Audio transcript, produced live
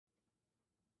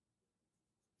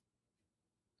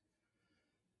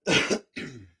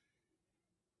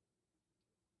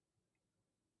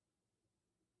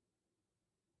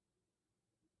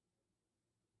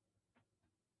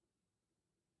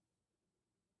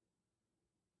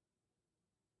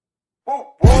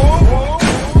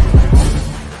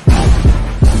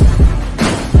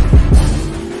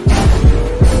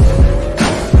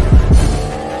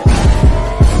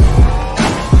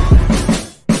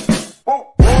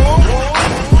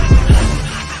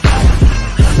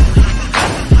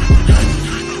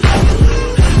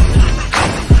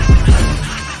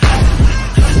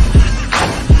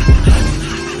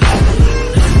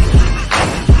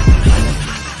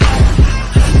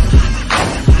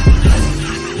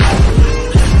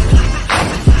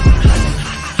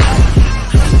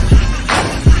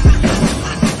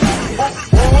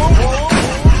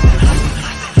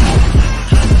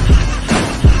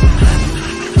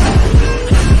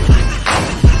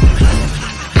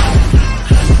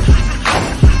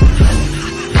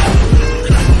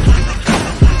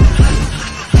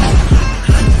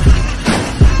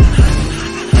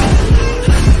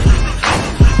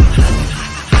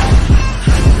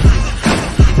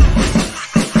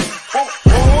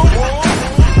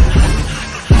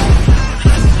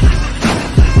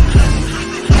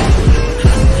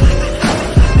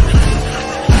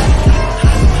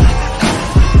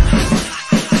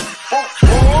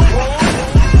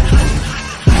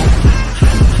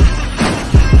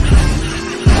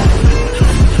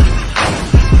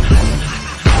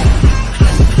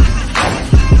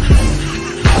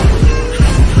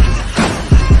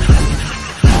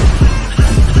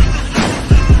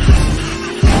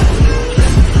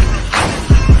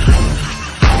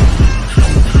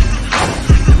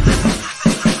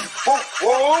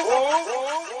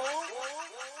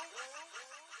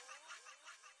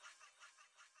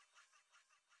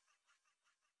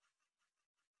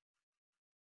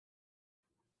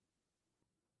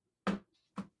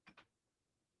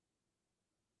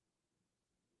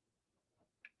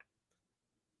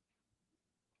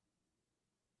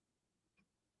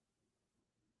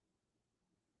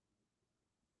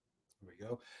Here we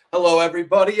go. Hello,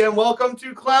 everybody, and welcome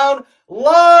to Clown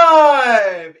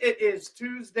Live. It is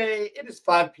Tuesday. It is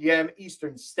 5 p.m.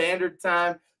 Eastern Standard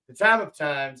Time, the time of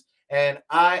times, and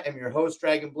I am your host,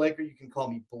 Dragon Blaker. You can call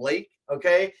me Blake,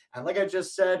 okay? And like I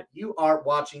just said, you are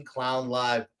watching Clown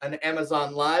Live, an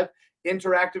Amazon Live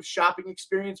interactive shopping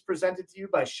experience presented to you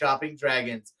by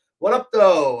ShoppingDragons. What up,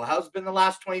 though? How's it been the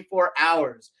last 24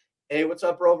 hours? Hey, what's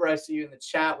up, Rover? I see you in the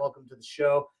chat. Welcome to the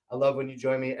show. I love when you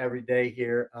join me every day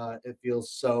here. It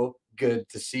feels so good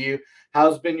to see you.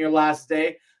 How's been your last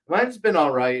day? Mine's been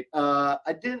all right.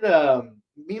 I did,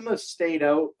 Mima stayed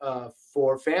out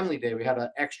for Family Day. We had an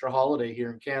extra holiday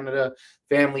here in Canada,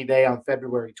 Family Day on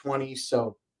February 20th.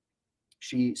 So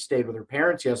she stayed with her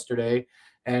parents yesterday,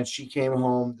 and she came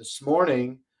home this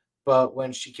morning. But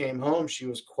when she came home, she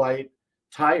was quite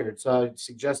tired. So I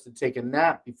suggested take a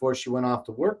nap before she went off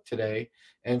to work today,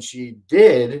 and she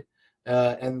did.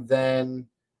 And then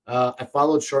I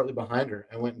followed shortly behind her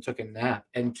and went and took a nap.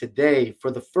 And today, for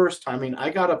the first time, I mean,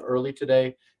 I got up early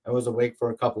today. I was awake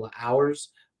for a couple of hours,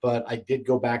 but I did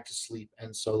go back to sleep.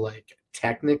 And so, like,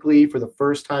 technically, for the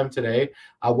first time today,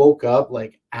 I woke up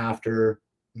like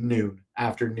afternoon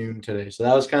today. So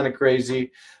that was kind of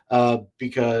crazy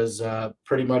because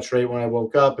pretty much right when I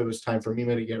woke up, it was time for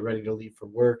Mima to get ready to leave for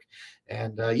work.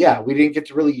 And yeah, we didn't get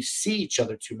to really see each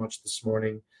other too much this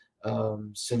morning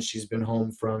since she's been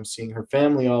home from seeing her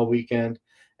family all weekend.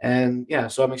 And yeah,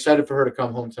 so I'm excited for her to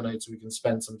come home tonight so we can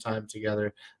spend some time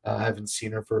together. I haven't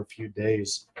seen her for a few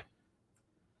days.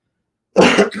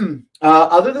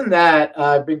 Other than that,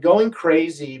 I've been going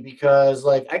crazy because,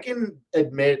 like, I can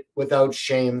admit without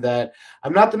shame that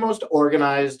I'm not the most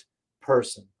organized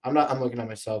person. I'm looking at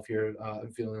myself here.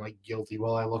 I'm feeling like guilty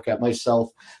while I look at myself,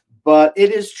 but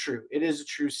it is true. It is a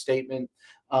true statement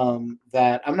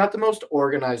that I'm not the most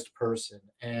organized person.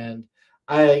 And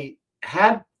I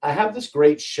have this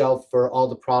great shelf for all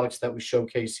the products that we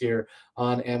showcase here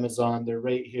on Amazon. They're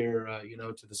right here,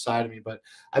 to the side of me. But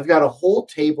I've got a whole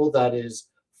table that is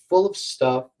full of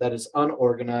stuff that is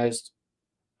unorganized,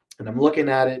 and I'm looking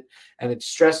at it, and it's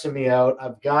stressing me out.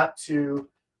 I've got to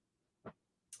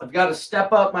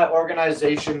step up my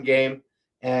organization game,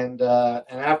 and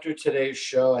after today's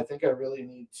show, I think I really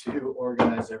need to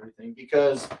organize everything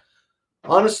because,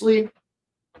 honestly,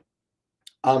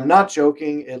 I'm not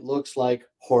joking. It looks like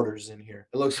hoarders in here.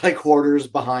 It looks like hoarders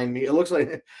behind me. It looks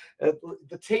like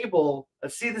the table.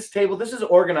 See this table? This is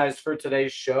organized for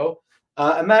today's show.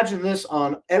 Imagine this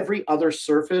on every other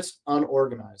surface,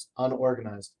 unorganized.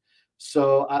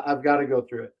 So I've got to go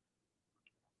through it.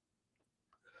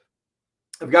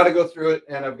 I've got to go through it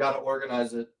and I've got to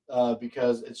organize it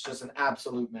because it's just an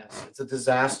absolute mess. It's a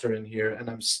disaster in here, and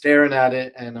I'm staring at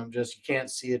it, and I'm just, you can't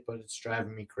see it, but it's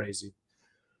driving me crazy.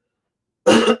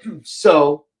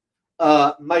 So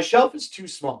my shelf is too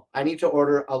small. I need to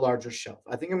order a larger shelf.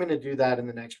 I think I'm going to do that in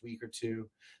the next week or two.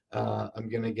 I'm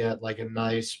going to get like a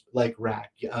nice like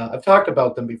rack. I've talked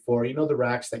about them before. You know, the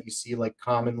racks that you see like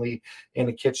commonly in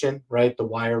a kitchen, right? The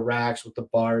wire racks with the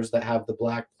bars that have the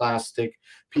black plastic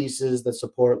pieces that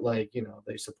support, like, you know,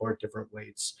 they support different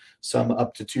weights, some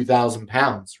up to 2,000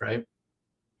 pounds, right?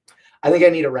 I think I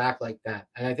need a rack like that.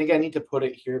 And I think I need to put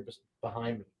it here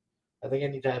behind me. I think I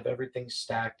need to have everything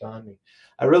stacked on me.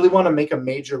 I really want to make a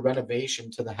major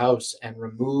renovation to the house and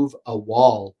remove a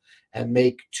wall and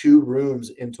make 2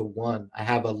 rooms into one.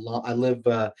 I live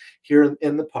here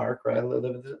in the park, right? I live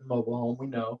in a mobile home, we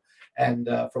know. And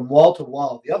from wall to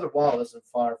wall, the other wall isn't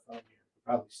far from here.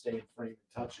 I'll probably stay in frame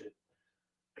and touch it.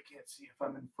 I can't see if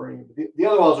I'm in frame. The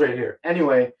other wall's right here.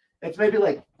 Anyway, it's maybe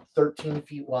like 13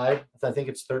 feet wide. I think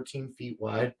it's 13 feet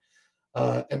wide.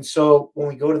 And so when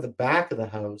we go to the back of the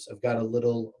house, I've got a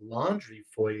little laundry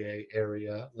foyer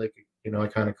area, like, you know, I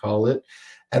kind of call it.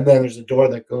 And then there's a door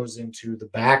that goes into the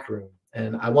back room.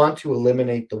 And I want to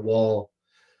eliminate the wall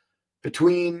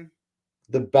between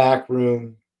the back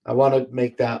room. I want to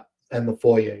make that and the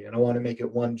foyer. And I want to make it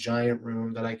one giant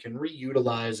room that I can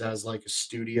reutilize as like a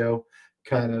studio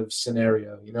kind of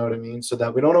scenario. You know what I mean? So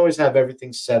that we don't always have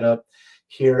everything set up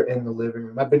here in the living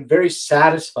room. I've been very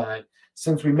satisfied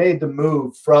since we made the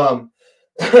move from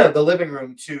the living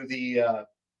room to the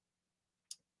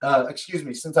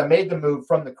since I made the move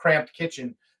from the cramped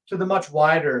kitchen to the much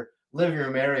wider living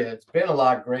room area. It's been a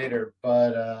lot greater,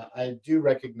 but I do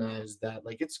recognize that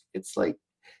like it's like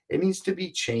it needs to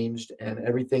be changed, and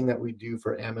everything that we do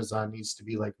for Amazon needs to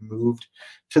be like moved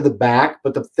to the back.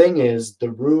 But the thing is, the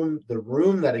room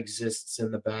that exists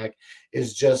in the back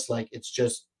is just like, it's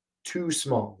just too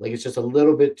small. Like, it's just a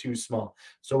little bit too small.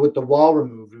 So with the wall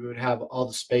removed, we would have all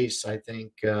the space, I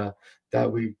think,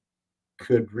 that we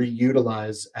could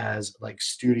reutilize as like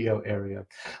studio area.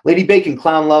 Lady Bacon,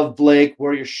 Clown Love Blake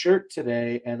wore your shirt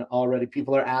today, and already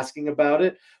people are asking about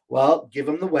it. Well, give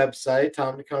them the website. Tell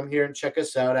them to come here and check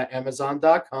us out at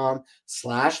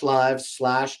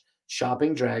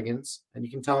amazon.com/live/ShoppingDragons. And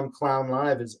you can tell them Clown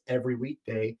Live is every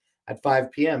weekday at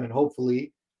 5 p.m. And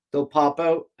hopefully they'll pop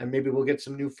out and maybe we'll get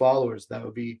some new followers. That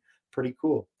would be pretty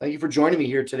cool. Thank you for joining me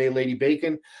here today, Lady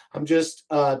Bacon. I'm just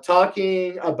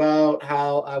talking about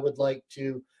how I would like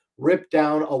to rip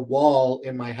down a wall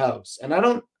in my house. And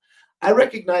I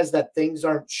recognize that things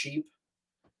aren't cheap.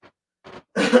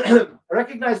 I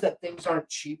recognize that things aren't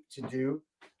cheap to do,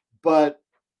 but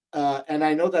and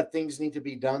I know that things need to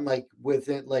be done like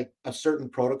within like a certain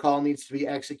protocol needs to be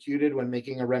executed when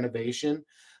making a renovation.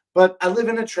 But I live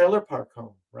in a trailer park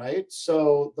home, right?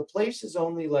 So the place is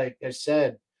only, like I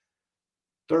said,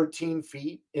 13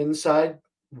 feet inside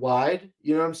wide.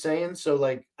 You know what I'm saying? So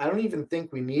like, I don't even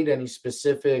think we need any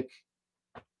specific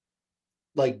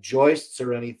like joists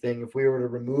or anything. If we were to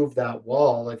remove that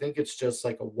wall, I think it's just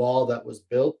like a wall that was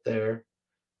built there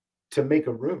to make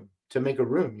a room,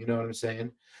 you know what I'm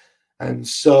saying? And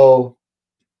so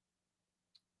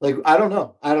like, I don't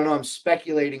know. I'm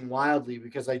speculating wildly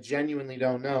because I genuinely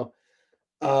don't know.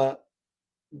 What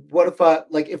if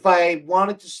I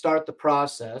wanted to start the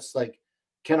process, like,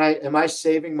 am I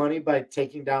saving money by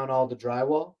taking down all the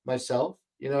drywall myself?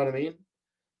 You know what I mean?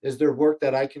 Is there work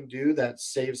that I can do that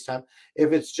saves time?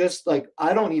 If it's just like,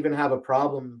 I don't even have a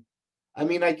problem. I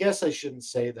mean, I guess I shouldn't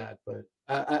say that, but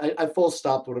I full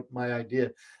stopped with my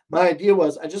idea. My idea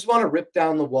was I just want to rip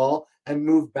down the wall and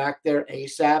move back there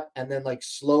ASAP and then like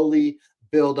slowly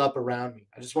build up around me.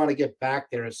 I just want to get back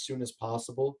there as soon as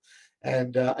possible.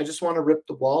 And I just want to rip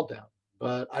the wall down.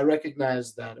 But I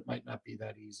recognize that it might not be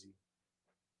that easy.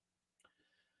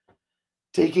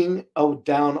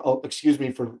 Excuse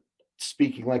me for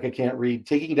speaking like I can't read.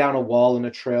 Taking down a wall in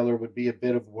a trailer would be a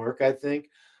bit of work, I think.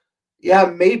 Yeah,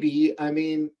 maybe. I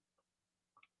mean,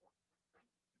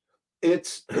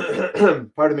 it's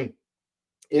pardon me.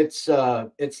 It's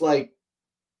like,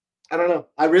 I don't know.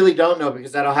 I really don't know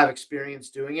because I don't have experience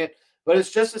doing it, but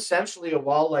it's just essentially a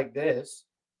wall like this.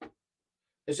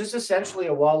 It's just essentially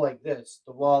a wall like this.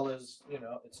 The wall is, you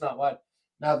know, it's not wide.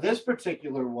 Now, this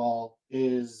particular wall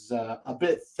is a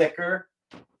bit thicker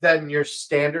than your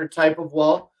standard type of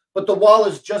wall, but the wall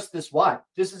is just this wide.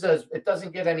 It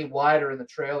doesn't get any wider in the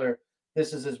trailer.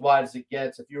 This is as wide as it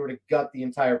gets. If you were to gut the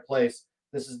entire place,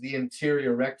 this is the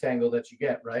interior rectangle that you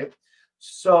get, right?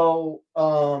 So,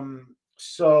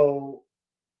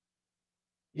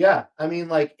 yeah, I mean,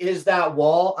 like, is that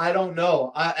wall? I don't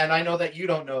know. And I know that you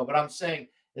don't know, but I'm saying,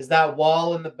 is that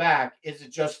wall in the back, is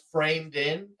it just framed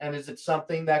in? And is it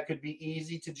something that could be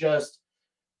easy to just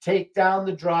take down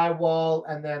the drywall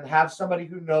and then have somebody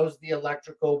who knows the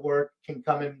electrical work can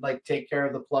come and like take care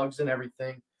of the plugs and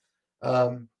everything?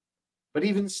 Um, but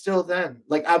even still, then,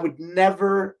 like, I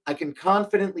can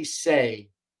confidently say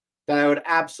that I would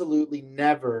absolutely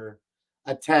never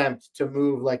attempt to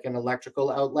move like an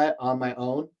electrical outlet on my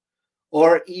own,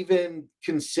 or even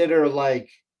consider like,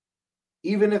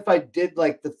 even if I did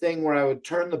like the thing where I would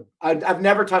I've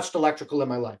never touched electrical in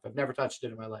my life. I've never touched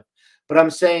it in my life. But I'm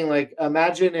saying, like,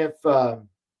 imagine if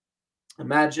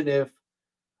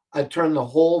I turned the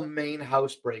whole main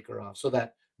house breaker off so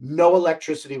that no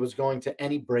electricity was going to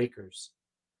any breakers.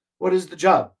 What is the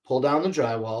job? Pull down the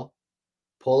drywall,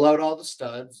 pull out all the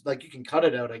studs. Like, you can cut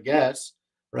it out, I guess,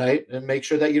 right? And make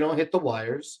sure that you don't hit the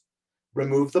wires.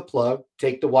 Remove the plug,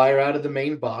 take the wire out of the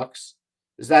main box.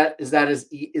 Is that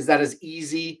as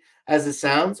easy as it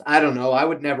sounds? I don't know. I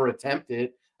would never attempt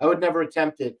it. I would never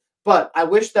attempt it. But I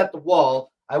wish that the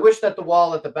wall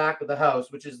at the back of the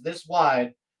house, which is this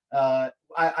wide,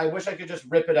 I wish I could just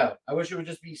rip it out. I wish it would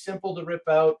just be simple to rip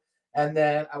out. And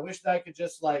then I wish that I could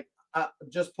just like,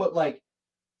 just put like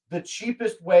the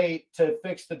cheapest way to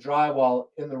fix the drywall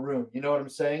in the room. You know what I'm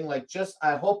saying? Like, just,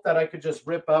 I hope that I could just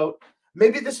rip out.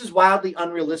 Maybe this is wildly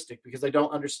unrealistic because I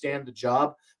don't understand the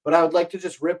job, but I would like to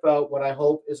just rip out what I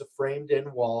hope is a framed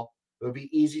in wall. It would be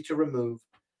easy to remove.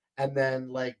 And then,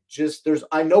 like, just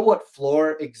I know what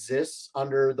floor exists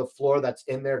under the floor that's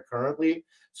in there currently.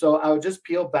 So I would just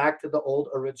peel back to the old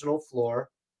original floor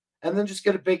and then just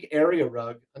get a big area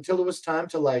rug until it was time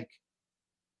to like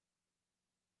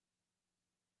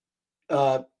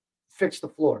uh, fix the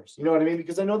floors. You know what I mean?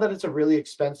 Because I know that it's a really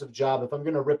expensive job. If I'm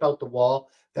going to rip out the wall,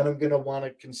 then I'm going to want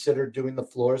to consider doing the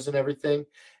floors and everything.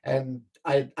 And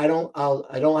I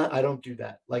don't do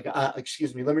that. Like,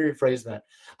 excuse me, let me rephrase that.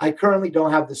 I currently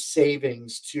don't have the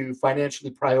savings to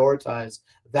financially prioritize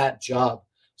that job.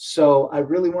 So I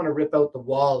really want to rip out the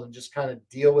wall and just kind of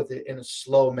deal with it in a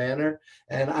slow manner.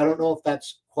 And I don't know if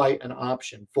that's quite an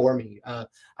option for me.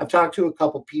 I've talked to a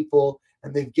couple people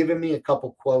and they've given me a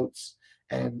couple quotes,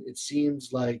 and it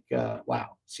seems like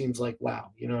wow.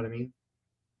 You know what I mean?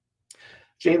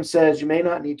 James says you may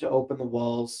not need to open the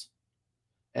walls,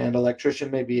 and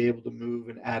electrician may be able to move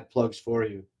and add plugs for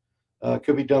you.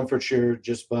 Could be done for sure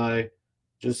just buy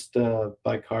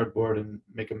cardboard and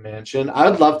make a mansion.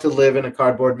 I'd love to live in a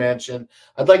cardboard mansion.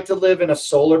 I'd like to live in a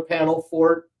solar panel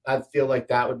fort. I feel like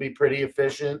that would be pretty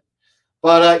efficient.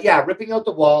 But yeah, ripping out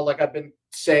the wall, like I've been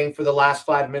saying for the last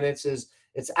 5 minutes,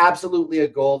 it's absolutely a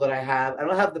goal that I have. I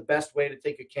don't have the best way to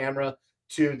take a camera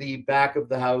to the back of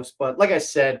the house, but like I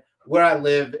said, where I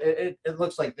live, it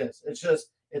looks like this.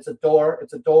 It's a door.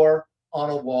 It's a door on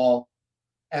a wall,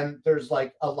 and there's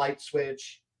like a light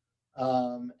switch,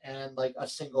 and like a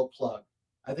single plug.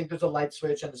 I think there's a light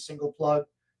switch and a single plug,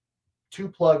 two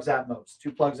plugs at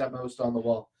most on the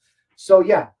wall. So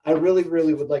yeah, I really,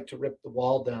 really would like to rip the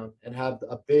wall down and have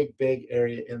a big, big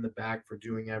area in the back for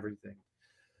doing everything.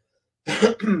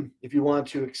 If you want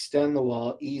to extend the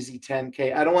wall, easy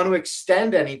 10K. I don't want to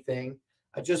extend anything.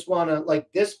 I just want to,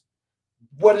 like, this,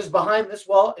 what is behind this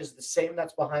wall is the same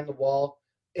that's behind the wall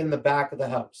in the back of the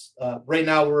house. Right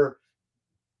now we're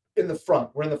in the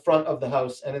front. We're in the front of the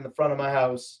house, and in the front of my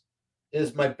house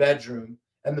is my bedroom.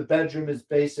 And the bedroom is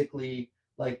basically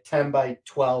like 10 by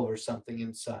 12 or something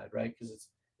inside, right? Because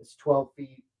it's 12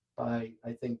 feet by,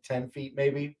 I think, 10 feet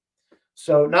maybe.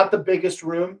 So not the biggest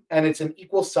room, and it's an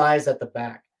equal size at the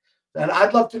back. And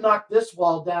I'd love to knock this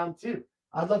wall down too.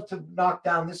 I'd love to knock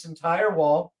down this entire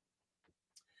wall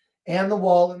and the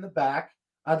wall in the back.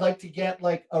 I'd like to get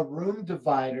like a room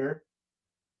divider.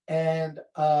 And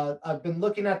I've been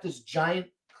looking at this giant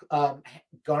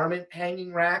garment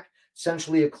hanging rack,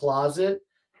 essentially a closet.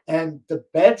 And the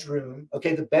bedroom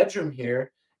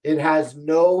here, it has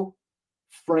no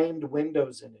framed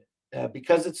windows in it.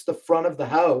 Because it's the front of the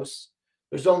house,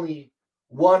 there's only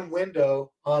one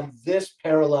window on this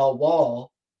parallel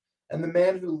wall. And the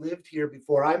man who lived here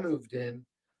before I moved in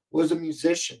was a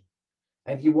musician.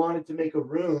 And he wanted to make a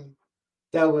room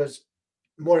that was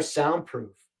more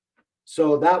soundproof.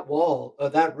 So that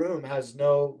room has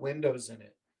no windows in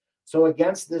it. So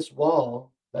against this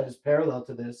wall that is parallel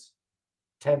to this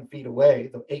 10 feet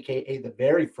away, AKA the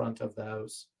very front of the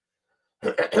house,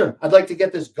 I'd like to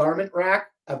get this garment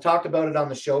rack. I've talked about it on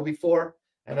the show before,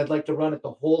 and I'd like to run it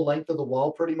the whole length of the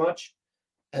wall pretty much,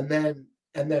 and then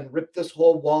rip this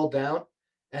whole wall down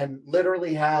and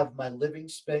literally have my living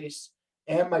space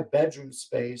and my bedroom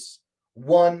space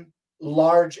one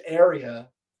large area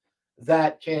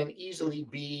that can easily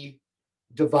be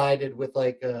divided with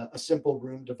like a simple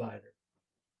room divider.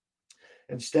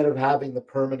 instead of having the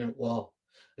permanent wall.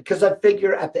 Because I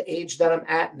figure at the age that I'm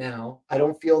at now, I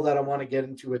don't feel that I want to get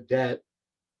into a debt.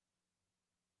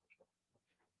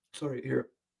 Sorry, here.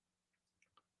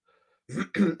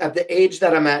 At the age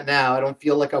that I'm at now, I don't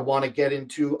feel like I want to get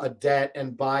into a debt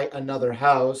and buy another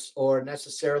house or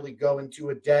necessarily go into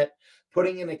a debt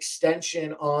putting an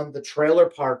extension on the trailer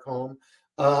park home.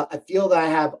 I feel that I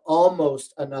have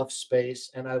almost enough space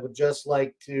and I would just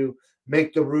like to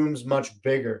make the rooms much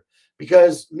bigger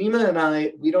because Mima and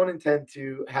I, we don't intend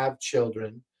to have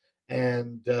children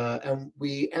and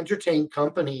we entertain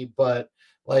company, but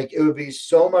like it would be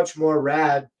so much more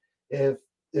rad if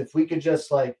we could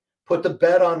just like put the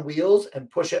bed on wheels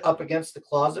and push it up against the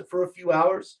closet for a few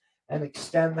hours and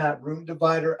extend that room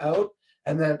divider out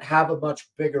and then have a much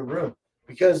bigger room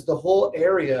because the whole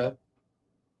area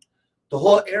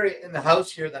in the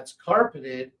house here that's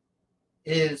carpeted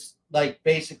is like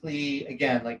basically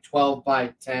again like 12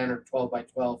 by 10 or 12 by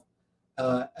 12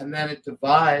 and then it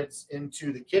divides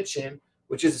into the kitchen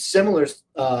which is a similar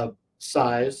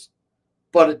size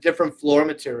but a different floor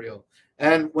material.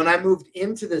 And when I moved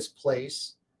into this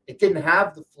place it didn't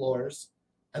have the floors.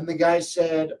 And the guy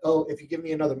said, oh, if you give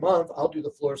me another month, I'll do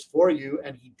the floors for you.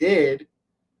 And he did.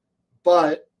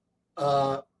 But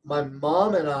my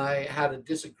mom and I had a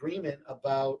disagreement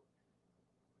about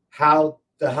how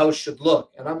the house should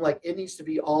look. And I'm like, it needs to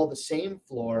be all the same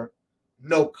floor,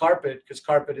 no carpet, because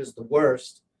carpet is the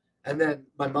worst. And then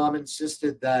my mom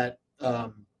insisted that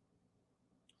the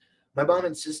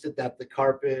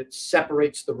carpet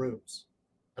separates the rooms.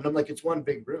 And I'm like, it's one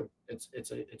big room.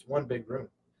 It's one big room.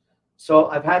 So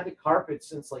I've had the carpet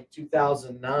since like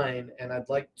 2009, and I'd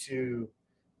like to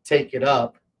take it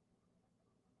up.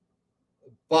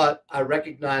 But I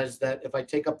recognize that if I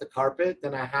take up the carpet,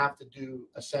 then I have to do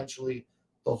essentially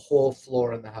the whole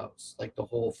floor in the house, like the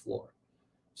whole floor.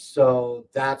 So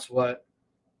that's what,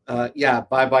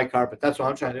 bye carpet. That's what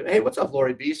I'm trying to do. Hey, what's up,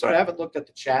 Lori B? Sorry, I haven't looked at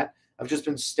the chat. I've just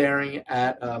been staring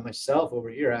at myself over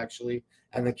here, actually,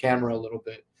 and the camera a little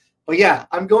bit. But yeah,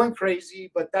 I'm going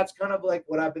crazy, but that's kind of like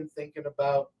what I've been thinking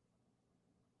about.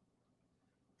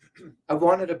 I've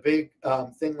wanted a big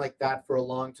thing like that for a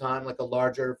long time, like a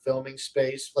larger filming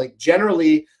space. Like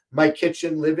generally, my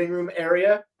kitchen living room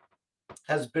area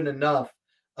has been enough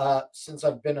since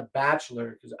I've been a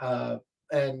bachelor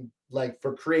and like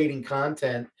for creating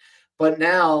content. But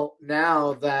now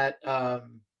that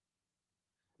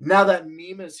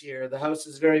Mima's here, the house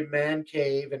is very man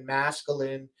cave and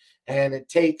masculine, and it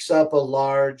takes up a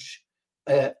large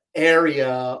area,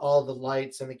 all the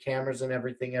lights and the cameras and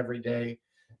everything every day.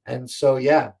 And so,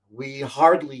 yeah, we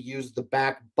hardly use the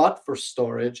back but for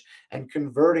storage, and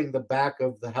converting the back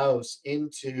of the house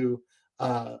into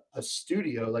a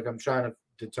studio, like I'm trying to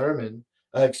determine,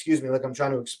 like I'm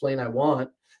trying to explain I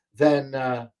want, then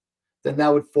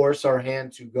that would force our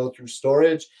hand to go through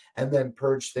storage and then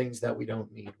purge things that we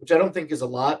don't need, which I don't think is a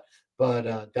lot,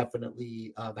 but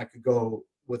definitely that could go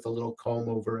with a little comb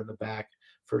over in the back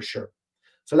for sure.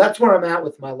 So that's where I'm at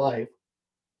with my life.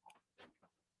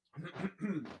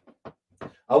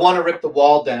 I want to rip the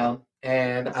wall down,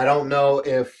 and I don't know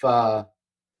if I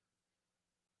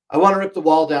want to rip the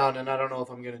wall down, and I don't know if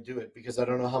I'm going to do it because I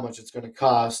don't know how much it's going to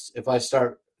cost. If I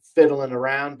start fiddling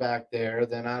around back there,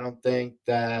 then I don't think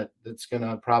that it's going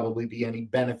to probably be any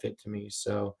benefit to me.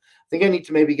 So I think I need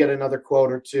to maybe get another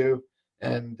quote or two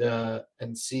and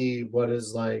see what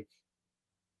is like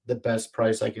the best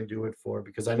price I can do it for,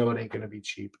 because I know it ain't going to be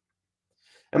cheap.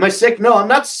 Am I sick? No, I'm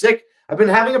not sick. I've been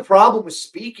having a problem with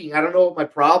speaking. I don't know what my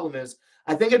problem is.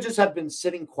 I think I just have been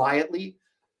sitting quietly.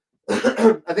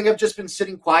 I think I've just been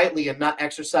sitting quietly and not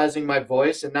exercising my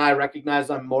voice. And now I recognize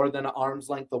I'm more than an arm's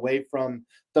length away from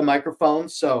the microphone.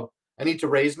 So I need to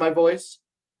raise my voice.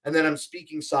 And then I'm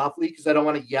speaking softly because I don't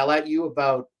want to yell at you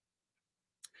about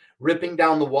ripping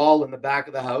down the wall in the back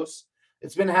of the house.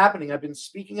 It's been happening. I've been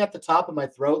speaking at the top of my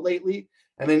throat lately,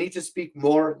 and I need to speak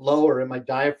more lower in my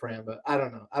diaphragm, but I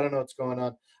don't know. I don't know what's going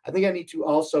on. I think I need to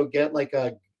also get like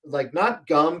not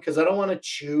gum, because I don't want to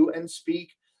chew and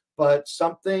speak, but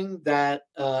something that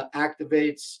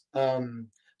activates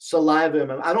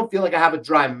saliva. I don't feel like I have a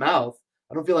dry mouth.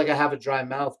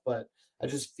 But I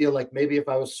just feel like maybe if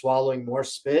I was swallowing more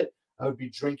spit, I would be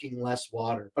drinking less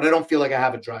water. But I don't feel like I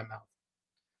have a dry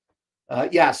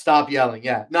mouth. Yeah, stop yelling.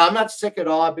 Yeah. No, I'm not sick at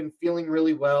all. I've been feeling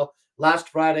really well. Last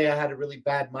Friday, I had a really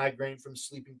bad migraine from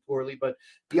sleeping poorly. But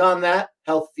beyond that,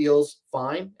 health feels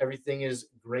fine. Everything is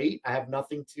great. I have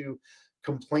nothing to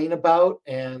complain about.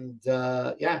 And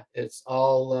yeah, it's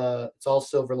all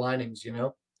silver linings, you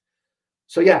know?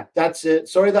 So yeah, that's it.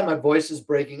 Sorry that my voice is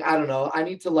breaking. I don't know. I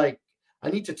need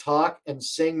to talk and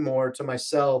sing more to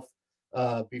myself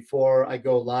before I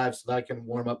go live so that I can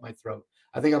warm up my throat.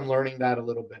 I think I'm learning that a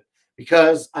little bit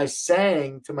because I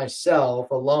sang to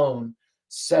myself alone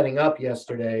setting up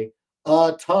yesterday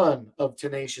a ton of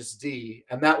Tenacious D,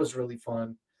 and that was really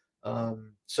fun.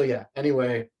 So yeah,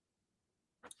 anyway,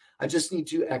 I just need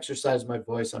to exercise my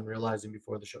voice. I'm realizing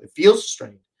before the show. It feels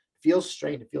strained. It feels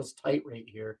strained. It feels tight right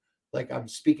here. Like I'm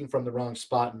speaking from the wrong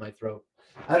spot in my throat.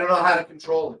 I don't know how to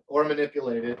control it or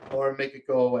manipulate it or make it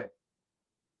go away.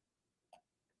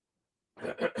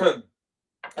 I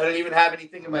don't even have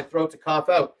anything in my throat to cough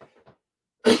out.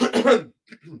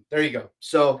 There you go.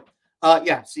 So,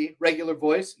 yeah, see, regular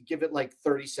voice, give it like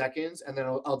 30 seconds, and then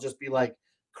I'll just be like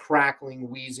crackling,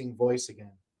 wheezing voice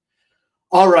again.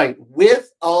 All right,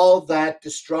 with all that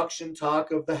destruction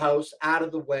talk of the house out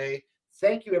of the way,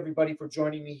 thank you everybody for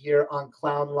joining me here on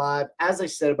Clown Live. As I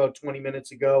said about 20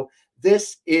 minutes ago,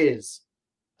 this is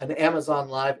an Amazon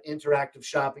Live interactive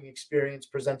shopping experience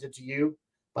presented to you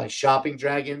by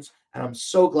ShoppingDragons. And I'm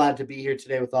so glad to be here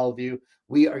today with all of you.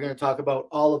 We are going to talk about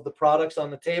all of the products on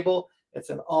the table. It's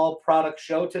an all product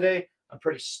show today. I'm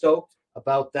pretty stoked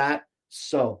about that.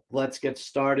 So let's get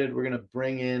started. We're going to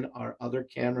bring in our other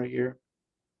camera here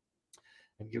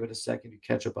and give it a second to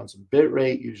catch up on some bit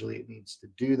rate. Usually it needs to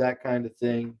do that kind of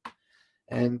thing.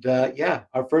 And yeah,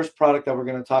 our first product that we're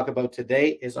going to talk about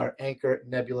today is our Anchor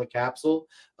Nebula Capsule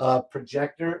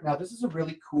projector. Now, this is a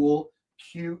really cool,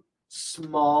 cute,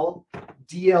 small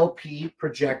DLP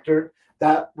projector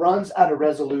that runs at a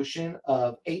resolution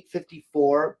of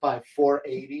 854 by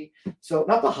 480. So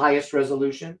not the highest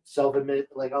resolution, self-admit,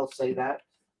 like I'll say that,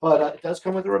 but it does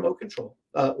come with a remote control.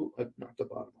 Ooh, I knocked the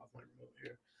bottom off my remote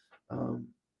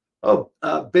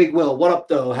here. Big Will, what up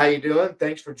though? How you doing?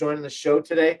 Thanks for joining the show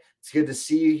today. It's good to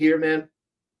see you here, man.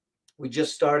 We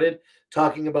just started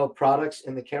talking about products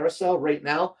in the carousel. Right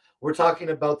now, we're talking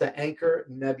about the Anchor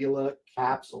Nebula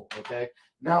Capsule, okay?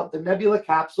 Now, the Nebula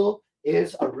Capsule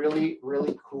is a really,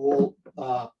 really cool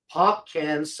pop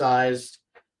can sized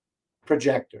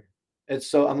projector. It's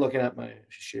so I'm looking at my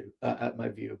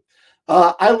view.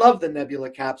 I love the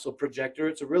Nebula Capsule projector.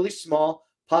 It's a really small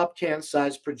pop can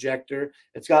size projector.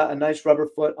 It's got a nice rubber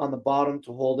foot on the bottom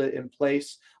to hold it in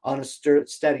place on a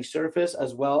steady surface,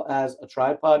 as well as a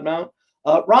tripod mount.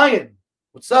 Ryan,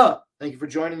 what's up? Thank you for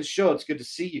joining the show. It's good to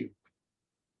see you.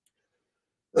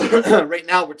 Right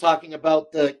now, we're talking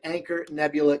about the Anchor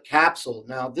Nebula Capsule.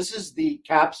 Now, this is the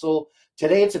capsule.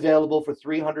 Today, it's available for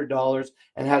 $300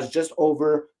 and has just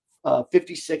over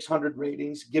 5,600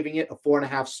 ratings, giving it a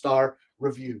 4.5-star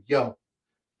review. Yo.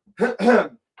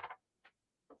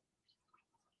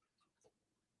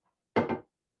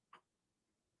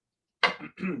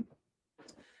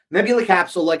 Nebula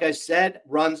Capsule, like I said,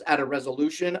 runs at a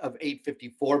resolution of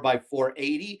 854 by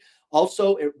 480.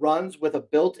 Also, it runs with a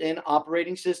built-in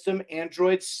operating system,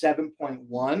 Android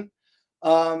 7.1,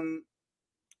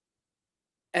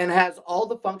 and has all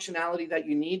the functionality that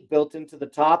you need built into the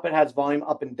top. It has volume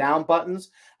up and down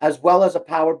buttons, as well as a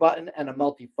power button and a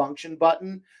multi-function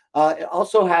button. It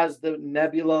also has the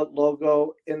Nebula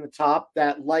logo in the top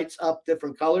that lights up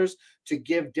different colors to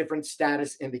give different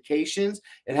status indications.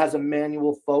 It has a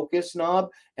manual focus knob,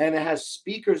 and it has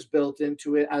speakers built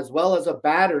into it, as well as a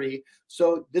battery.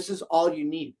 So this is all you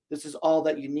need. This is all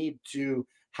that you need to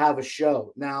have a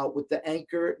show. Now, with the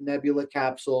Anchor Nebula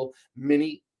Capsule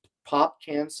Mini pop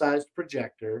can sized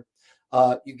projector,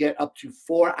 you get up to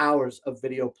 4 hours of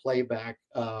video playback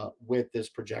with this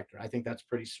projector. I think that's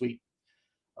pretty sweet.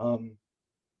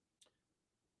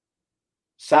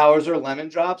 Sours or lemon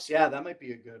drops, yeah, that might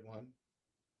be a good one.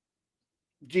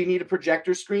 Do you need a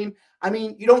projector screen? I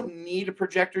mean, you don't need a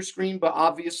projector screen, but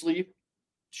obviously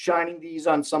shining these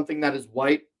on something that is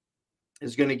white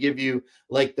is going to give you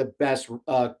like the best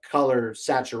color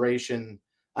saturation.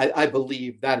 I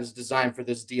believe that is designed for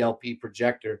this DLP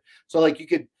projector. So like you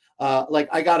could, like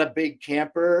I got a big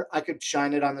camper. I could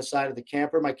shine it on the side of the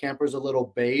camper. My camper's a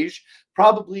little beige.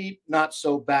 Probably not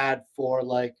so bad for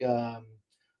like a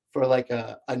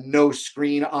no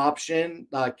screen option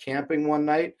camping one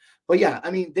night. But yeah,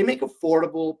 I mean, they make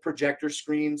affordable projector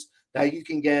screens that you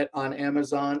can get on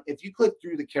Amazon. If you click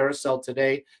through the carousel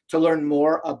today to learn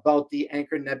more about the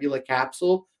Anchor Nebula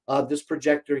Capsule, this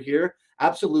projector here,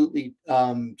 absolutely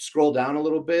scroll down a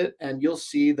little bit and you'll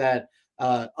see that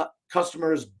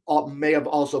customers may have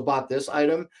also bought this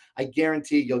item. I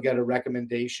guarantee you'll get a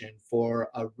recommendation for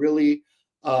a really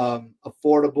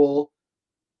affordable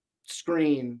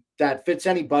screen that fits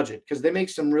any budget, because they make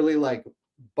some really like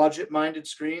budget minded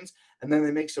screens, and then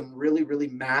they make some really, really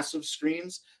massive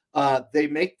screens They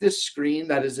make this screen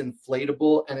that is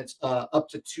inflatable, and it's up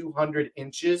to 200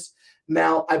 inches.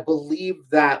 Now, I believe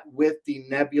that with the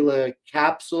Nebula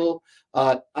capsule,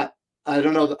 I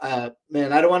don't know,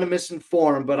 man, I don't want to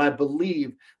misinform, but I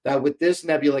believe that with this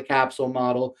Nebula capsule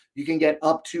model, you can get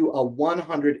up to a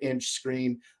 100-inch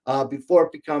screen before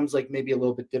it becomes like maybe a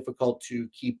little bit difficult to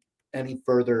keep any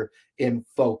further in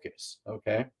focus.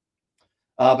 Okay.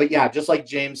 But yeah, just like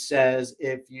James says,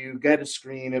 if you get a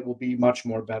screen, it will be much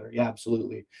more better. Yeah,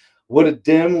 absolutely. Would a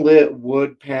dim lit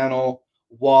wood panel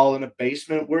wall in a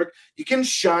basement work? You can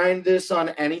shine this on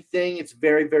anything. It's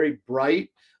very, very bright,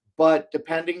 but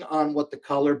depending on what the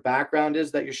color background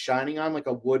is that you're shining on, like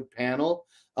a wood panel,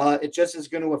 it just is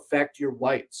going to affect your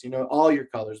whites, all your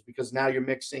colors, because now you're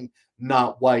mixing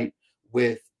not white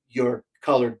with your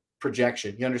colored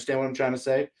projection. You understand what I'm trying to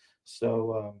say?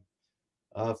 So,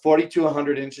 40 to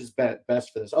 100 inches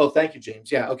best for this. Oh, thank you,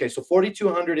 James. Yeah, okay. So 40 to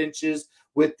 100 inches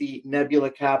with the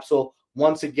Nebula capsule.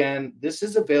 Once again, this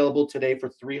is available today for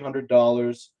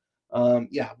 $300.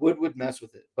 Yeah, would mess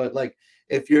with it. But like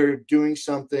if you're doing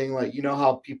something like,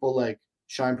 how people like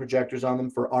shine projectors on them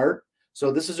for art.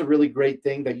 So this is a really great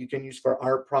thing that you can use for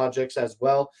art projects as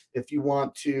well. If you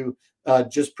want to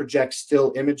just project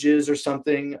still images or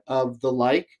something of the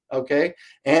like, okay?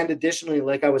 And additionally,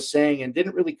 like I was saying, and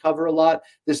didn't really cover a lot,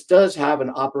 this does have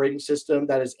an operating system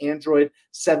that is Android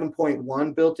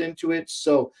 7.1 built into it.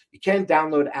 So you can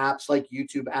download apps like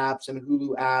YouTube apps and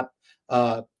Hulu app,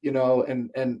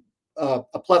 and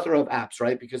a plethora of apps,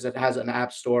 right? Because it has an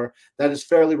app store that is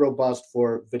fairly robust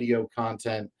for video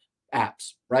content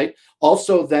apps, right?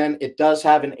 Also, then it does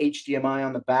have an HDMI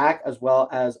on the back as well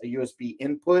as a USB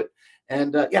input.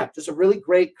 And yeah, just a really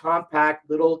great compact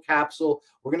little capsule.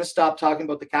 We're going to stop talking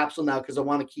about the capsule now because I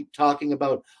want to keep talking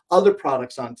about other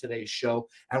products on today's show.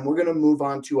 And we're going to move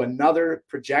on to another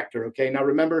projector. Okay. Now,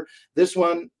 remember this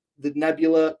one, the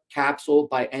Nebula capsule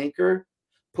by Anker,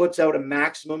 puts out a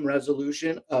maximum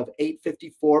resolution of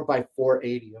 854 by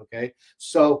 480. Okay.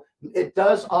 So it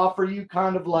does offer you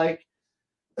kind of like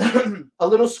a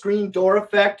little screen door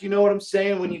effect. You know what I'm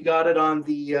saying? When you got it on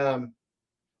the,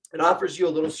 it offers you a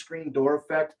little screen door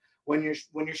effect when you're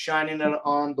shining it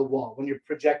on the wall, when you're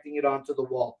projecting it onto the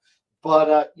wall.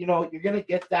 But you're going to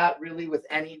get that really with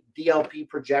any DLP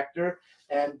projector.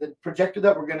 And the projector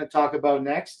that we're going to talk about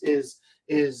next is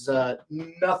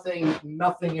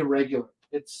nothing irregular.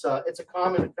 It's a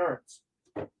common occurrence.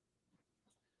 I got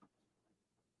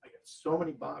so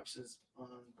many boxes on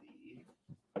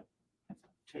the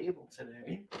table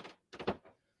today.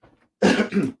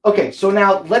 Okay, so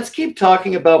now let's keep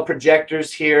talking about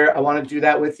projectors here. I want to do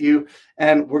that with you,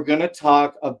 and we're going to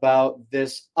talk about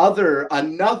this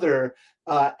another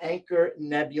Anker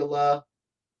Nebula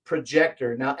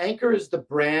projector. Now, Anker is the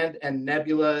brand, and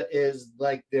Nebula is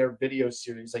like their video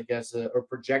series, I guess, or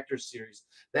projector series.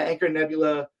 The Anker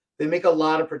Nebula, they make a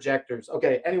lot of projectors.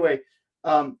 Okay, anyway,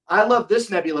 I love this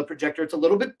Nebula projector. It's a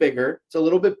little bit bigger.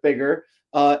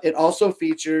 It also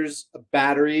features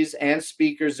batteries and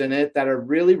speakers in it that are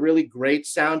really, really great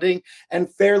sounding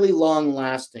and fairly long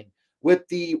lasting. With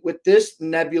this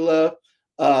Nebula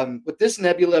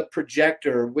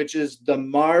projector, which is the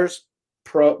Mars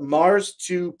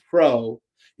 2 Pro,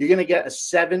 you're going to get a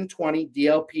 720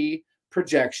 DLP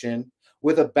projection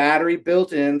with a battery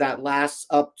built in that lasts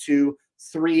up to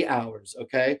 3 hours.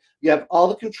 Okay, you have all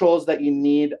the controls that you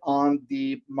need on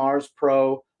the Mars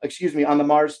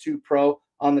 2 Pro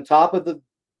on the top of the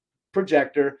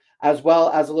projector, as well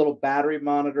as a little battery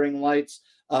monitoring lights.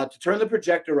 To turn the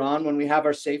projector on, when we have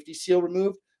our safety seal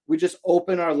removed, we just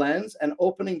open our lens, and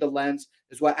opening the lens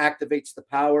is what activates the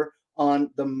power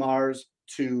on the Mars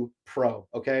 2 Pro.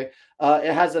 Okay,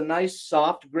 it has a nice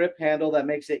soft grip handle that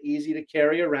makes it easy to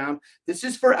carry around. This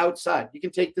is for outside. You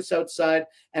can take this outside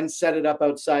and set it up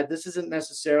outside. This isn't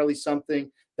necessarily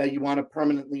something that you want to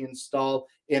permanently install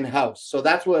in-house. So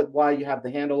that's why you have the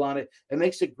handle on it. It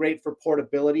makes it great for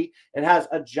portability. It has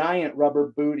a giant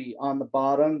rubber booty on the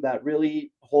bottom that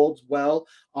really holds well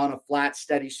on a flat,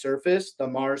 steady surface, the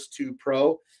Mars 2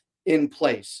 Pro, in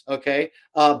place. Okay,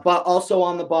 but also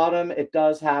on the bottom it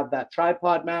does have that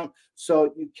tripod mount,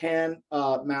 so you can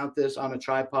mount this on a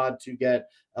tripod to get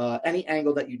any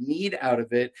angle that you need out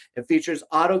of it. It features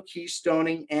auto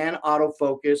keystoning and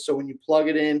autofocus, so when you plug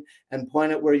it in and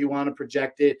point it where you want to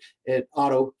project it, it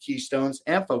auto keystones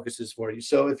and focuses for you.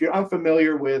 So if you're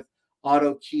unfamiliar with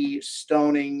auto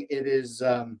keystoning,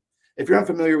 if you're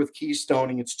unfamiliar with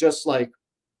keystoning, it's just like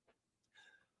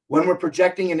when we're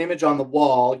projecting an image on the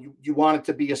wall, you want it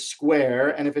to be a square.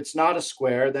 And if it's not a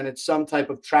square, then it's some type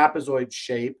of trapezoid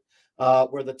shape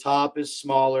where the top is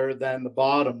smaller than the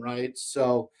bottom, right?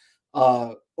 So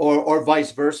or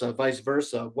vice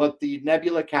versa. What the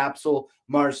Nebula Capsule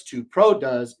Mars 2 Pro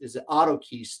does is it auto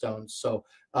keystones. So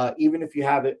even if you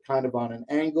have it kind of on an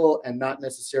angle and not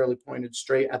necessarily pointed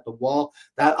straight at the wall,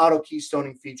 that auto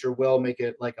keystoning feature will make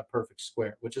it like a perfect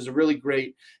square, which is a really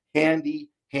great, handy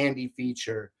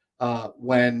feature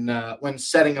when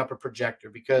setting up a projector,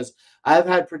 because I've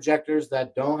had projectors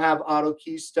that don't have auto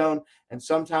keystone, and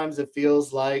sometimes it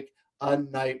feels like a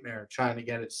nightmare trying to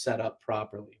get it set up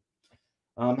properly.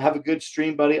 Have a good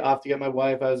stream, buddy. Off to get my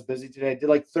wife. I was busy today. I did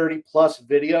like 30 plus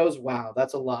videos. Wow,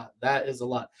 that's a lot. That is a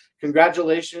lot.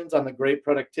 Congratulations on the great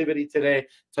productivity today.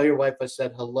 Tell your wife I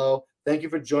said hello. Thank you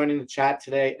for joining the chat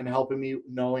today and helping me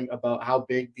knowing about how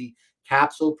big the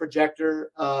capsule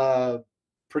projector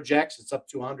projects. It's up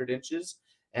to 100 inches.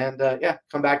 And yeah,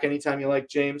 come back anytime you like,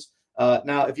 James.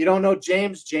 Now, if you don't know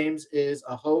James, James is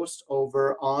a host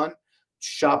over on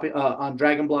on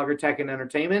Dragon Blogger Tech and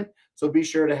Entertainment. So be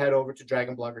sure to head over to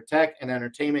Dragon Blogger Tech and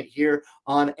Entertainment here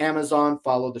on Amazon.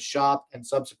 Follow the shop, and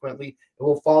subsequently it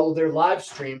will follow their live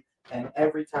stream. And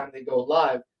every time they go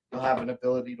live, you'll have an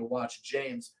ability to watch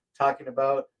James talking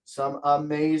about some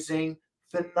amazing,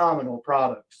 phenomenal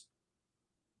products.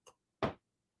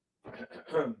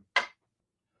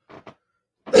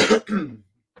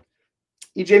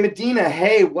 EJ Medina,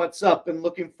 hey, what's up? Been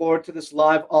looking forward to this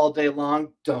live all day long.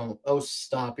 Don't. Oh,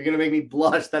 stop. You're going to make me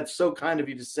blush. That's so kind of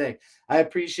you to say. I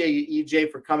appreciate you, EJ,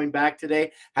 for coming back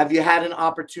today. Have you had an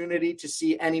opportunity to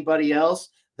see anybody else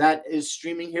that is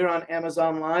streaming here on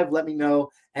Amazon Live? Let me know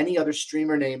any other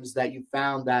streamer names that you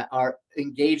found that are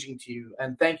engaging to you.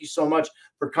 And thank you so much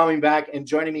for coming back and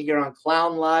joining me here on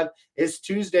Clown Live. It's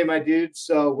Tuesday, my dude,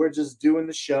 so we're just doing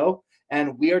the show.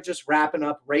 And we are just wrapping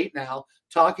up right now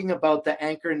talking about the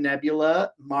Anchor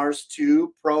Nebula Mars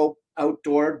 2 Pro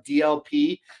Outdoor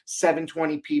DLP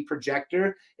 720p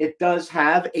projector. It does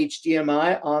have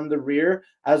HDMI on the rear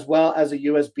as well as a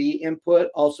USB input,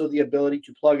 also the ability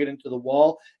to plug it into the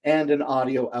wall, and an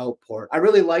audio out port. I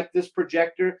really like this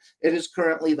projector. It is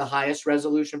currently the highest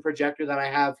resolution projector that I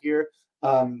have here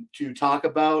to talk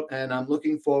about, and I'm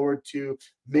looking forward to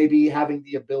maybe having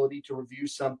the ability to review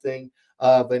something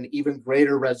of an even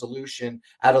greater resolution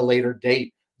at a later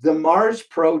date. The Mars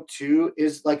Pro 2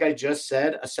 is, like I just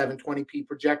said, a 720p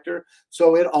projector,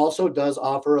 so it also does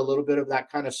offer a little bit of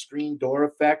that kind of screen door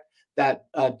effect that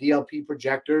DLP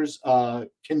projectors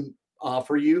can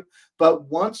offer you. But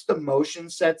once the motion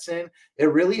sets in,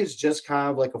 it really is just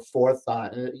kind of like a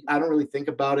forethought. I don't really think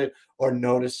about it or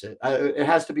notice it. It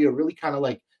has to be a really kind of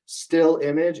like still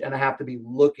image, and I have to be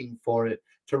looking for it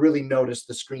to really notice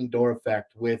the screen door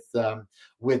effect with the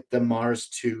Mars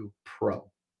 2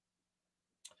 Pro.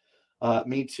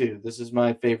 Me too. This is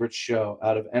my favorite show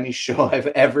out of any show I've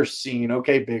ever seen.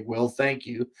 Okay, Big Will, thank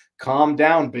you. Calm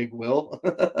down, Big Will.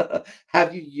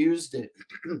 Have you used it?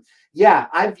 Yeah,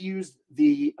 I've used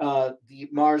the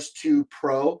Mars 2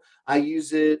 Pro. I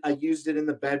used it in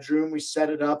the bedroom. We set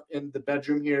it up in the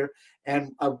bedroom here,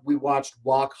 and we watched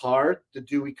Walk Hard, the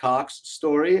Dewey Cox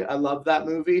story. I love that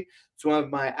movie. It's one of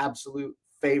my absolute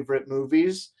favorite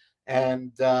movies.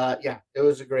 And yeah, it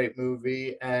was a great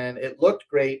movie, and it looked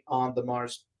great on the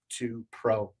Mars 2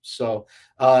 Pro. So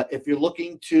if you're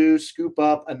looking to scoop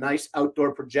up a nice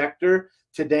outdoor projector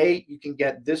today, you can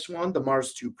get this one, the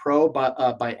Mars 2 Pro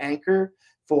by Anchor,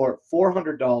 for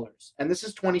 $400. And this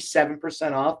is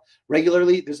 27% off.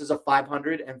 Regularly, this is a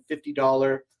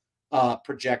 $550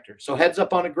 projector. So heads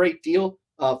up on a great deal,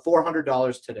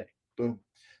 $400 today. Boom.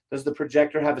 Does the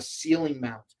projector have a ceiling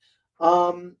mount?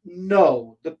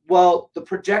 No. The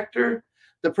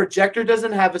projector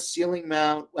doesn't have a ceiling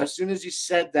mount. As soon as you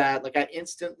said that, like I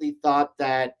instantly thought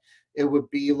that it would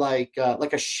be like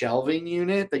a shelving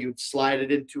unit that you would slide it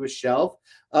into a shelf.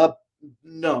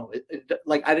 No,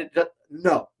 like I didn't.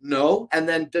 No. And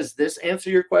then does this answer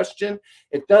your question?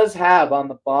 It does have on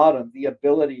the bottom the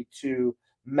ability to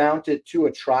mount it to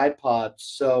a tripod.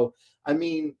 So I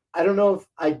mean, I don't know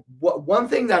if one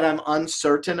thing that I'm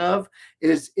uncertain of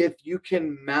is if you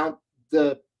can mount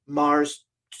the Mars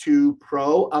 2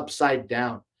 Pro upside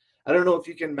down. I don't know if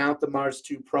you can mount the Mars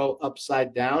 2 Pro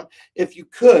upside down. If you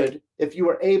could, if you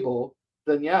were able,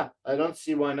 then yeah, I don't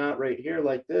see why not right here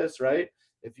like this, right?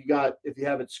 If you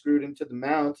have it screwed into the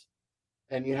mount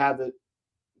and you have the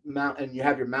mount and you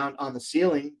have your mount on the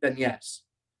ceiling, then yes.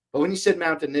 But when you said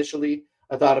mount initially,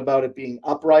 I thought about it being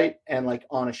upright and like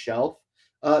on a shelf.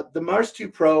 The Mars 2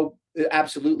 Pro,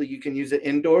 absolutely, you can use it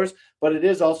indoors, but it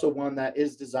is also one that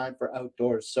is designed for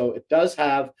outdoors. So it does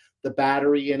have the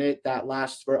battery in it that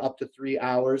lasts for up to 3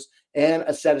 hours and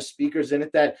a set of speakers in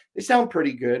it that they sound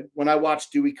pretty good. When I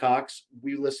watched Dewey Cox,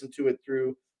 we listened to it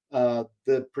through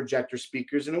the projector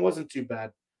speakers, and it wasn't too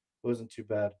bad. It wasn't too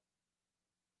bad.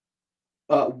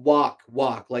 Walk,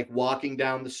 like walking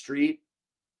down the street.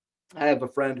 I have a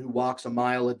friend who walks a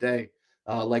mile a day,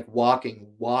 like walk,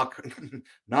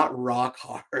 not rock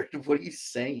hard. What are you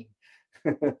saying?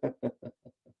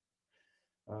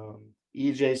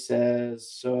 EJ says,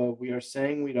 so we are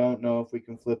saying we don't know if we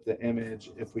can flip the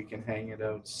image, if we can hang it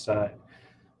outside.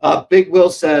 Big Will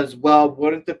says, well,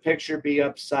 wouldn't the picture be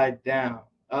upside down?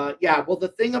 Yeah, well, the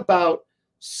thing about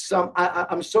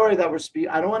I'm sorry that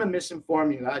I don't want to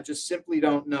misinform you. I just simply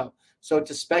don't know. So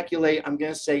to speculate, I'm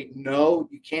going to say no,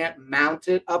 you can't mount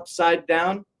it upside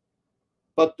down,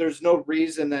 but there's no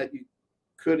reason that you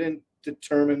couldn't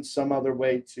determine some other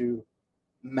way to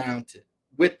mount it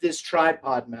with this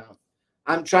tripod mount.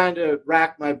 I'm trying to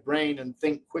rack my brain and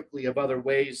think quickly of other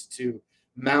ways to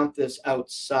mount this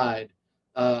outside.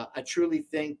 I truly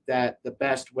think that the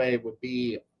best way would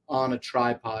be on a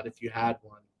tripod if you had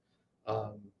one.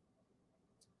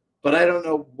 But I don't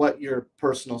know what your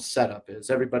personal setup is.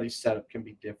 Everybody's setup can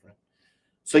be different.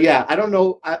 So yeah, I don't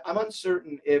know. I'm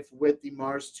uncertain if with the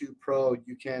Mars 2 Pro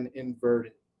you can invert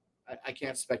it. I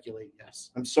can't speculate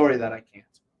yes. I'm sorry that I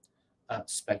can't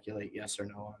speculate yes or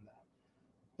no on that.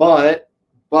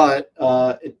 But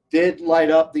it did light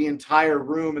up the entire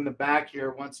room in the back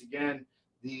here. Once again,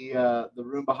 the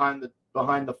room behind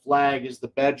the flag is the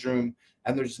bedroom,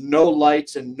 and there's no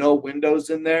lights and no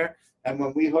windows in there. And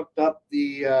when we hooked up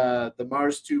the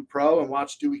Mars 2 Pro and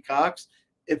watched Dewey Cox,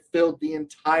 it filled the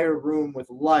entire room with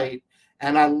light.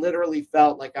 And I literally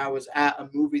felt like I was at a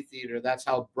movie theater. That's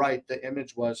how bright the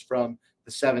image was from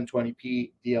the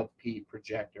 720p DLP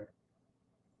projector.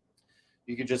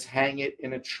 You could just hang it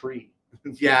in a tree.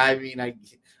 Yeah, I mean, I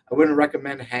wouldn't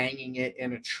recommend hanging it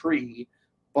in a tree,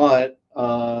 but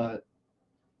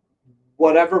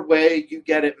whatever way you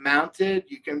get it mounted,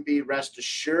 you can be rest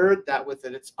assured that with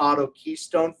its auto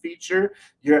keystone feature,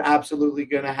 you're absolutely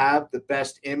going to have the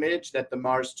best image that the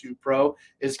Mars 2 Pro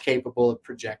is capable of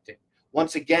projecting.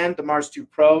 Once again, the Mars 2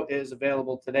 Pro is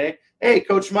available today. Hey,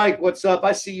 Coach Mike, what's up?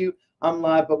 I see you. I'm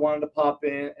live, but wanted to pop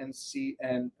in and see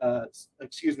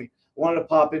wanted to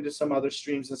pop into some other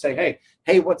streams and say,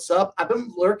 hey, what's up? I've been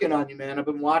lurking on you, man. I've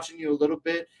been watching you a little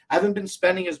bit. I haven't been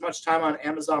spending as much time on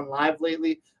Amazon Live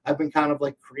lately. I've been kind of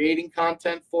like creating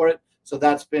content for it. So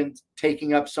that's been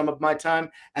taking up some of my time.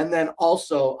 And then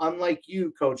also, unlike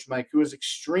you, Coach Mike, who is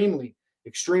extremely,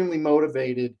 extremely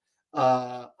motivated,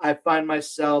 I find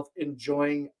myself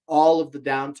enjoying all of the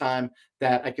downtime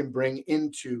that I can bring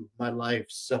into my life.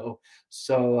 So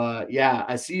yeah,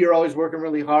 I see you're always working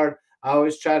really hard. I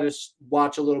always try to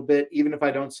watch a little bit, even if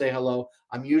I don't say hello.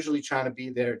 I'm usually trying to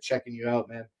be there checking you out,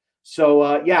 man.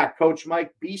 So, yeah, Coach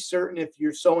Mike, be certain if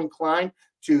you're so inclined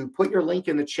to put your link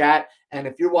in the chat. And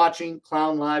if you're watching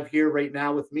Clown Live here right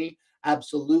now with me,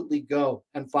 absolutely go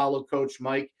and follow Coach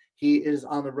Mike. He is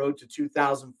on the road to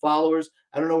 2,000 followers.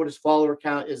 I don't know what his follower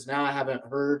count is now. I haven't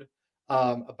heard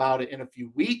about it in a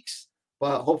few weeks,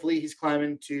 but hopefully he's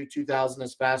climbing to 2,000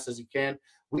 as fast as he can.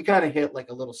 We kind of hit like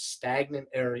a little stagnant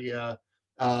area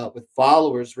with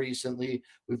followers recently.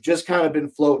 We've just kind of been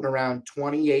floating around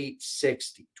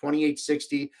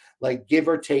 2860, like give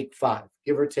or take five.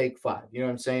 You know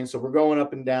what I'm saying? So we're going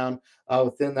up and down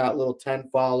within that little 10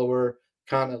 follower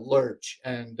kind of lurch.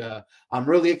 And I'm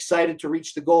really excited to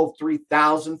reach the goal of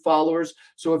 3,000 followers.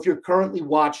 So if you're currently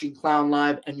watching Clown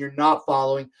Live and you're not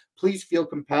following, please feel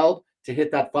compelled to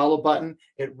hit that follow button.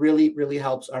 It really, really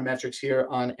helps our metrics here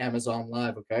on Amazon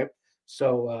Live. Okay.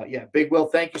 So yeah, Big Will,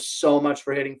 thank you so much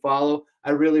for hitting follow.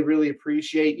 I really, really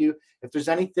appreciate you. If there's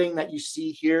anything that you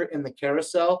see here in the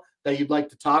carousel that you'd like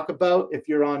to talk about, if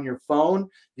you're on your phone,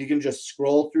 you can just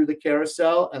scroll through the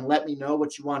carousel and let me know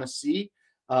what you want to see.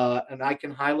 And I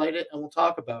can highlight it and we'll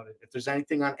talk about it. If there's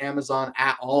anything on Amazon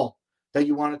at all that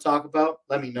you want to talk about,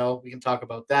 let me know. We can talk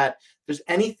about that. If there's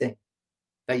anything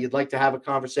that you'd like to have a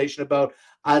conversation about,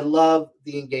 I love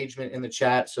the engagement in the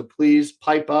chat. So please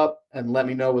pipe up and let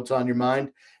me know what's on your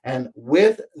mind. And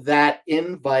with that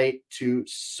invite to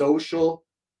social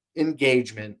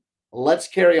engagement, let's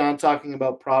carry on talking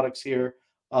about products here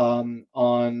on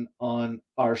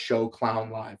our show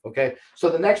Clown Live. Okay, so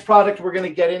the next product we're going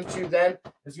to get into then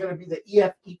is going to be the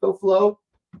EF EcoFlow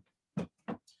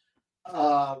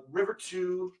River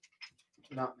 2.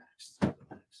 Not next.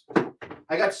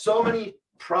 I got so many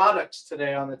products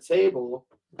today on the table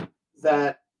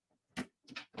that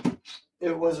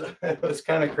it was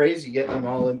kind of crazy getting them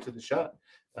all into the shot.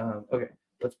 Okay,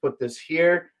 let's put this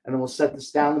here and then we'll set this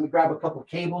down. Let me grab a couple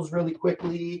cables really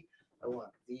quickly. I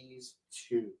want these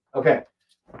two. Okay.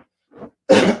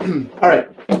 All right.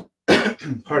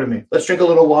 Pardon me. Let's drink a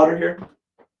little water here.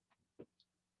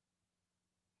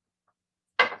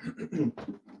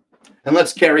 And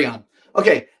let's carry on.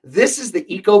 Okay, this is the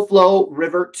EcoFlow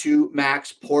River 2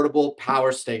 Max portable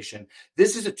power station.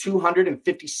 This is a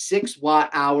 256 watt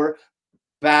hour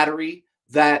battery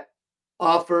that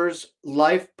offers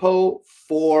LifePo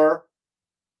 4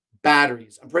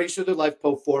 batteries. I'm pretty sure they're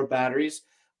LifePo 4 batteries.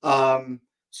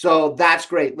 So that's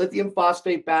great. Lithium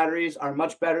phosphate batteries are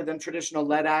much better than traditional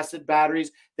lead acid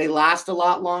batteries. They last a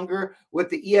lot longer. With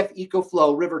the EF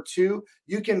EcoFlow River 2,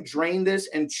 you can drain this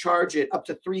and charge it up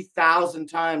to 3,000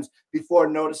 times before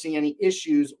noticing any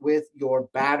issues with your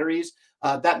batteries.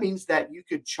 That means that you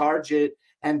could charge it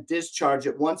and discharge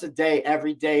it once a day,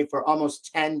 every day for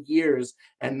almost 10 years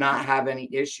and not have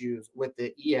any issues with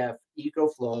the EF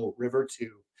EcoFlow River 2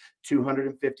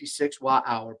 256 watt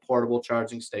hour portable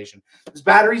charging station. This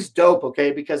battery's dope,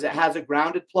 okay, because it has a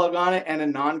grounded plug on it and a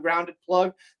non-grounded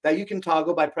plug that you can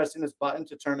toggle by pressing this button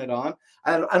to turn it on.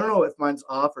 I don't know if mine's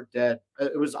off or dead.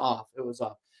 It was off. It was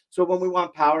off. So when we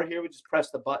want power here, we just press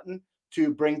the button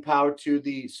to bring power to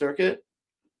the circuit.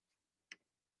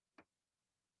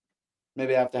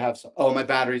 Maybe I have to have some. Oh, my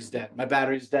battery's dead. My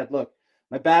battery's dead. Look,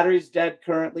 my battery's dead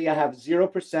currently. I have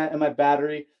 0% in my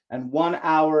battery and 1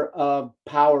 hour of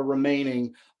power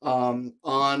remaining on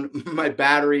my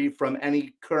battery from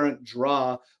any current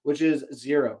draw, which is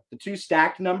 0. The two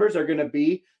stacked numbers are going to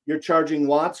be your charging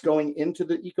watts going into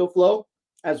the EcoFlow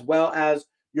as well as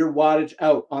your wattage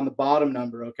out on the bottom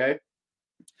number, okay?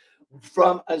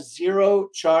 From a 0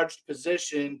 charged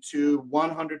position to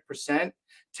 100%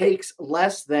 takes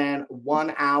less than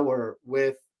 1 hour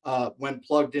with when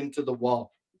plugged into the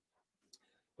wall.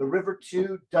 The River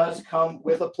 2 does come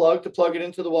with a plug to plug it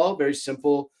into the wall. Very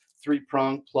simple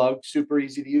 3-prong plug, super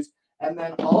easy to use. And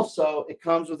then also it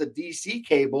comes with a DC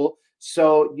cable,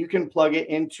 so you can plug it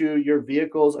into your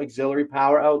vehicle's auxiliary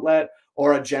power outlet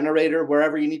or a generator,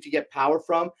 wherever you need to get power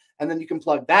from. And then you can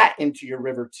plug that into your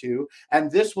River 2.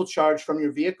 And this will charge from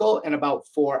your vehicle in about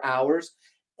 4 hours.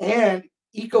 And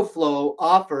EcoFlow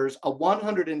offers a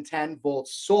 110-volt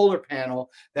solar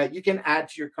panel that you can add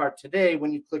to your cart today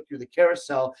when you click through the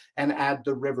carousel and add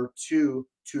the River 2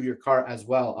 to your cart as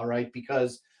well. All right,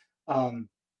 because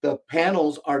the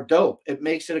panels are dope. It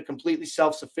makes it a completely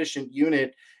self-sufficient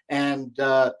unit. And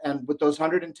with those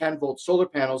 110-volt solar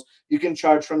panels, you can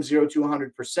charge from 0 to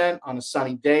 100% on a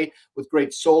sunny day with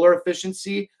great solar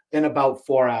efficiency in about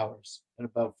 4 hours.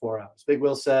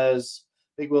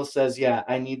 Big Will says, yeah,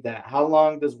 I need that. How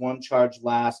long does one charge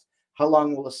last? How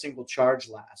long will a single charge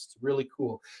last? Really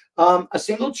cool. A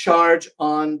single charge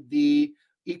on the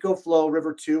EcoFlow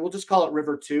River 2, we'll just call it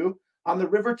River 2. On the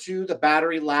River 2, the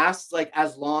battery lasts like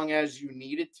as long as you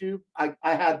need it to. I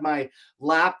had my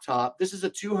laptop. This is a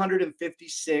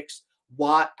 256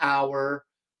 watt hour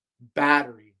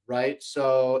battery, right?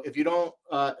 So if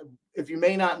you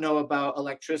may not know about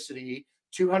electricity,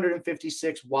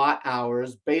 256 watt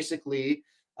hours basically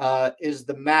is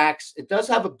the max. It does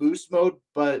have a boost mode,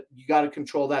 but you got to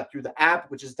control that through the app,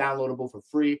 which is downloadable for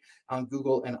free on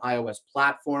Google and iOS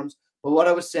platforms. But what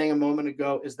I was saying a moment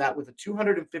ago is that with a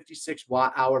 256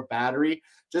 watt hour battery,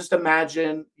 just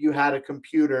imagine you had a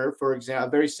computer, for example, a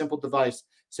very simple device.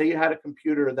 Say you had a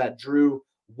computer that drew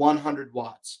 100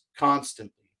 watts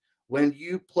constantly. When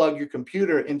you plug your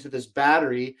computer into this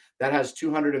battery that has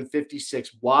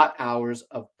 256 watt hours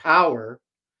of power,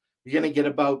 you're going to get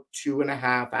about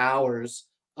 2.5 hours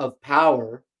of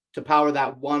power to power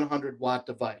that 100 watt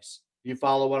device. You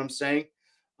follow what I'm saying?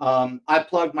 I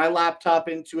plugged my laptop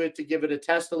into it to give it a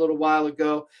test a little while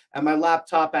ago, and my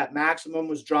laptop at maximum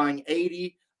was drawing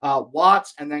 80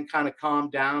 watts and then kind of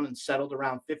calmed down and settled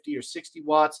around 50 or 60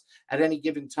 watts at any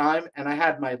given time. And I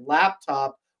had my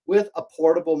laptop with a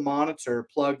portable monitor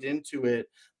plugged into it,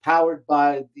 powered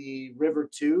by the River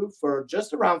 2 for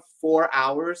just around 4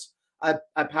 hours.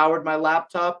 I powered my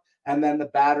laptop, and then the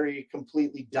battery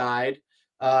completely died.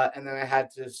 And then I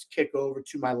had to kick over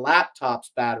to my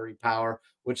laptop's battery power,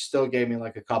 which still gave me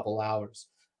like a couple hours.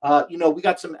 We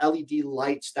got some LED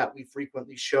lights that we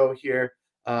frequently show here.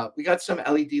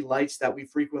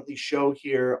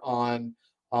 On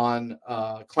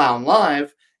Clown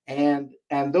Live, and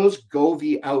those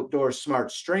Govee outdoor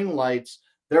smart string lights.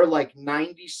 They're like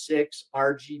 96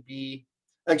 RGB.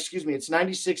 Excuse me, it's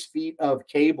 96 feet of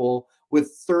cable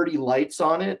with 30 lights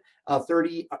on it,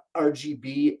 30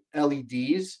 RGB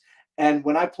LEDs. And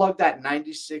when I plug that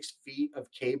 96 feet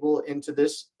of cable into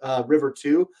this River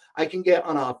 2, I can get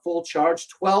on a full charge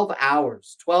 12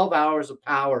 hours of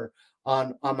power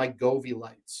on my Govee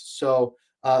lights. So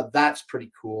that's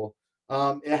pretty cool.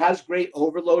 It has great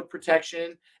overload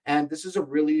protection, and this is a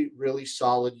really, really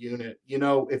solid unit.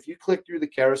 If you click through the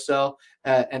carousel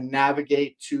and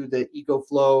navigate to the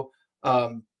EcoFlow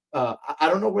I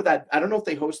don't know where that, I don't know if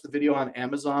they host the video on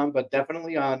Amazon, but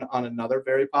definitely on another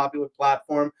very popular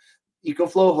platform.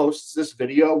 EcoFlow hosts this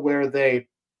video where they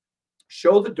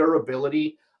show the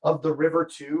durability of the River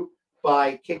 2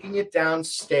 by kicking it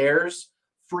downstairs,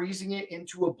 freezing it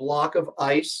into a block of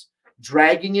ice,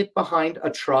 dragging it behind a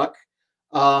truck,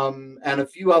 and a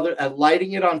few other,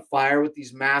 lighting it on fire with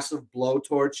these massive blow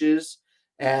torches,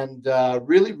 and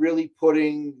really, really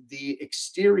putting the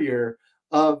exterior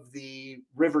of the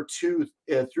River 2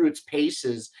 through its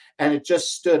paces, and it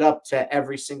just stood up to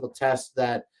every single test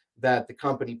that the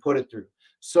company put it through.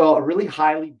 So a really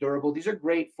highly durable. These are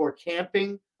great for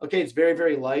camping. Okay, it's very,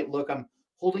 very light. Look, I'm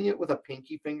holding it with a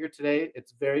pinky finger today.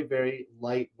 It's very, very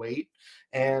lightweight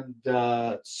and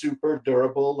super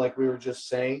durable, like we were just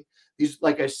saying. These,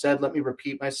 like I said, let me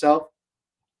repeat myself.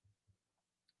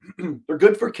 They're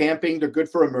good for camping. They're good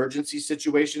for emergency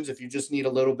situations. If you just need a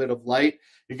little bit of light,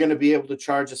 you're going to be able to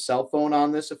charge a cell phone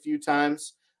on this a few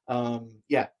times.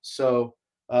 Yeah, so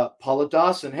Paula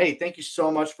Dawson, hey, thank you so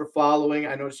much for following.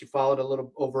 I noticed you followed a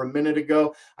little over a minute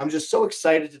ago. I'm just so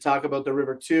excited to talk about the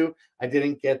River 2. I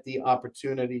didn't get the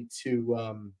opportunity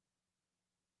to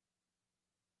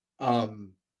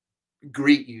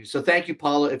greet you. So thank you,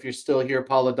 Paula, if you're still here,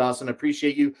 Paula Dawson. I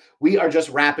appreciate you. We are just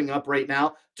wrapping up right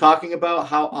now, talking about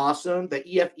how awesome the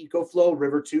EF EcoFlow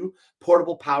River 2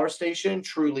 portable power station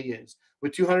truly is.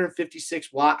 With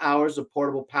 256 watt hours of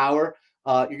portable power,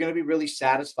 you're going to be really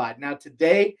satisfied. Now,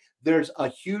 today, there's a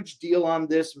huge deal on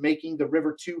this, making the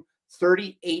River 2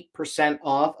 38%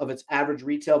 off of its average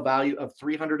retail value of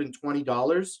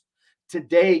 $320.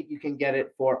 Today, you can get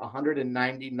it for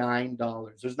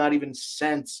 $199. There's not even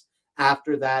cents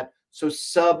after that. So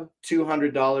sub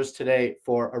 $200 today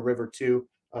for a River 2.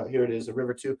 Here it is, a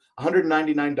River 2,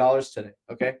 $199 today.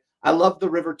 Okay. I love the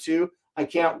River 2. I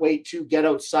can't wait to get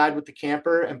outside with the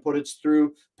camper and put it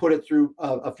through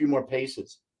a few more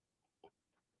paces.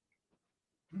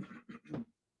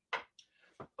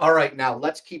 All right, now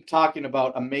let's keep talking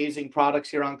about amazing products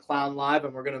here on Clown Live,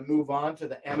 and we're going to move on to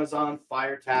the Amazon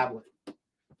Fire Tablet.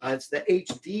 It's the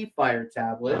HD Fire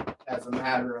Tablet, as a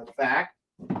matter of fact.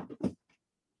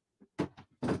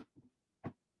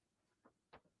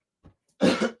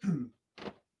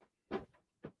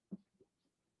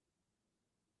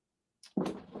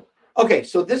 Okay,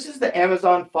 so this is the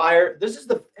Amazon Fire. This is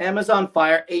the Amazon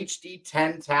Fire HD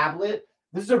 10 tablet.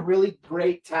 This is a really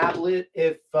great tablet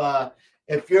if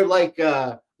you're like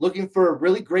looking for a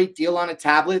really great deal on a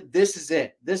tablet. This is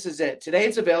it. This is it. Today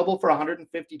it's available for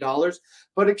 $150,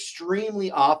 but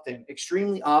extremely often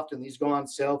these go on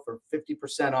sale for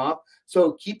 50% off.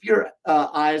 So keep your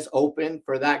eyes open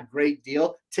for that great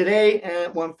deal. Today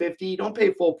at $150, don't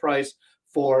pay full price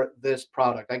for this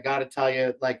product. I got to tell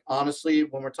you, like, honestly,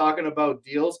 when we're talking about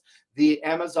deals, the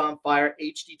Amazon Fire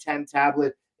HD10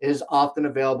 tablet is often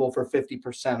available for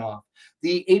 50% off.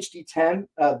 The HD10,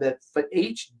 let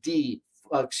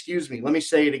me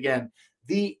say it again.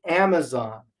 The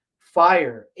Amazon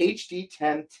Fire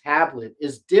HD10 tablet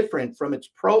is different from its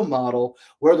Pro model,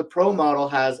 where the Pro model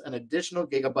has an additional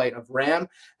gigabyte of RAM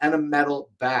and a metal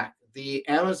back. The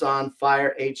Amazon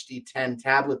Fire HD10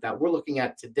 tablet that we're looking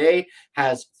at today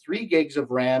has 3 gigs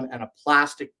of RAM and a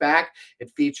plastic back. It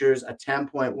features a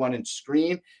 10.1-inch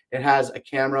screen. It has a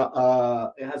camera.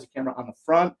 It has a camera on the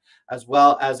front as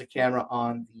well as a camera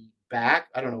on the back.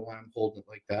 I don't know why I'm holding it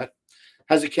like that.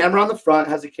 Has a camera on the front,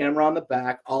 has a camera on the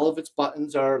back. All of its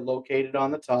buttons are located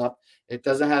on the top. It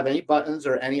doesn't have any buttons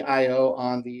or any I/O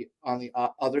on the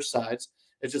other sides.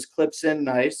 It just clips in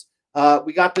nice.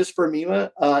 We got this for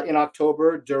Mima in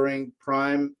October during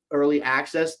Prime early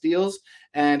access deals,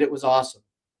 and it was awesome.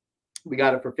 We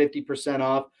got it for 50%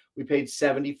 off. We paid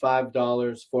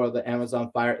 $75 for the Amazon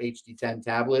Fire HD10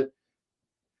 tablet.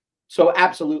 So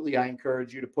absolutely, I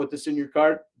encourage you to put this in your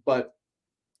cart, but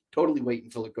totally wait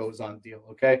until it goes on deal,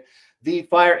 okay? The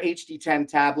Fire HD10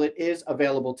 tablet is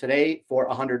available today for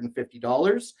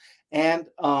 $150. And,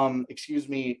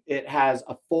 it has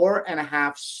a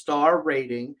 4.5-star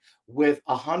rating with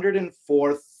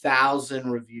 104,000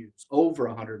 reviews, over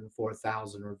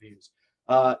 104,000 reviews.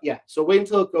 Yeah, so wait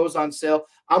until it goes on sale.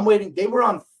 I'm waiting. They were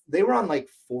on like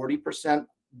 40%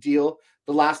 deal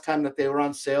the last time that they were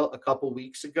on sale a couple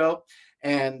weeks ago.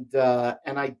 And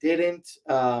I didn't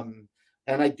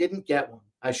get one.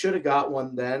 I should have got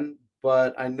one then,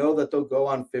 but I know that they'll go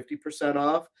on 50%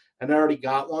 off, and I already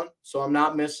got one, so I'm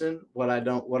not missing I'm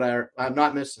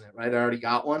not missing it, right? I already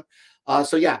got one.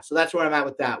 So yeah, so that's where I'm at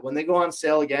with that. When they go on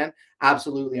sale again,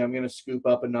 absolutely, I'm going to scoop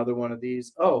up another one of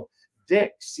these. Oh,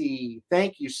 Dixie,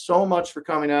 thank you so much for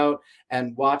coming out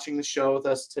and watching the show with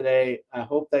us today. I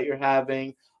hope that you're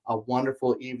having a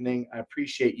wonderful evening. I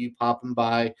appreciate you popping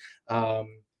by.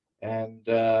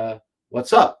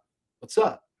 What's up? What's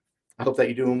up? I hope that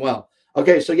you're doing well.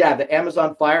 Okay, so yeah, the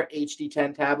Amazon Fire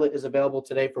HD10 tablet is available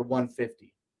today for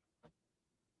 $150.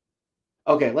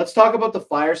 Okay, let's talk about the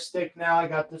Fire Stick now. I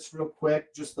got this real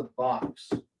quick, just the box.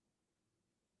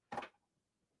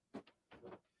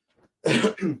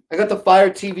 I got the Fire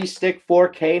TV Stick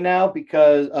 4K now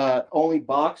because only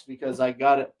box because I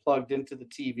got it plugged into the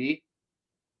TV.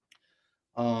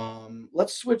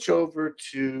 Let's switch over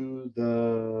to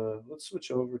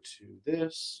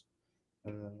this.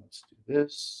 Let's do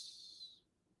this.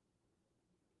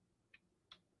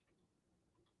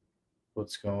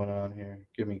 What's going on here?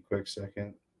 Give me a quick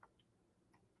second.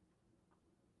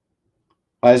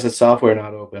 Why is the software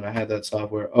not open? I had that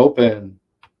software open.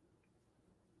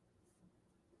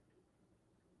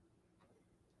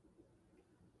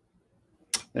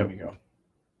 There we go.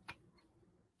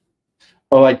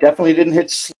 Oh, I definitely didn't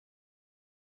hit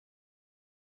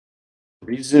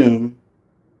resume.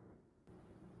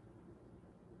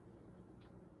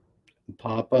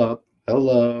 Pop up.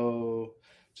 Hello.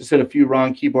 Just hit a few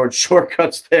wrong keyboard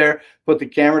shortcuts there. Put the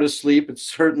camera to sleep. It's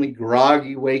certainly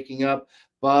groggy waking up.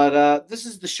 But this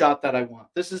is the shot that I want.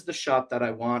 This is the shot that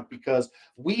I want because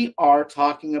we are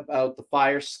talking about the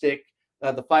Fire Stick,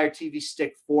 the Fire TV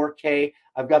Stick 4K.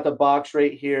 I've got the box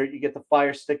right here. You get the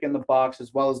Fire Stick in the box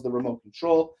as well as the remote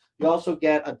control. You also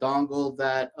get a dongle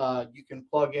that you can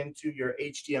plug into your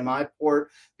HDMI port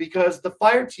because the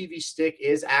Fire TV Stick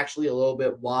is actually a little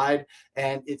bit wide.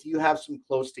 And if you have some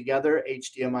close together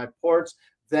HDMI ports,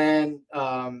 then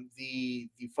the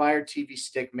Fire TV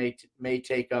Stick may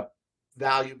take up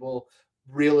valuable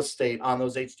real estate on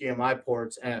those HDMI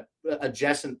ports and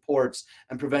adjacent ports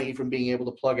and prevent you from being able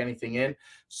to plug anything in.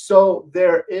 So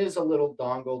there is a little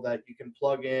dongle that you can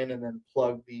plug in and then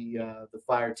plug the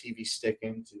Fire TV Stick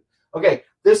into. Okay,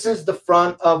 this is the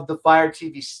front of the Fire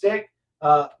TV Stick.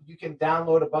 You can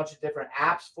download a bunch of different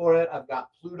apps for it. I've got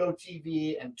Pluto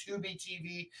TV and Tubi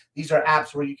TV. These are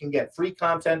apps where you can get free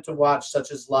content to watch,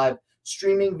 such as live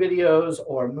streaming videos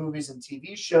or movies and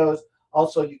TV shows.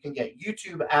 Also, you can get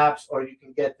YouTube apps or you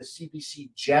can get the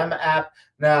CBC Gem app.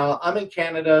 Now, I'm in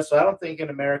Canada, so I don't think in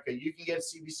America you can get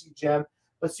CBC Gem,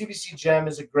 but CBC Gem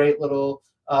is a great little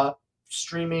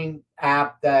streaming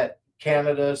app that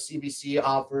Canada CBC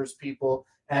offers people,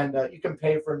 and you can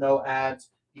pay for no ads.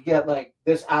 You get like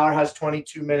this hour has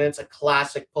 22 minutes, a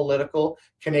classic political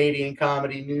Canadian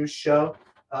comedy news show,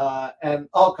 and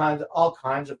all kinds of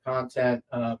content,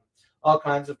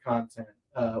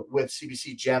 with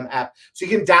CBC Gem app. So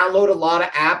you can download a lot of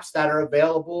apps that are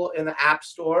available in the App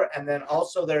Store. And then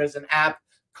also there is an app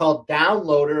called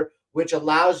Downloader, which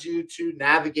allows you to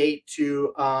navigate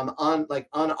to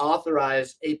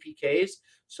unauthorized APKs.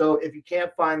 So if you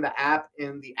can't find the app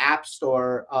in the App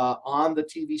Store on the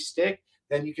TV stick,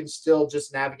 then you can still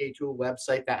just navigate to a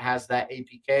website that has that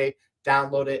APK,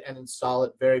 download it, and install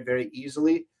it very, very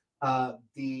easily.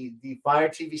 The Fire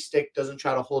TV Stick doesn't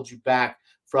try to hold you back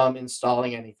from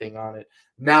installing anything on it.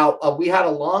 Now, we had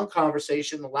a long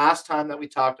conversation the last time that we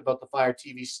talked about the Fire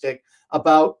TV Stick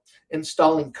about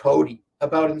installing Kodi, on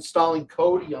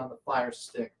the Fire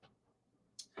Stick.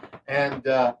 And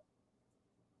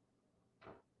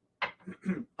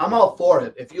I'm all for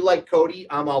it. If you like Kodi,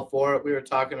 I'm all for it. We were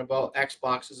talking about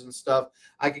Xboxes and stuff.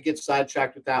 I could get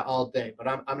sidetracked with that all day, but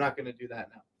I'm not going to do that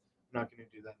now.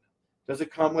 Does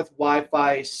it come with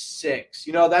Wi-Fi 6?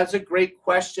 You know, that's a great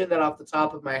question that off the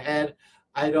top of my head,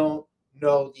 I don't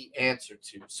know the answer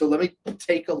to. So let me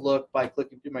take a look by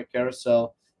clicking through my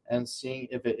carousel and seeing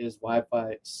if it is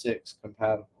Wi-Fi 6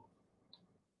 compatible.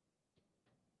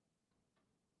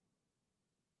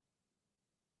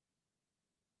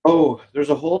 Oh,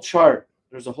 there's a whole chart.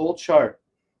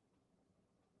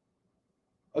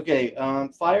 Okay,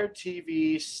 Fire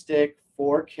TV Stick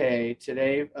 4K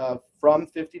today from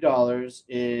 $50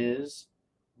 is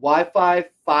Wi-Fi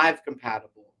 5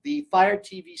 compatible. The Fire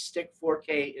TV Stick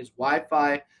 4K is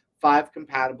Wi-Fi 5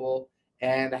 compatible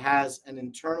and has an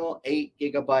internal 8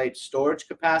 GB storage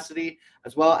capacity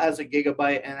as well as a 1.5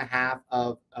 GB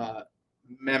of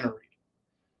memory.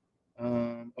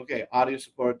 Okay, audio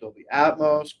support, Dolby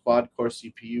Atmos, quad-core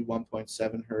CPU,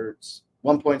 1.7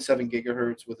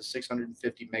 gigahertz with a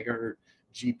 650 megahertz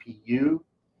GPU.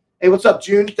 Hey, what's up,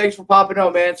 June? Thanks for popping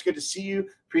out, man. It's good to see you.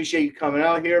 Appreciate you coming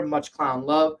out here. Much clown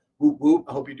love. Whoop, whoop.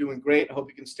 I hope you're doing great. I hope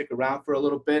you can stick around for a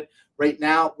little bit. Right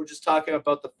now, we're just talking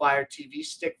about the Fire TV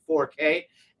Stick 4K.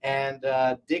 And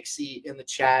Dixie in the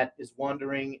chat is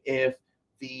wondering if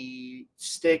the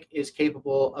stick is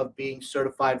capable of being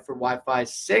certified for Wi-Fi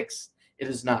 6. It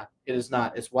is not. It is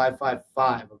not. It's Wi-Fi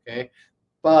 5, okay?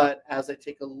 But as I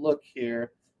take a look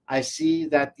here, I see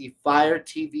that the Fire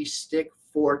TV Stick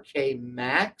 4K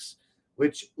Max,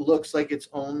 which looks like it's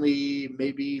only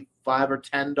maybe $5 or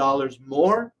 $10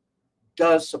 more,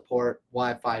 does support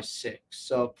Wi-Fi 6.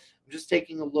 So I'm just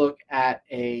taking a look at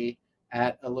a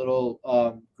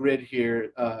little grid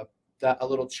here, a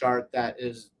little chart that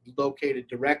is located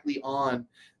directly on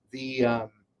the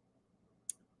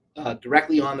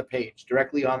directly on the page.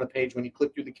 When you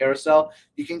click through the carousel,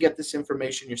 you can get this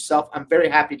information yourself. I'm very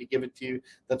happy to give it to you.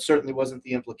 That certainly wasn't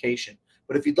the implication.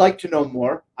 But if you'd like to know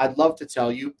more, I'd love to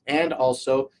tell you. And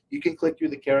also, you can click through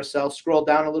the carousel, scroll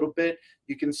down a little bit.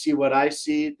 You can see what I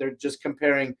see. They're just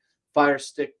comparing Fire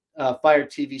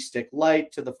TV Stick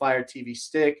Lite to the Fire TV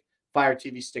Stick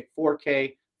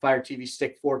 4K, Fire TV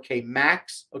Stick 4K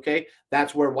Max. Okay,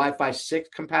 that's where Wi-Fi 6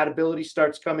 compatibility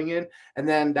starts coming in, and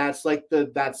then that's like the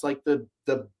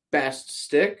best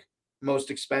stick,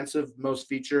 most expensive, most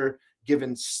feature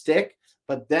given stick.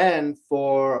 But then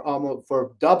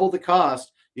for double the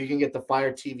cost, you can get the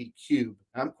Fire TV Cube.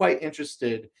 I'm quite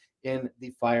interested in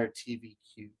the Fire TV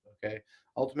Cube. Okay,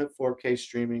 ultimate 4K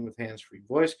streaming with hands-free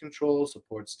voice control,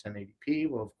 supports 1080p.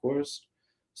 Well, of course,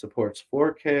 supports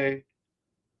 4K,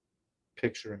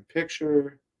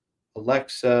 picture-in-picture,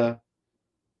 Alexa,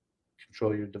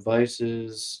 control your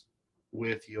devices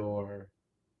with your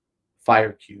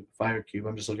Fire Cube.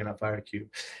 I'm just looking at Fire Cube.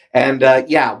 And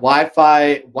yeah,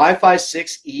 Wi-Fi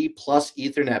 6E plus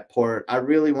Ethernet port. I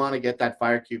really want to get that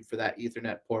Fire Cube for that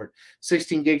Ethernet port.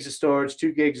 16 gigs of storage,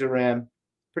 2 gigs of RAM.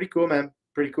 Pretty cool, man.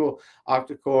 Pretty cool.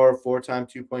 Octa-core,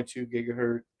 4x 2.2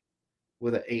 gigahertz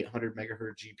with an 800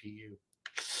 megahertz GPU.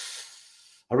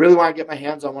 I really want to get my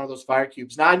hands on one of those Fire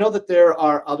Cubes. Now, I know that there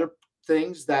are other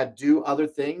things that do other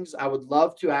things. I would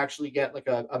love to actually get like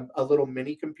a little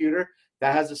mini computer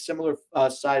that has a similar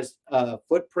size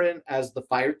footprint as the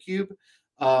Fire Cube,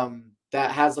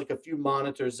 that has like a few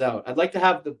monitors out. I'd like to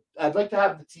have the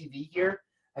TV here,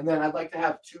 and then I'd like to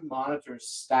have 2 monitors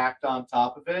stacked on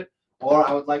top of it, or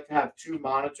I would like to have 2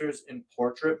 monitors in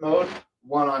portrait mode,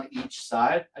 one on each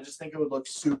side. I just think it would look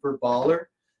super baller.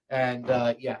 And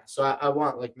yeah, so I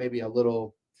want like maybe a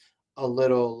little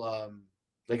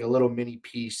mini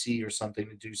PC or something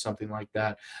to do something like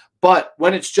that. But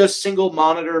when it's just single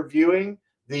monitor viewing,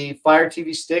 the Fire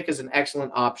TV Stick is an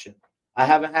excellent option. I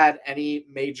haven't had any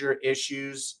major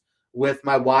issues with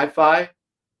my Wi-Fi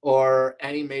or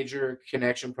any major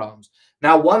connection problems.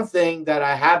 Now, one thing that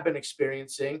I have been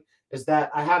experiencing is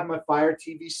that I have my Fire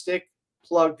TV Stick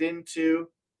plugged into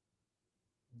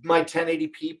my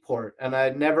 1080p port, and I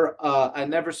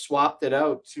never swapped it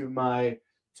out to my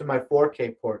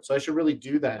 4K port. So I should really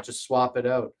do that, just swap it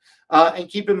out. And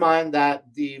keep in mind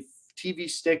that the TV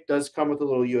stick does come with a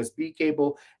little USB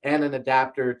cable and an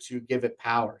adapter to give it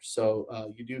power.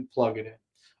 So you do plug it in.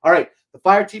 All right. The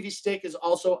Fire TV Stick is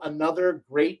also another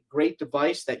great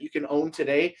device that you can own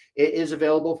today. It is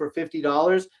available for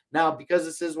 $50. Now, because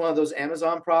this is one of those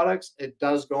Amazon products, it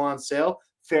does go on sale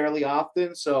fairly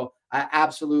often. So I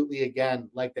absolutely, again,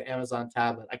 like the Amazon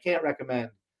tablet. I can't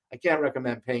recommend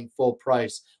paying full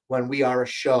price when we are a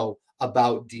show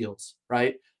about deals,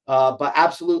 right? But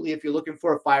absolutely, if you're looking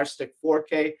for a Fire Stick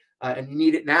 4K and you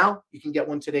need it now, you can get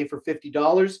one today for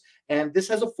 $50. And this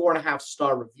has a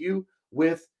 4.5-star review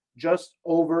with just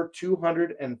under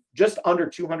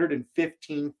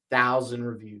 215,000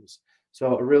 reviews.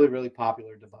 So a really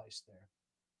popular device there.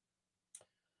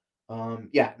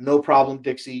 Yeah, no problem,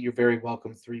 Dixie. You're very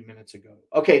welcome 3 minutes ago.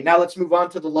 Okay, now let's move on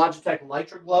to the Logitech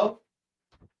Litra Glow.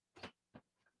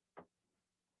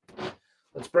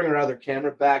 Let's bring our other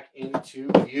camera back into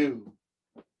view.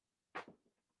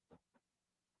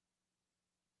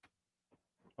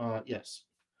 Yes.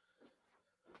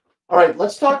 All right,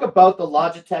 let's talk about the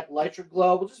Logitech Litra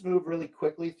Glow. We'll just move really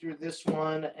quickly through this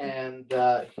one, and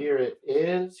here it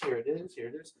is.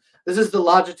 This is the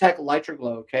Logitech Litra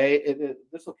Glow, okay?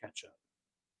 This will catch up.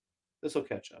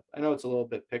 I know it's a little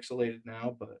bit pixelated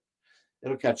now, but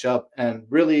it'll catch up, and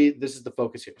really, this is the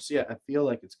focus here. So yeah, I feel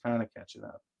like it's kind of catching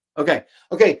up. Okay,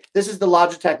 this is the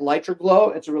Logitech Litra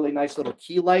Glow. It's a really nice little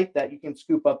key light that you can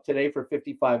scoop up today for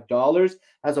 $55.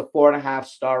 Has a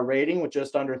 4.5-star rating with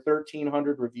just under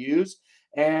 1,300 reviews.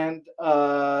 And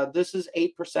this is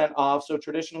 8% off, so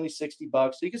traditionally $60.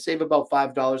 So you can save about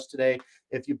 $5 today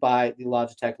if you buy the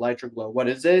Logitech Litra Glow. What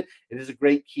is it? It is a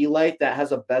great key light that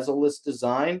has a bezel-less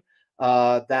design.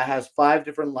 That has 5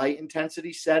 different light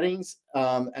intensity settings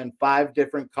and 5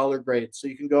 different color grades. So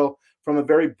you can go from a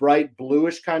very bright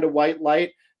bluish kind of white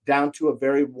light down to a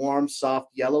very warm, soft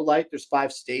yellow light. There's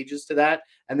 5 stages to that,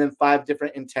 and then 5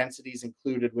 different intensities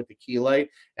included with the key light.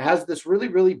 It has this really,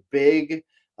 really big,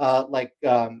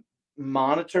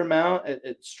 monitor mount.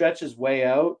 It stretches way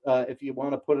out if you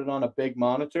want to put it on a big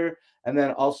monitor, and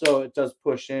then also it does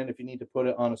push in if you need to put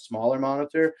it on a smaller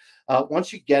monitor.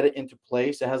 Once you get it into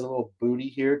place, it has a little booty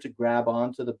here to grab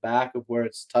onto the back of where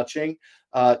it's touching.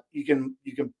 You can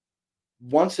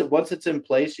once it's in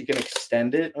place, you can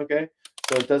extend it. Okay,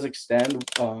 so it does extend.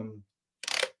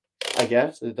 I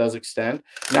guess it does extend.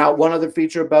 Now, one other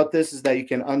feature about this is that you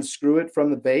can unscrew it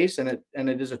from the base, and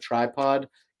it is a tripod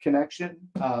connection,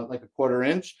 like a 1/4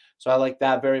 inch. So I like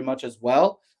that very much as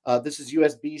well. This is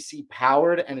USB-C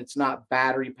powered, and it's not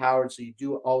battery powered, so you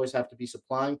do always have to be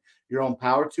supplying your own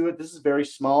power to it. This is very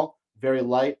small, very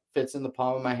light, fits in the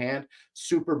palm of my hand,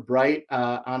 super bright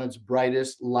on its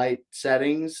brightest light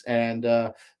settings, and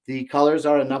the colors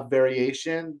are enough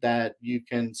variation that you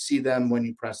can see them when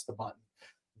you press the button.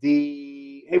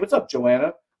 Hey, what's up,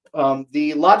 Joanna?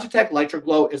 The Logitech Lytra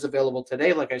Glow is available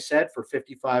today, like I said, for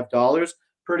 $55.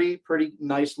 Pretty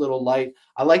nice little light.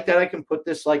 I like that I can put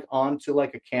this like onto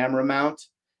like a camera mount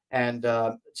and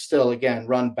still, again,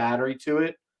 run battery to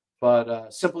it.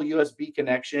 But simple USB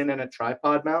connection and a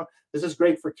tripod mount. This is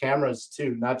great for cameras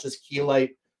too, not just key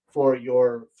light for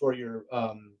your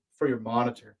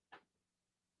monitor.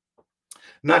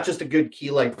 Not just a good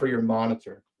key light for your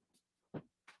monitor.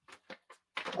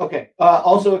 Okay.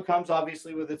 Also, it comes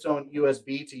obviously with its own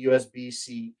USB to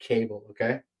USB-C cable.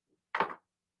 Okay.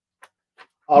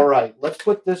 All right. Let's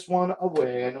put this one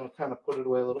away. I know I kind of put it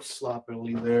away a little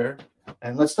sloppily there.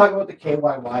 And let's talk about the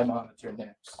KYY monitor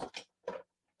next.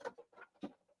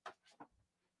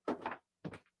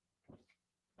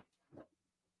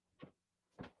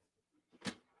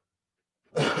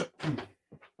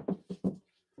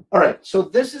 All right. So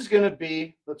this is going to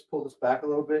be, let's pull this back a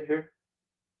little bit here.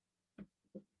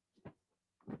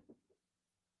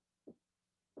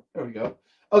 There we go.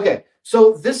 Okay,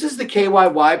 so this is the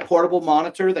KYY portable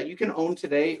monitor that you can own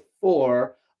today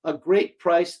for a great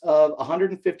price of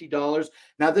 $150.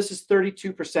 Now, this is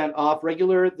 32% off.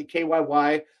 The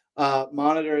KYY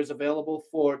monitor is available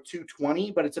for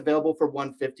 $220, but it's available for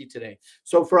 $150 today.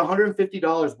 So for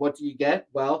 $150, what do you get?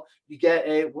 Well, you get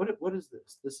a what is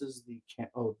this? This is the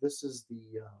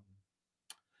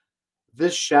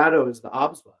this shadow is the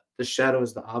OBSBot. This shadow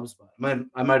is the OBSBot.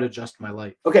 I might adjust my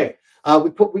light. Okay.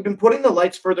 We've been putting the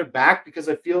lights further back because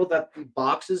I feel that the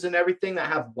boxes and everything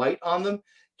that have white on them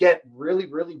get really,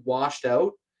 really washed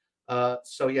out.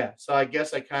 So I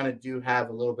guess I kind of do have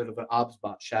a little bit of an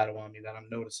OBSBot shadow on me that I'm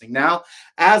noticing now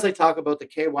as I talk about the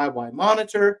KYY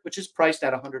monitor, which is priced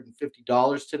at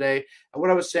 $150 today. And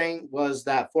what I was saying was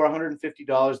that for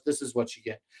 $150, this is what you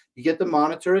get. You get the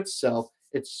monitor itself.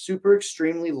 It's super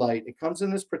extremely light. It comes in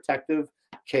this protective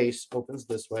case, opens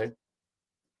this way.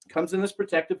 Comes in this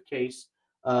protective case,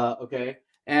 okay,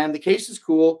 and the case is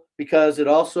cool because it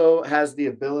also has the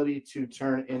ability to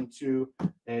turn into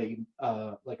a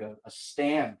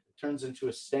stand. It turns into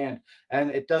a stand, and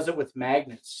it does it with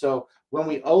magnets. So when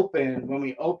we open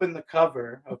the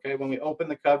cover, okay,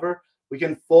 we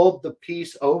can fold the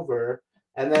piece over,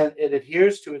 and then it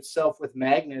adheres to itself with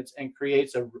magnets and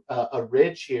creates a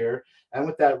ridge here. And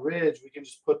with that ridge, we can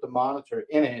just put the monitor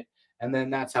in it, and then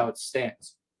that's how it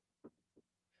stands.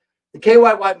 The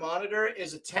KYY monitor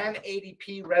is a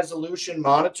 1080p resolution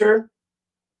monitor,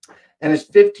 and it's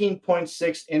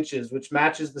 15.6 inches, which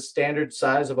matches the standard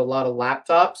size of a lot of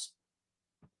laptops.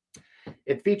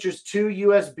 It features two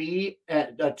USB-C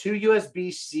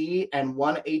and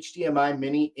one HDMI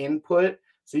mini input,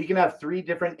 so you can have 3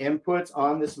 different inputs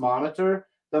on this monitor.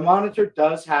 The monitor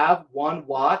does have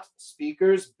 1-watt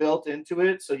speakers built into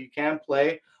it, so you can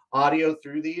play audio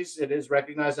through these. It is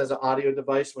recognized as an audio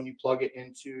device when you plug it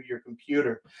into your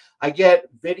computer. I get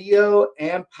video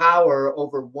and power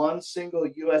over one single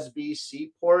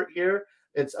USB-C port here.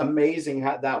 It's amazing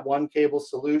how that one cable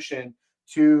solution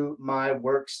to my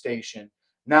workstation.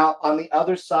 Now, on the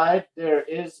other side, there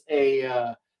is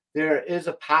a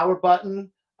power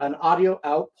button, an audio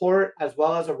out port, as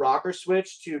well as a rocker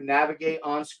switch to navigate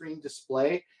on-screen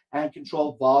display and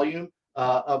control volume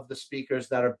of the speakers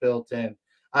that are built in.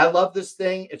 I love this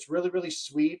thing. It's really, really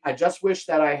sweet. I just wish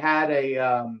that I had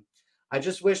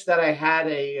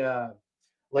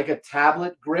like a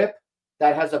tablet grip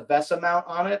that has a VESA mount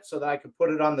on it so that I could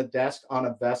put it on the desk on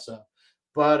a VESA.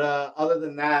 But other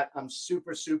than that, I'm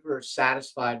super, super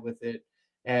satisfied with it.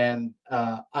 And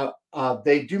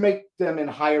they do make them in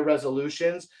higher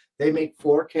resolutions. They make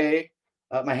 4K.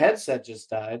 My headset just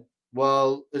died.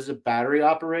 Well, is it battery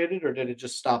operated or did it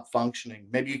just stop functioning?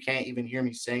 Maybe you can't even hear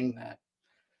me saying that.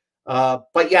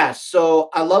 But yeah, so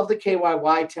I love the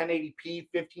KYY 1080p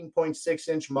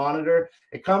 15.6-inch monitor.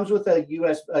 It comes with a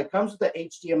it comes with a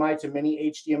HDMI to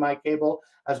mini HDMI cable,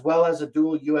 as well as a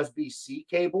dual USB-C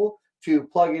cable to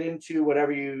plug it into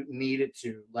whatever you need it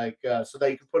to, like so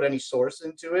that you can put any source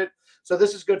into it. So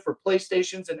this is good for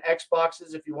PlayStations and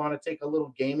Xboxes if you want to take a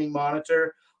little gaming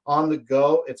monitor on the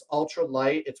go. It's ultra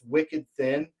light, it's wicked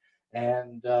thin,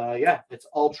 and yeah, it's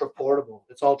ultra portable.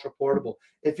 It's ultra portable.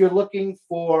 If you're looking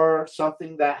for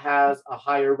something that has a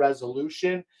higher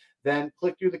resolution, then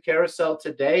click through the carousel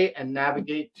today and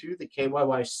navigate to the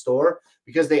KYY store,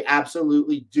 because they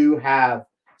absolutely do have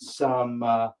some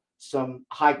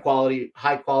high quality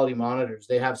monitors.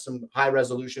 They have some high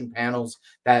resolution panels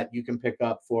that you can pick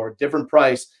up for a different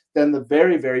price than the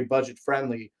very budget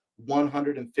friendly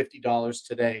 $150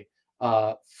 today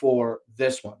for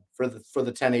this one, for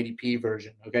the 1080p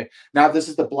version. Okay, now this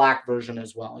is the black version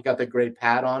as well. I got the gray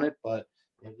pad on it, but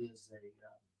it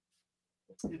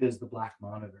is the black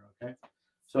monitor. Okay,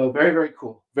 so very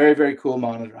cool, very cool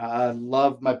monitor. I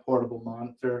love my portable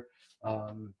monitor.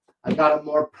 I got a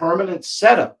more permanent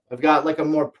setup. I've got like a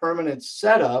more permanent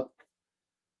setup.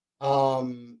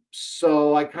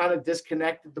 So I kind of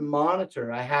disconnected the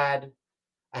monitor. I had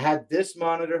this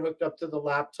monitor hooked up to the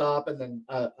laptop, and then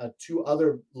two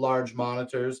other large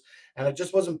monitors, and I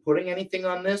just wasn't putting anything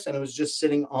on this, and it was just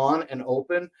sitting on and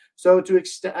open. So to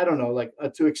extend, I don't know, like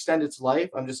to extend its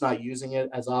life, I'm just not using it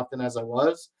as often as I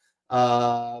was.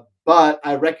 But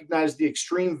I recognize the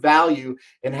extreme value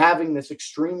in having this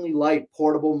extremely light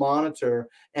portable monitor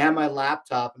and my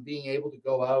laptop, and being able to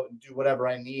go out and do whatever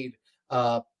I need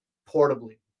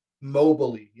portably,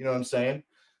 mobily. You know what I'm saying?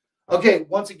 Okay,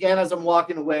 once again, as I'm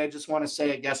walking away, I just want to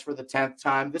say, I guess for the 10th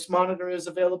time, this monitor is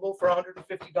available for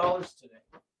 $150 today.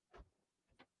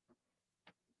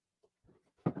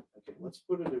 Okay, let's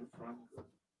put it in front.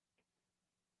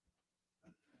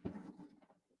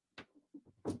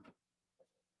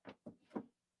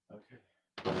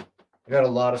 Okay. I got a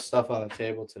lot of stuff on the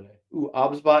table today. Ooh,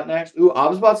 OBSBot next. Ooh,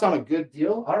 OBSBot's on a good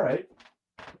deal. All right.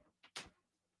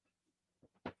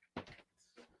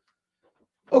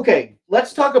 Okay,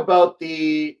 let's talk about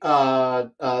the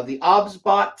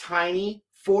OBSBot Tiny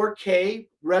 4K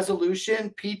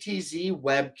resolution PTZ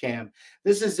webcam.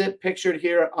 This is it pictured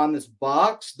here on this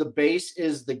box. The base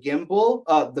is the gimbal.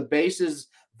 The base is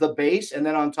the base, and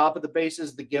then on top of the base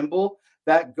is the gimbal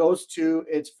that goes to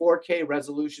its 4K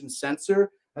resolution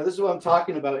sensor. Now, this is what I'm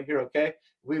talking about here. Okay,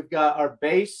 we've got our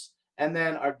base and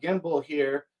then our gimbal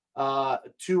here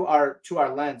to our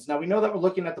lens. Now we know that we're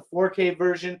looking at the 4K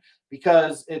version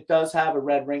because it does have a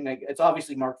red ring. It's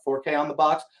obviously marked 4K on the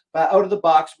box, but out of the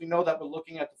box, we know that we're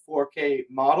looking at the 4K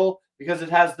model because it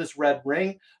has this red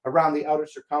ring around the outer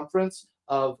circumference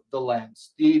of the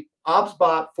lens. The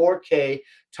OBSBot 4K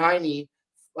Tiny,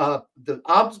 the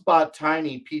OBSBot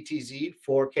Tiny PTZ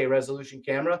 4K resolution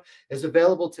camera is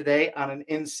available today on an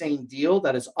insane deal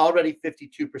that is already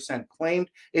 52%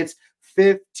 claimed. It's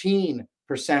 15%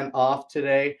 off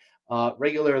today.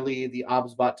 Regularly, the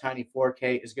OBSBot Tiny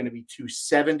 4K is going to be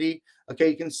 $270. Okay,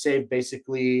 you can save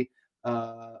basically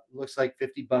looks like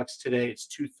 $50 today. It's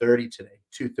 $230 today.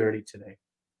 $230 today.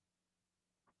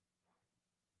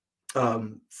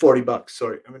 $40.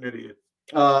 Sorry, I'm an idiot.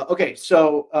 Okay,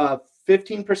 so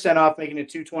 15% off, making it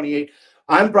 $228.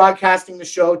 I'm broadcasting the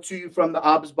show to you from the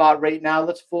OBSBot right now.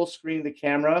 Let's full screen the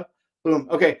camera. Boom.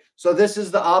 Okay, so this is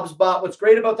the OBSBot. What's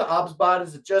great about the OBSBot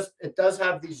is it does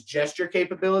have these gesture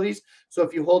capabilities. So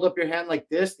if you hold up your hand like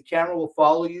this, the camera will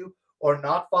follow you or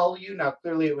not follow you. Now,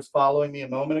 clearly it was following me a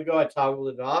moment ago. I toggled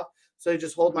it off. So I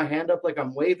just hold my hand up like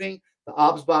I'm waving. The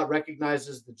OBSBot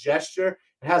recognizes the gesture.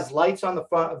 It has lights on the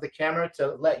front of the camera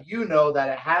to let you know that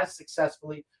it has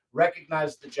successfully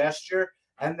recognized the gesture.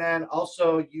 And then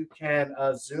also you can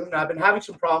zoom. Now, I've been having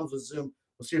some problems with Zoom.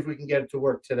 We'll see if we can get it to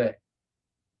work today.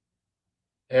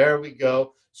 There we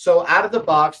go. So out of the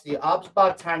box, the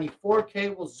OBSBot Tiny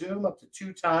 4K will zoom up to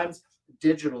 2 times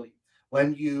digitally.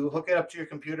 When you hook it up to your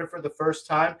computer for the first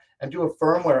time and do a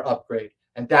firmware upgrade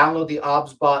and download the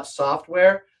OBSBot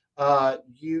software,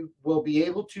 you will be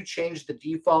able to change the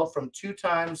default from 2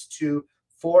 times to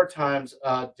 4 times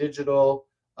digital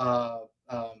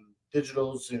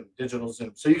zoom.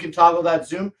 So you can toggle that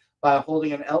zoom by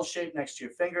holding an L shape next to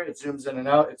your finger. It zooms in and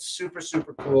out. It's super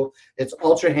cool. It's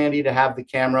ultra handy to have the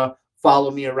camera follow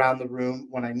me around the room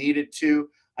when I need it to.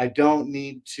 I don't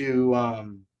need to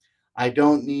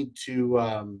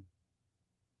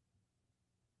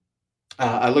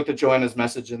I looked at Joanna's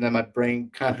message and then my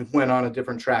brain kind of went on a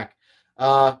different track.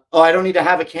 I don't need to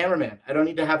have a cameraman.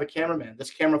 This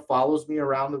camera follows me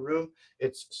around the room.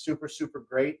 It's super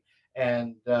great.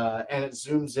 and it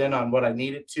zooms in on what I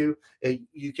need it to.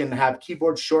 You can have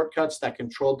keyboard shortcuts that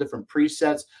control different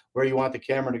presets where you want the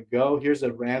camera to go. Here's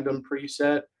a random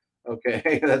preset.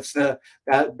 Okay, that's the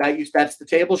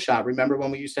table shot. Remember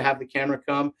when we used to have the camera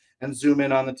come and zoom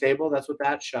in on the table? That's what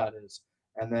that shot is.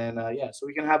 And then yeah, so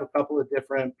we can have a couple of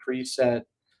different preset.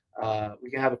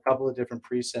 We can have a couple of different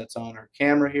presets on our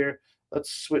camera here.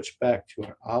 Let's switch back to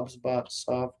our OBSBot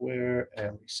software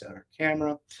and reset our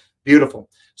camera. Beautiful.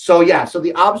 So yeah, so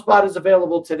the OBSBot is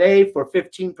available today for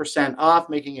 15% off,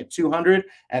 making it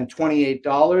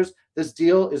 $228. This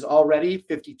deal is already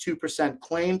 52%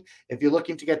 claimed. If you're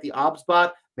looking to get the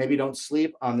OBSBot, maybe don't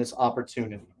sleep on this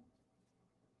opportunity.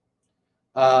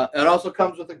 It also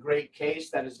comes with a great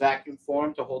case that is vacuum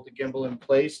formed to hold the gimbal in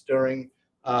place during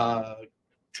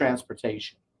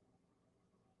transportation.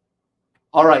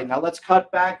 All right, now let's cut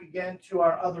back again to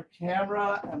our other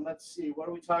camera, and let's see, what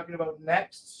are we talking about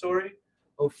next? Sorry,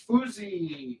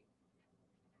 Ofuzi.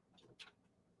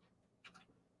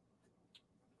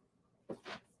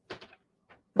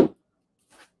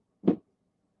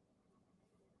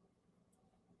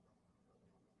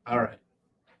 All right.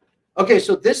 Okay,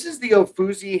 so this is the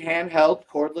Ofuzi handheld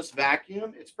cordless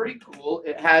vacuum. It's pretty cool.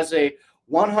 It has a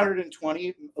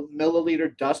 120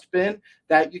 milliliter dustbin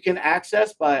that you can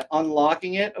access by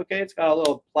unlocking it. Okay, it's got a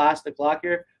little plastic lock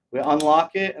here. We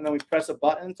unlock it, and then we press a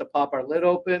button to pop our lid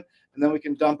open, and then we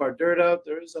can dump our dirt out.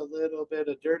 There is a little bit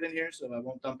of dirt in here, so I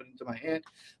won't dump it into my hand.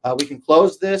 We can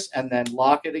close this and then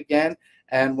lock it again.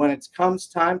 And when it comes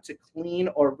time to clean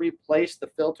or replace the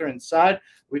filter inside,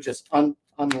 we just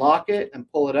unlock it and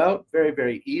pull it out. Very,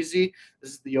 very easy.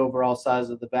 This is the overall size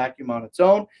of the vacuum on its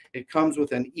own. It comes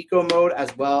with an eco mode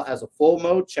as well as a full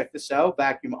mode. Check this out.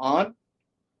 Vacuum on.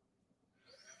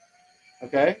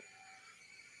 Okay.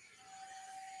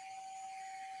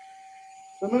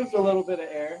 So it moves a little bit of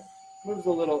air. Moves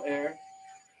a little air.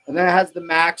 And then it has the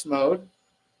max mode.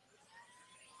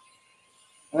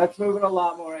 And that's moving a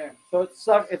lot more air. So it's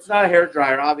not a hair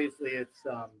dryer. Obviously, it's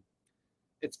a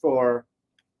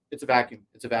vacuum.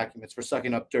 It's a vacuum. It's for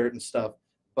sucking up dirt and stuff.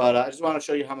 But I just want to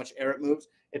show you how much air it moves.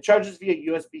 It charges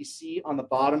via USB-C on the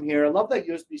bottom here. I love that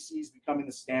USB-C is becoming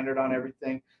the standard on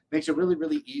everything. Makes it really,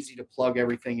 really easy to plug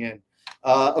everything in.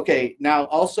 Okay, now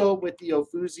also with the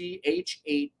Ofuzi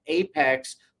H8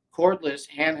 Apex cordless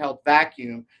handheld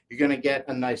vacuum, you're going to get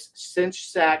a nice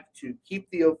cinch sack to keep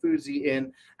the Ofuzi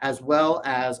in, as well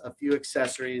as a few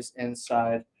accessories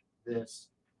inside this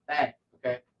bag.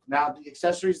 Okay. Now, the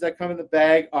accessories that come in the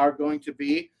bag are going to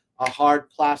be a hard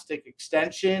plastic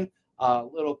extension, a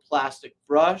little plastic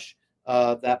brush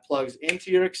that plugs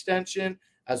into your extension,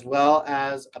 as well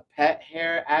as a pet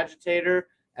hair agitator.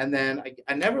 And then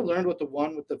I never learned what the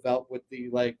one with the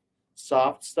like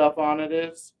soft stuff on it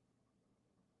is,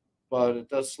 but it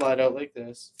does slide out like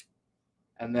this.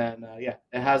 And then, yeah,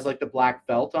 it has like the black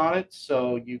felt on it,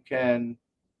 so you can,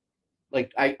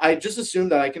 like, I just assume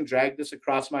that I can drag this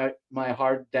across my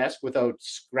hard desk without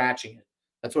scratching it.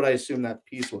 That's what I assumed that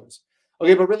piece was.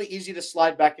 Okay, but really easy to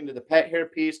slide back into the pet hair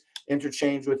piece,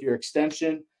 interchange with your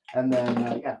extension, and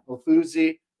then, yeah,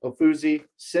 Ofuzi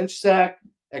cinch sack,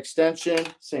 extension,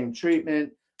 same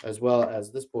treatment, as well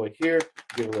as this boy here.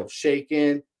 Give a little shake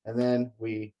in, and then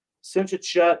we cinch it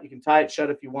shut. You can tie it shut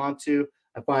if you want to.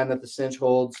 I find that the cinch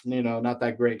holds, not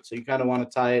that great. So you kind of want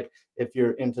to tie it if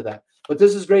you're into that. But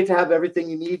this is great to have everything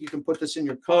you need. You can put this in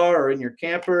your car or in your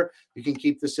camper. You can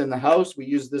keep this in the house. We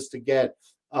use this to get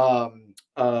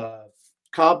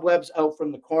cobwebs out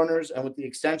from the corners. And with the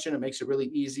extension, it makes it really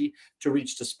easy to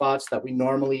reach to spots that we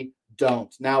normally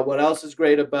don't. Now, what else is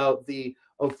great about the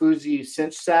Ofuzi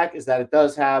cinch sack is that it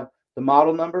does have the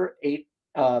model number, the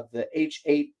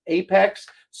H8 Apex,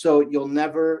 so you'll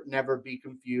never be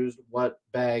confused what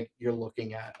bag you're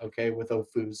looking at, okay, with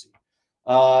Ofuzi.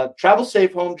 Travel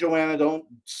safe home, Joanna. Don't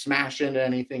smash into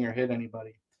anything or hit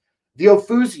anybody. The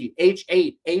Ofuzi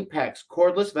H8 Apex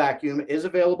cordless vacuum is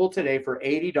available today for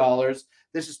 $80.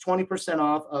 This is 20%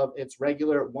 off of its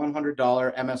regular $100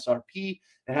 MSRP.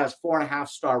 It has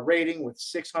 4.5-star rating with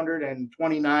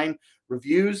 629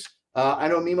 reviews. I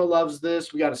know Mima loves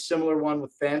this. We got a similar one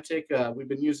with Fantic. We've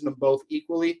been using them both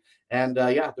equally. And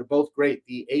yeah, they're both great.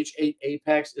 The H8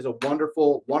 Apex is a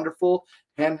wonderful, wonderful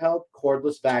handheld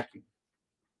cordless vacuum.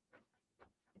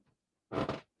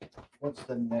 What's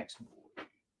the next one?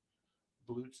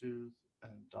 Bluetooth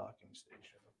and docking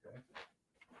station. Okay.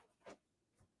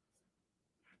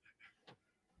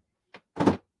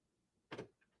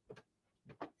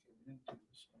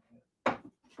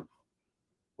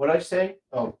 What'd I say?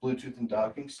 Oh, Bluetooth and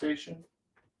docking station.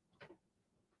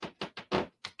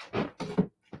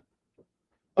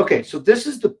 Okay, so this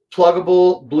is the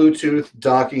pluggable Bluetooth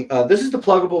docking. This is the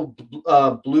pluggable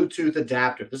Bluetooth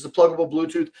adapter. This is a pluggable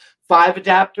Bluetooth 5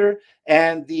 adapter,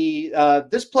 and the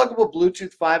this pluggable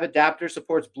Bluetooth 5 adapter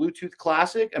supports Bluetooth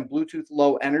Classic and Bluetooth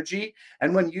Low Energy.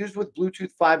 And when used with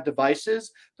Bluetooth 5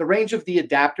 devices, the range of the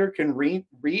adapter can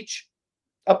reach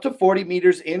up to 40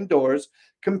 meters indoors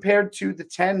compared to the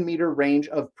 10-meter range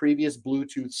of previous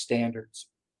Bluetooth standards.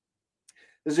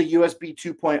 This is a USB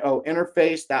 2.0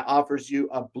 interface that offers you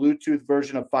a Bluetooth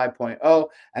version of 5.0,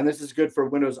 and this is good for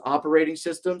Windows operating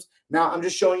systems. Now, I'm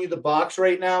just showing you the box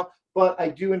right now, but I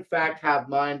do, in fact, have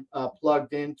mine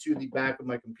plugged into the back of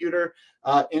my computer,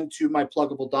 into my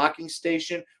pluggable docking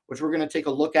station, which we're going to take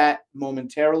a look at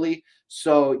momentarily.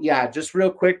 So, yeah, just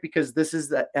real quick, because this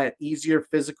is an easier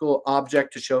physical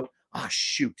object to show. Ah,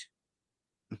 shoot.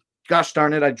 Gosh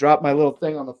darn it, I dropped my little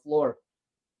thing on the floor.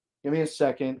 Give me a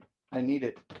second. I need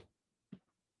it.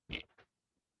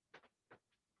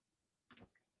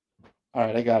 All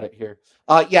right, I got it here.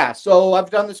 Yeah, so I've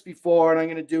done this before, and I'm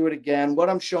going to do it again. What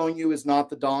I'm showing you is not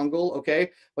the dongle,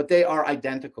 okay? But they are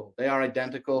identical. They are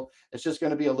identical. It's just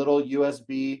going to be a little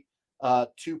USB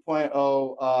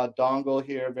 2.0 dongle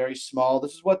here, very small.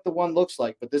 This is what the one looks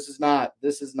like, but this is not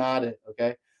it,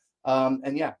 okay?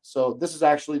 And yeah, so this is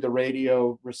actually the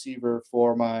radio receiver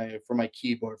for my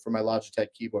keyboard, for my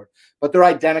Logitech keyboard. But they're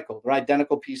identical. They're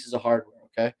identical pieces of hardware.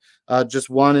 Okay, just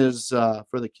one is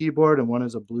for the keyboard and one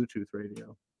is a Bluetooth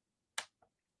radio.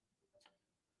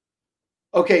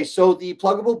 Okay, so the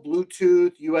pluggable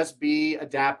Bluetooth USB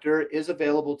adapter is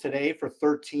available today for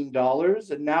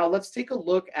 $13. And now let's take a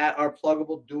look at our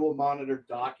pluggable dual monitor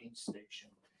docking station.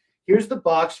 Here's the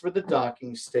box for the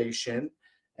docking station.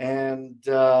 And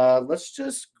let's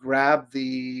just grab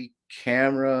the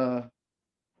camera.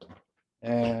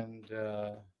 And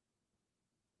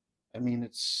I mean,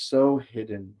 it's so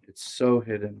hidden. It's so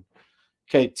hidden.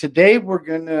 Okay, today we're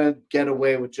going to get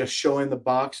away with just showing the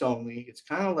box only. It's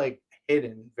kind of like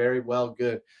hidden very well.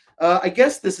 Good. I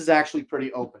guess this is actually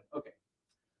pretty open. Okay.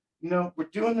 You know, we're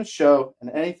doing the show,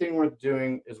 and anything worth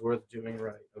doing is worth doing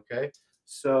right. Okay.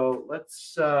 So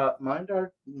let's mind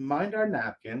our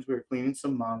napkins. We're cleaning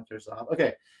some monitors off.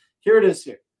 Okay, here it is.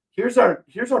 Here's our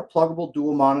pluggable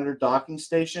dual monitor docking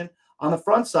station. On the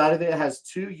front side of it, it has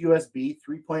two USB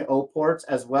 3.0 ports,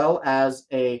 as well as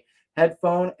a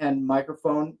headphone and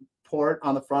microphone port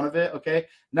on the front of it. Okay.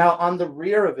 Now on the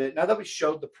rear of it, now that we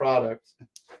showed the product,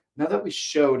 now that we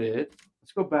showed it,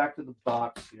 let's go back to the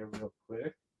box here real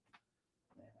quick.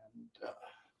 And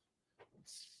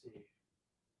let's see.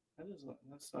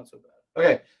 That's not so bad.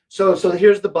 Okay. So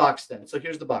here's the box then. So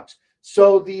here's the box.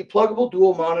 So the pluggable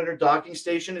dual monitor docking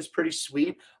station is pretty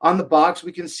sweet. On the box,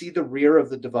 we can see the rear of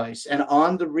the device. And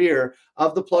on the rear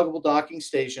of the pluggable docking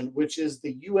station, which is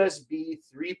the USB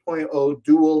 3.0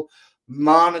 dual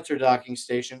monitor docking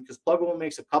station, because pluggable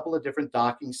makes a couple of different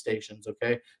docking stations,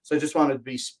 okay? So I just wanted to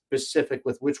be specific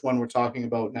with which one we're talking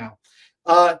about now.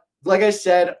 Like I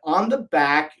said, on the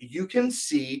back, you can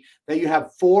see that you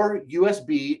have four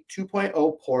USB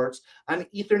 2.0 ports, an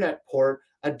Ethernet port,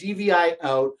 a DVI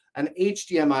out, an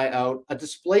HDMI out, a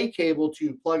display cable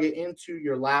to plug it into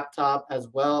your laptop as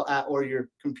well or your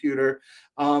computer,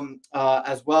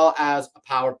 as well as a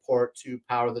power port to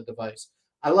power the device.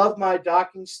 I love my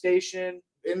docking station.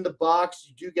 In the box,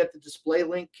 you do get the display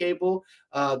link cable,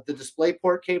 the display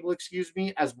port cable, excuse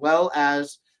me, as well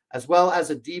as a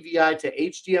DVI to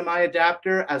HDMI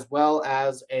adapter, as well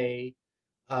as a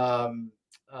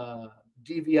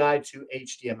DVI to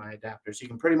HDMI adapter. So you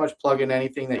can pretty much plug in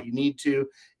anything that you need to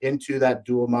into that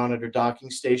dual monitor docking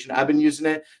station. I've been using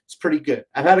it. It's pretty good.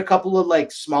 I've had a couple of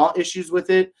like small issues with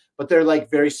it, but they're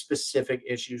like very specific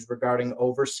issues regarding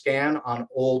overscan on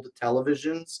old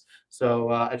televisions. So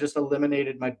I just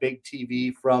eliminated my big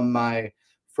TV from my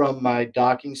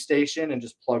docking station and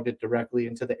just plugged it directly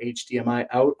into the HDMI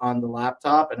out on the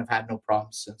laptop, and I've had no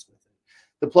problems since with it.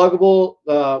 The pluggable,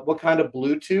 what kind of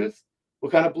Bluetooth?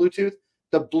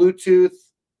 The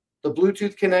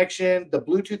Bluetooth connection, the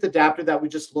Bluetooth adapter that we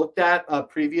just looked at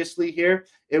previously here,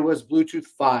 it was Bluetooth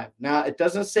 5. Now, it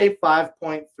doesn't say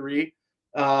 5.3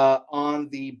 on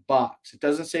the box. It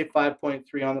doesn't say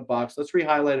 5.3 on the box. Let's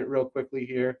re-highlight it real quickly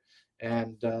here,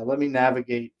 and let me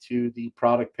navigate to the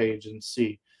product page and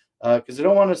see. Because I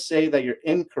don't want to say that you're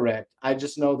incorrect. I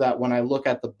just know that when I look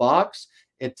at the box,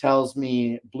 it tells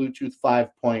me Bluetooth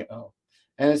 5.0.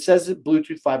 And it says it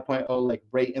Bluetooth 5.0 like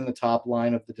right in the top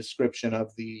line of the description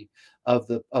of the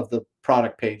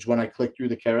product page when I clicked through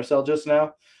the carousel just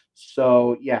now.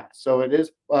 So yeah, so it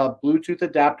is a Bluetooth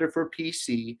adapter for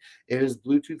PC. It is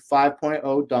Bluetooth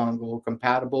 5.0 dongle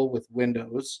compatible with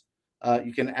Windows.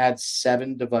 You can add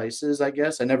 7 devices, I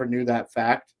guess. I never knew that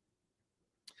fact.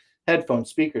 headphones,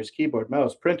 speakers, keyboard,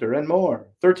 mouse, printer, and more.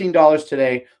 $13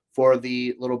 today for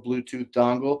the little Bluetooth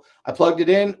dongle. I plugged it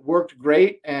in, worked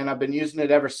great, and I've been using it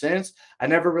ever since. I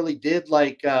never really did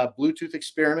like Bluetooth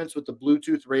experiments with the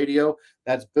Bluetooth radio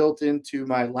that's built into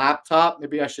my laptop.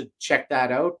 Maybe I should check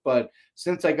that out. But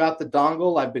since I got the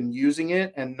dongle, I've been using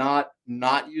it and not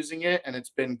using it, and it's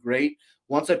been great.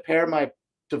 Once I pair my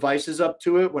devices up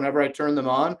to it, whenever I turn them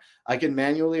on, I can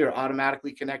manually or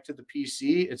automatically connect to the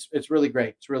PC. It's really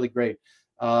great. It's really great.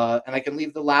 And I can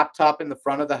leave the laptop in the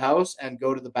front of the house and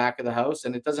go to the back of the house,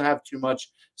 and it doesn't have too much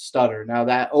stutter. Now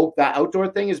that outdoor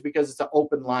thing is because it's an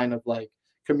open line of like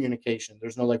communication.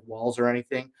 There's no like walls or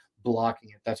anything blocking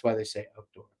it. That's why they say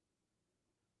outdoor.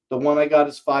 The one I got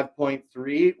is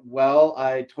 5.3. Well,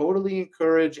 I totally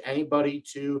encourage anybody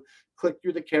to click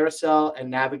through the carousel and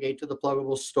navigate to the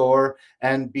pluggable store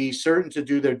and be certain to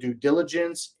do their due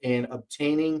diligence in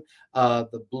obtaining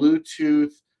the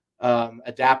Bluetooth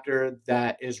adapter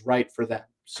that is right for them.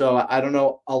 So I don't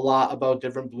know a lot about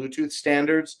different Bluetooth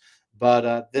standards,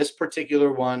 but this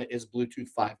particular one is Bluetooth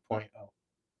 5.0.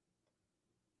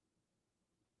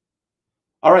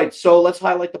 All right, so let's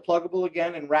highlight the pluggable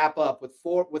again and wrap up with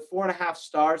 4.5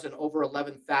 stars and over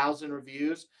 11,000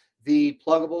 reviews. The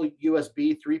pluggable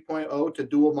USB 3.0 to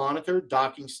dual monitor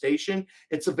docking station.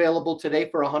 It's available today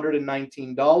for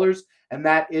 $119, and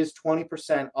that is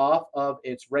 20% off of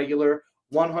its regular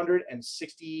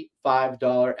 $165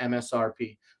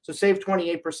 MSRP. So save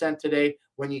 28% today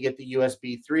when you get the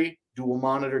USB 3 dual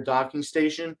monitor docking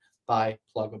station by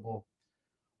Pluggable.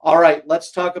 All right,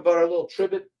 let's talk about our little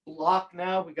trivet block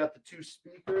now. We got the two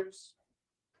speakers.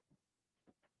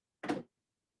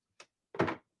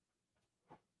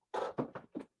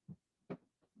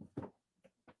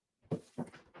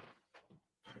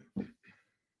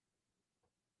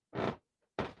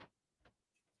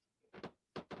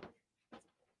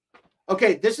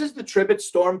 Okay, this is the Trivet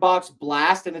Stormbox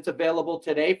Blast, and it's available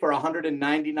today for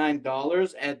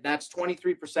 $199, and that's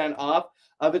 23% off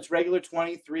of its regular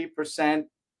 23%.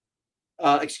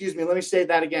 Excuse me, let me say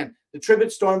that again. The Trivet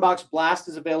Stormbox Blast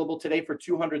is available today for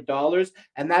 $200,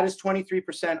 and that is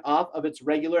 23% off of its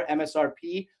regular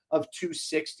MSRP of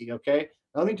 $260. Okay,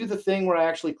 now let me do the thing where I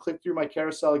actually click through my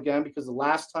carousel again, because the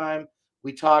last time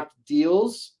we talked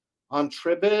deals on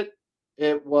Trivet,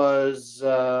 it was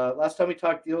last time we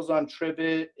talked deals on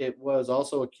Trivet, it was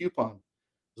also a coupon.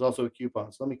 There's also a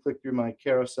coupon. So let me click through my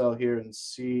carousel here and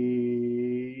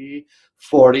see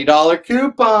 $40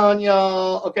 coupon,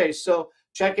 y'all. Okay, so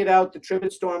check it out. The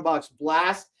Trivet Stormbox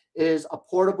Blast is a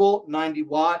portable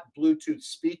 90-watt Bluetooth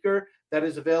speaker that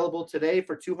is available today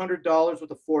for $200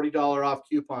 with a $40 off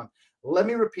coupon. Let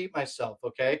me repeat myself,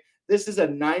 okay? This is a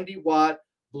 90-watt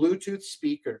Bluetooth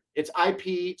speaker. It's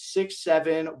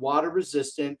IP67, water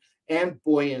resistant, and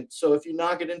buoyant. So if you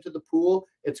knock it into the pool,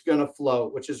 it's going to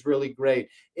float, which is really great.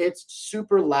 It's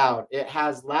super loud. It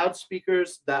has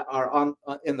loudspeakers that are on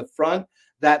in the front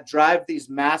that drive these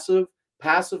massive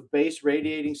passive bass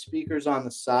radiating speakers on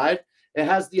the side. It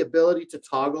has the ability to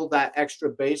toggle that extra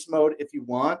bass mode if you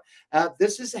want.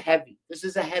 This is heavy. This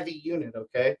is a heavy unit,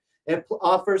 okay? It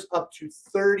offers up to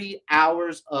 30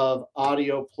 hours of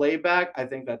audio playback. I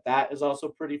think that is also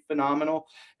pretty phenomenal.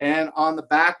 And on the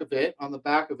back of it,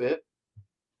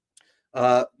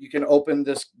 you can open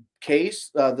this case,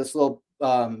 this little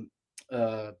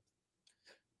the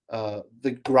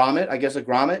grommet, I guess a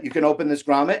grommet. You can open this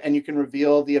grommet and you can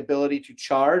reveal the ability to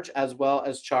charge as well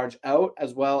as charge out,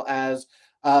 as well as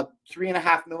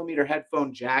 3.5 millimeter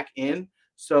headphone jack in,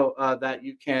 so that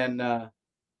you can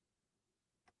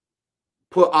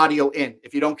put audio in.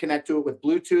 If you don't connect to it with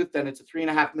Bluetooth, then it's a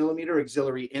 3.5 millimeter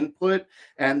auxiliary input,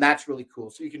 and that's really cool.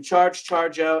 So you can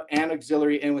charge out, and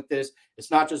auxiliary in with this. It's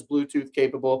not just Bluetooth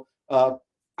capable. I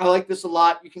like this a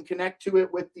lot. You can connect to it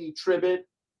with the Trivet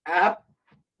app.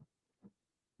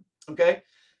 Okay.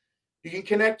 You can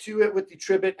connect to it with the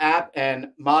Trivet app and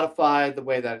modify the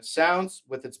way that it sounds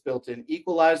with its built-in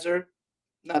equalizer.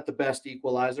 Not the best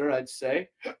equalizer, I'd say.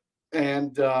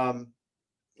 And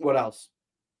what else?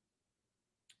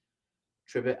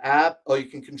 Trivet app. Oh, you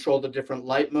can control the different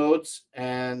light modes.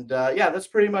 And yeah, that's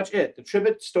pretty much it. The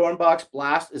Trivet Stormbox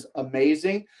Blast is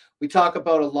amazing. We talk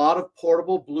about a lot of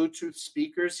portable Bluetooth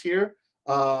speakers here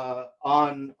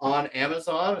on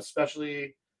Amazon,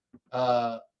 especially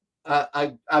I've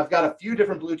got a few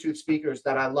different Bluetooth speakers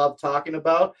that I love talking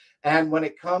about. And when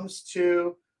it comes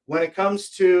to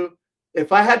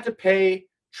if I had to pay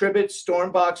Trivet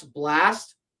Stormbox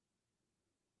Blast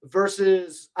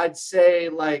versus, I'd say,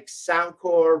 like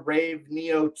Soundcore Rave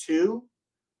Neo 2,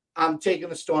 I'm taking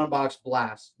the Stormbox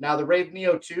Blast. Now, the Rave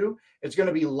Neo 2, it's going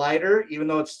to be lighter, even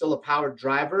though it's still a powered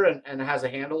driver and has a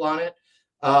handle on it.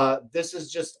 This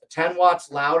is just 10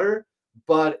 watts louder,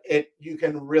 but you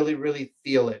can really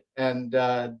feel it. And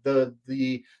the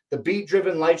beat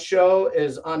driven light show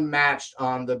is unmatched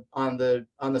on the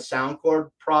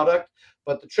Soundcore product.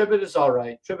 But the Tribit is all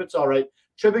right. Tribit's all right.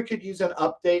 Tribit could use an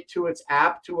update to its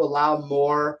app to allow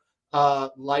more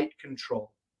light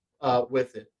control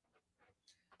with it.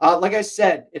 Like I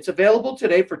said, it's available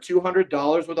today for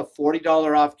 $200 with a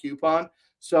 $40 off coupon.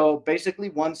 So basically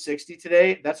 $160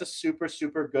 today. That's a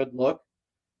super good look.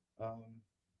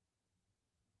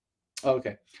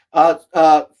 Okay.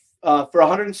 For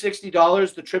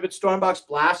 $160, the Tribit Stormbox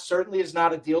Blast certainly is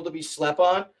not a deal to be slept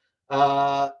on.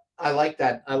 I like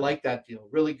that. I like that deal.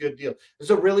 Really good deal. This is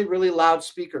a really loud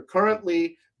speaker.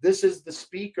 Currently, this is the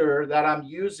speaker that I'm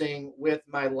using with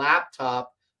my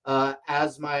laptop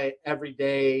as my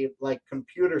everyday like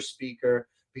computer speaker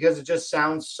because it just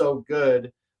sounds so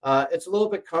good. It's a little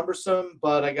bit cumbersome,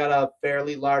 but I got a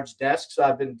fairly large desk, so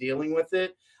I've been dealing with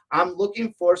it. I'm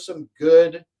looking for some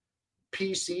good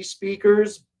PC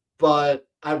speakers, but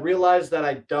I realize that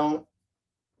I don't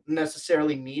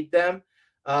necessarily need them.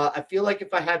 I feel like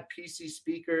if I had PC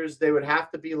speakers, they would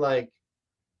have to be like,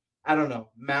 I don't know,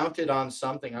 mounted on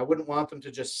something. I wouldn't want them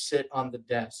to just sit on the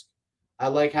desk. I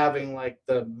like having like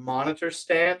the monitor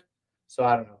stand. So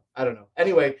I don't know. I don't know.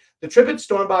 Anyway, the Tribit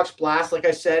Stormbox Blast, like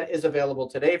I said, is available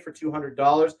today for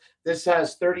 $200. This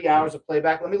has 30 hours of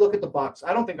playback. Let me look at the box.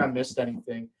 I don't think I missed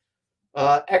anything.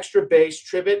 Extra bass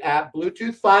Tribit app,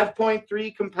 Bluetooth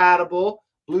 5.3 compatible.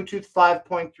 Bluetooth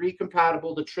 5.3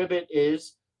 compatible. The Tribit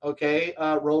is, okay,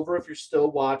 Rover, if you're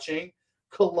still watching.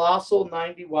 Colossal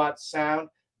 90-watt sound,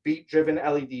 beat-driven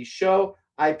LED show,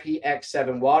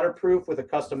 IPX7 waterproof with a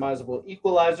customizable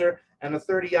equalizer, and a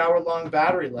 30-hour-long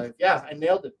battery life. Yeah, I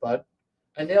nailed it, bud.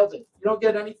 I nailed it. You don't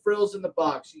get any frills in the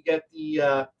box. You get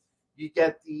the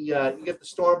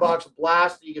Stormbox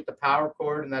Blast, you get the power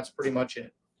cord, and that's pretty much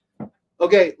it.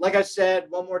 Okay, like I said,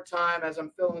 one more time, as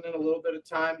I'm filling in a little bit of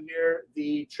time here,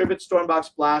 the Tribit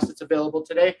Stormbox Blast, it's available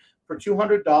today for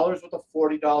 $200 with a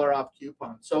 $40 off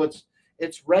coupon. So it's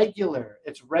regular.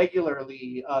 It's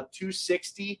regularly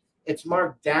 $260. It's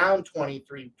marked down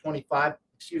 25.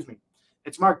 Excuse me.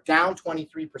 It's marked down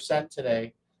 23%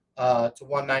 today to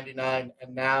 $199,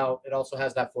 and now it also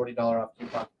has that $40 off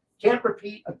coupon. Can't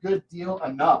repeat a good deal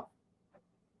enough.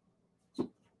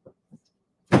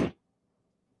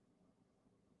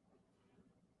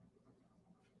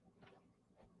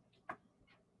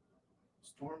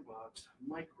 Stormbox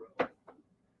Micro.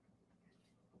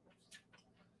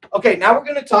 Okay, now we're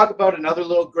going to talk about another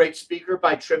little great speaker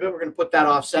by Tribit. We're going to put that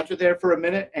off center there for a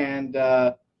minute,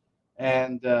 okay,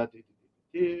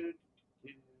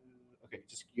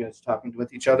 just you guys talking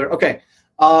with each other. Okay,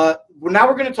 now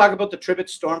we're going to talk about the Tribit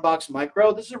Stormbox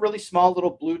Micro. This is a really small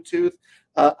little Bluetooth.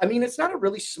 I mean, it's not a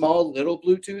really small little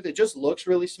Bluetooth. It just looks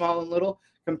really small and little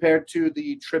compared to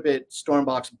the Tribit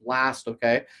Stormbox Blast,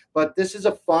 okay? But this is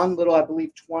a fun little, I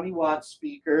believe, 20-watt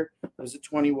speaker. Is it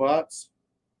 20 watts?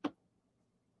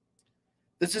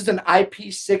 This is an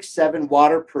IP67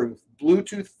 waterproof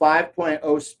Bluetooth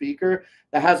 5.0 speaker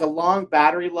that has a long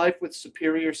battery life with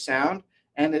superior sound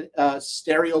and a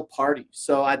stereo party.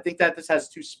 So I think that this has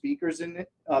two speakers in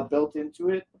it, built into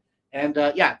it. And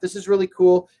yeah, this is really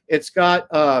cool. It's got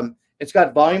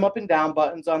volume up and down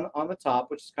buttons on the top,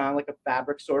 which is kind of like a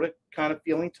fabric sort of kind of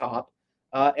feeling top,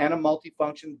 and a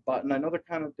multifunction button. I know they're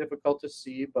kind of difficult to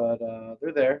see, but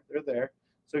they're there. They're there.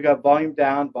 So we got volume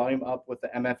down, volume up with the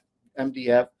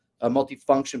MDF, a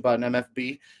multifunction button,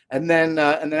 MFB, and then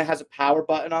it has a power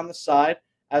button on the side,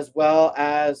 as well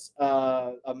as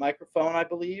a microphone, I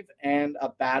believe, and a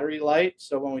battery light.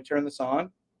 So when we turn this on,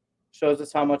 shows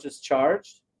us how much is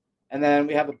charged. And then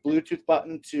we have a Bluetooth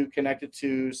button to connect it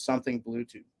to something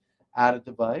Bluetooth. Add a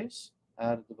device.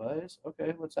 Add a device.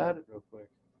 Okay, let's add it real quick.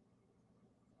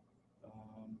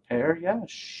 Pair, yeah,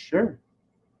 sure.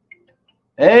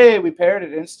 Hey, we paired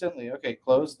it instantly. Okay,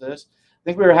 close this. I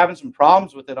think we were having some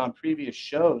problems with it on previous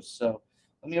shows. So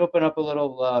let me open up a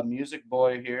little Music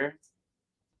Boy here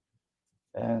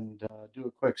and do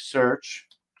a quick search.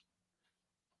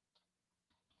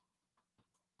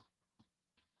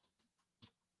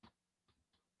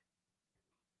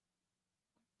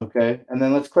 Okay, and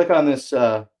then let's click on this.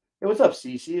 Hey, what's up,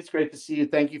 Cece? It's great to see you.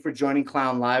 Thank you for joining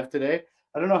Clown Live today.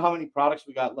 I don't know how many products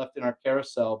we got left in our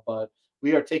carousel, but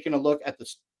we are taking a look at the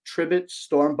Tribit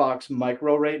Stormbox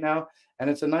Micro right now, and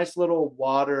it's a nice little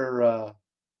water. Oh,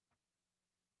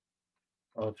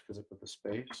 it's because I put the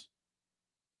space.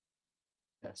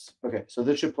 Yes. Okay, so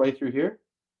this should play through here.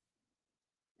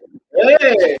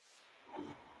 Hey!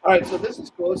 All right, so this is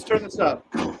cool. Let's turn this up.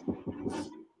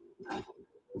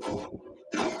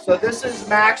 So So this is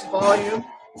max volume.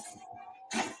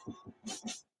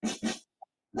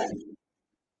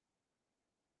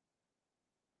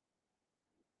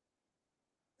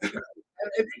 And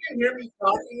if you can hear me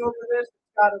talking over this,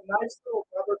 it's got a nice little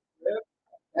rubber grip.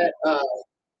 That,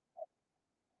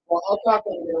 well, I'll talk a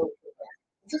little bit.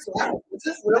 It's just loud. It's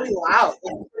just really loud.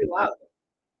 It's pretty loud.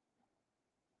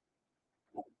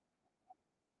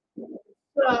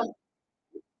 Uh,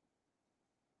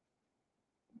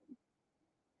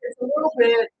 it's a little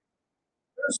bit.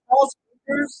 They're small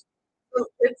speakers, so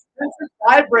it's just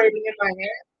vibrating in my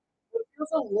hand. So it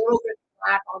feels a little bit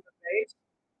flat on the bass.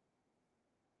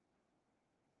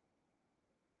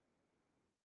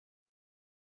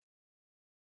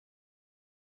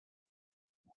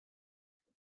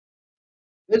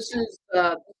 This is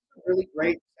a really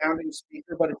great sounding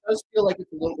speaker, but it does feel like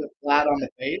it's a little bit flat on the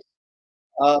bass.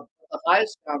 The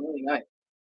highs sound really nice.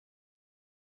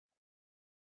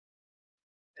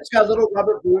 It's got little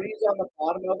rubber booties on the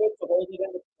bottom of it to hold it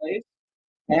into place,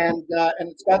 and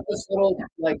it's got this little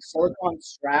like silicone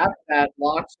strap that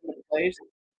locks into place,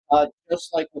 just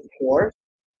like with cords.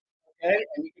 Okay,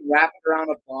 and you can wrap it around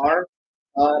a bar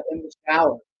in the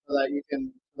shower so that you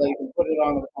can put it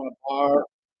on a bar,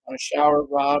 on a shower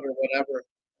rod or whatever,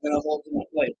 and then it holds it in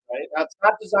place. Right? That's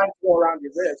not designed to go around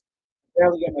your wrist. I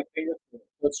barely get my fingers through it.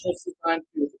 So it's just designed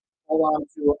to hold on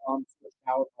to a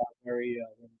shower rod very.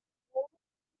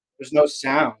 There's no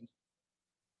sound.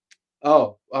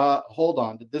 Oh, hold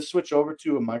on. Did this switch over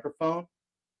to a microphone?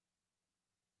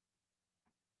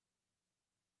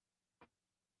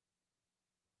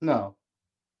 No.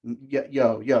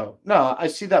 Yo. No, I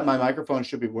see that my microphone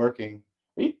should be working.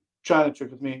 Are you trying to trick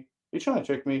with me? Are you trying to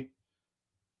trick me?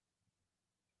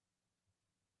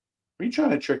 Are you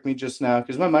trying to trick me just now?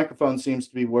 Because my microphone seems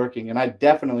to be working, and I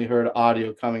definitely heard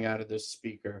audio coming out of this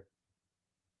speaker.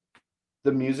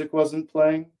 The music wasn't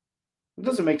playing. It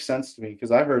doesn't make sense to me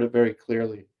because I heard it very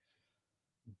clearly.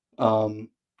 Um,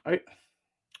 I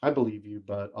I believe you,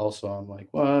 but also I'm like,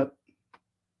 what?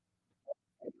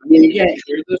 I mean, you can't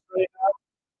hear this right.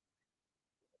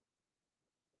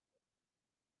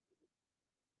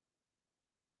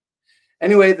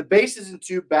 Anyway, the bass isn't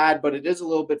too bad, but it is a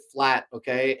little bit flat,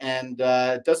 okay? And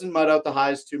it doesn't mud out the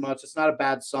highs too much. It's not a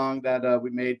bad song that we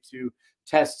made to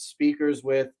test speakers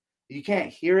with. You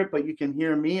can't hear it, but you can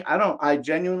hear me. I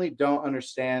genuinely don't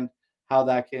understand how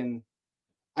that can,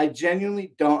 I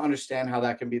genuinely don't understand how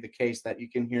that can be the case that you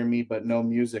can hear me, but no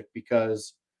music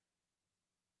because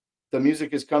the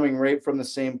music is coming right from the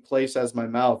same place as my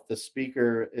mouth. The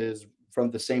speaker is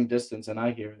from the same distance and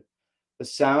I hear it. The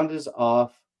sound is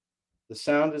off. The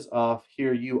sound is off.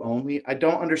 Hear you only. I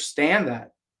don't understand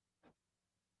that.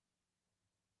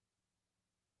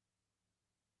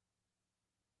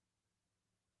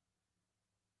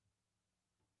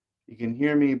 You can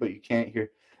hear me, but you can't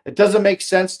hear. It doesn't make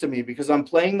sense to me because I'm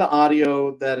playing the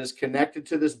audio that is connected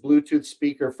to this Bluetooth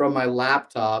speaker from my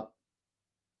laptop,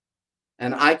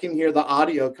 and I can hear the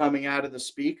audio coming out of the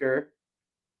speaker.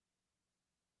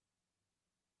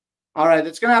 All right,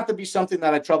 it's gonna have to be something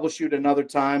that I troubleshoot another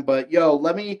time. But yo,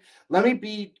 let me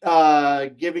be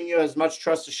giving you as much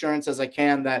trust assurance as I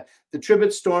can that the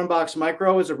Tribit Stormbox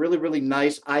Micro is a really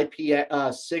nice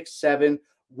IP67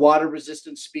 water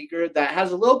resistant speaker that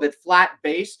has a little bit flat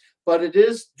bass, but it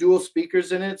is dual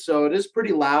speakers in it, so it is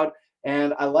pretty loud.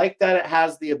 And I like that it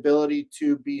has the ability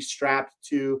to be strapped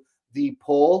to the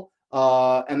pole,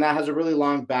 and that has a really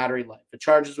long battery life. It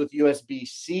charges with USB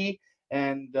C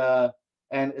and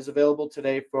is available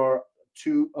today for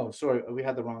two. Oh, sorry, we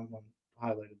had the wrong one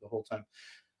highlighted the whole time.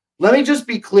 Let me just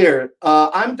be clear.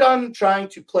 I'm done trying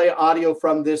to play audio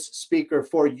from this speaker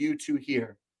for you to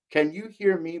hear. Can you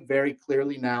hear me very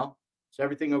clearly now? Is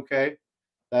everything okay?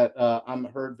 That I'm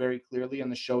heard very clearly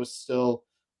and the show is still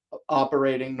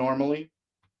operating normally?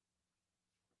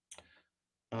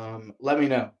 Let me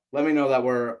know. Let me know that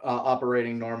we're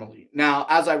operating normally. Now,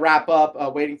 as I wrap up,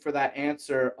 waiting for that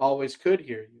answer, always could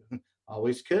hear you.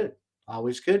 always could.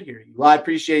 Always could hear you. Well, I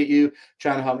appreciate you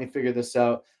trying to help me figure this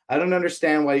out. I don't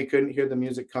understand why you couldn't hear the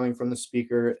music coming from the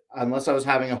speaker unless I was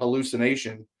having a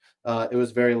hallucination. It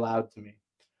was very loud to me.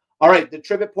 All right, the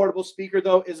Tribit portable speaker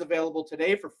though is available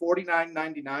today for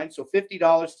 $49.99, so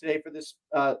 $50 today for this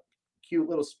cute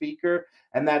little speaker,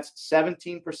 and that's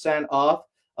 17% off.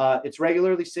 It's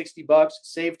regularly $60.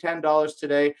 Save $10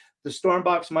 today. The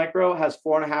Stormbox Micro has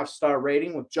 4.5-star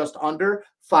rating with just under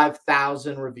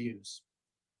 5,000 reviews.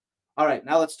 All right,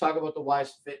 now let's talk about the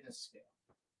Wise Fitness scale.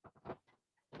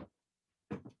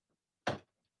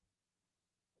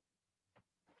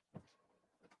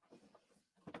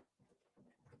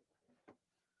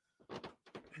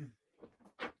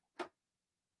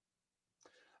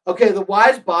 Okay, the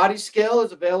Wise Body Scale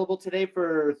is available today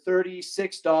for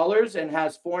 $36 and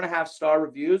has 4.5-star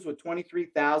reviews with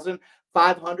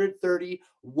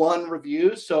 23,531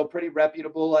 reviews. So pretty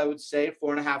reputable, I would say.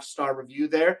 4.5-star review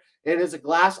there. It is a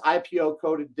glass IPO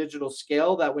coated digital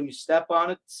scale that when you step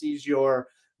on it, sees your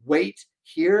weight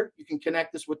here. You can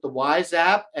connect this with the Wise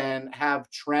app and have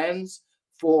trends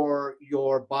for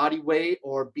your body weight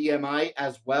or BMI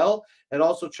as well. It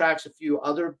also tracks a few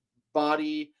other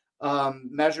body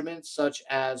measurements such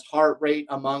as heart rate,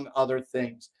 among other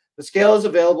things. The scale is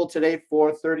available today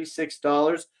for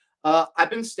 $36.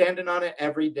 I've been standing on it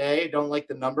every day. Don't like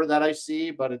the number that I see,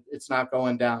 but it's not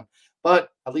going down. But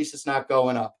at least it's not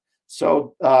going up.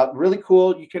 So really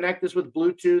cool. You connect this with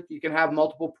Bluetooth. You can have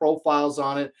multiple profiles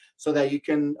on it so that you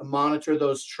can monitor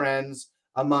those trends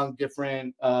among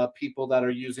different people that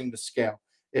are using the scale.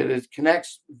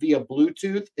 Connects via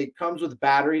Bluetooth. It comes with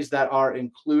batteries that are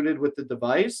included with the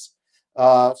device.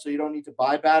 So you don't need to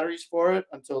buy batteries for it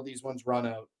until these ones run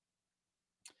out.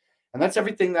 And that's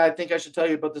everything that I think I should tell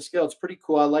you about the scale. It's pretty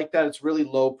cool. I like that it's really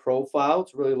low profile.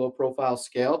 It's a really low profile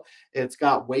scale. It's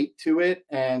got weight to it,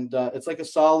 and it's like a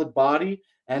solid body.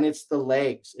 And it's the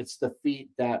legs, it's the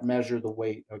feet that measure the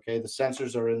weight. Okay, the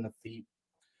sensors are in the feet.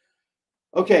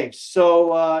 Okay,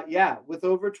 so yeah, with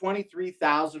over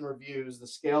 23,000 reviews, the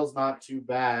scale's not too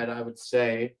bad, I would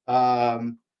say.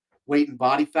 Weight and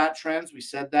body fat trends, we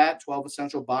said that. 12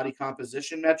 essential body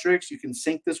composition metrics. You can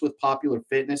sync this with popular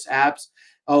fitness apps.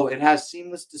 Oh, it has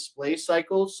seamless display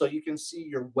cycles, so you can see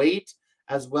your weight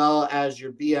as well as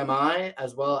your BMI,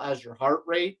 as well as your heart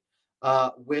rate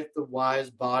with the Wise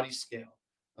Body Scale.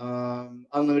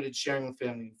 Unlimited sharing with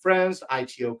family and friends,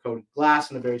 ITO coated glass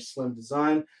and a very slim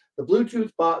design. The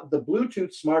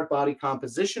Bluetooth Smart Body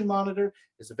Composition Monitor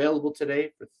is available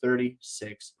today for $36.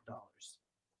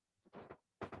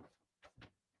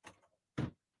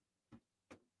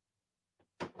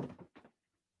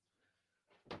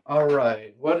 All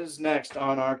right, what is next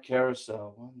on our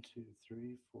carousel? 1, 2,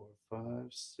 3, 4, 5,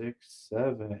 6,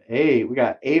 7, 8. We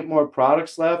got 8 more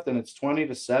products left, and it's 20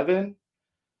 to 7.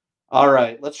 All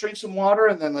right, let's drink some water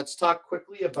and then let's talk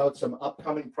quickly about some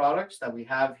upcoming products that we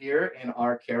have here in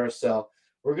our carousel.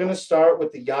 We're going to start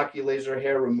with the Yaki Laser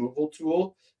Hair Removal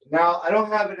Tool. Now, I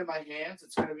don't have it in my hands.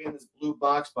 It's going to be in this blue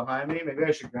box behind me. Maybe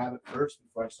I should grab it first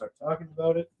before I start talking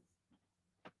about it.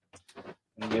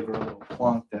 And give her a little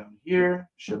plonk down here.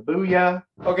 Shibuya.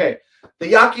 Okay,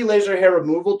 the Yaki Laser Hair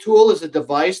Removal Tool is a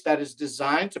device that is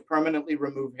designed to permanently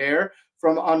remove hair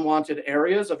from unwanted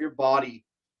areas of your body.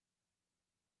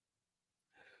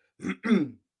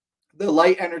 The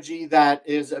light energy that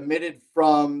is emitted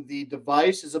from the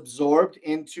device is absorbed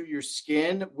into your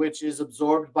skin, which is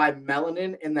absorbed by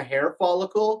melanin in the hair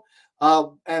follicle.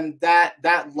 And that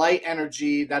light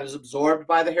energy that is absorbed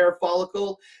by the hair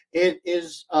follicle, it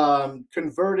is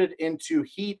converted into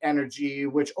heat energy,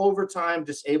 which over time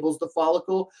disables the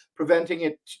follicle, preventing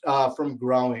it from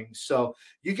growing. So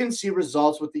you can see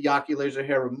results with the Yaki Laser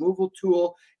Hair Removal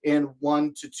Tool in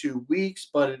 1 to 2 weeks,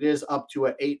 but it is up to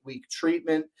an 8-week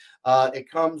treatment. It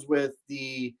comes with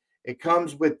the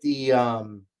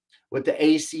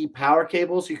AC power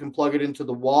cable, so you can plug it into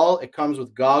the wall. It comes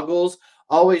with goggles.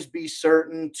 Always be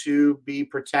certain to be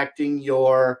protecting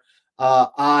your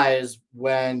eyes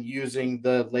when using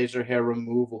the laser hair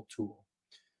removal tool.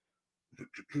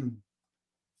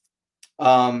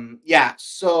 Yeah,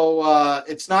 so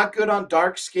it's not good on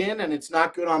dark skin and it's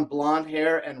not good on blonde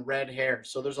hair and red hair.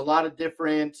 So there's a lot of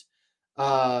different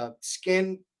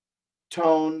skin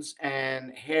tones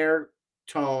and hair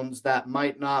tones that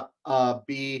might not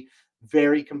be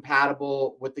very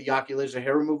compatible with the Yaki Laser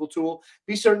Hair Removal Tool.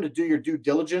 Be certain to do your due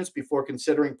diligence before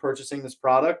considering purchasing this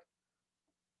product.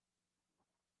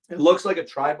 It looks like a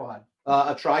tripod,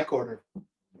 a tricorder.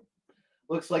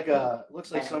 Looks like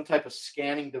some type of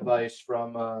scanning device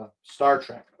from Star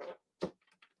Trek.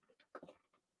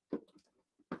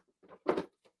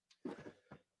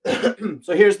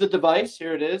 So here's the device.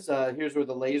 Here it is. Here's where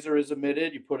the laser is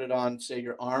emitted. You put it on, say,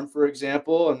 your arm, for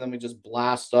example, and then we just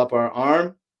blast up our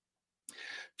arm.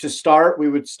 To start, we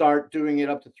would start doing it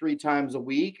up to 3 times a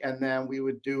week, and then we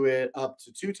would do it up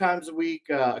to 2 times a week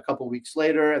a couple weeks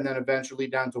later, and then eventually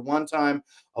down to 1 time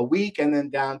a week, and then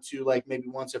down to like maybe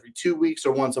once every 2 weeks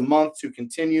or once a month to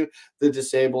continue the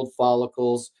disabled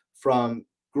follicles from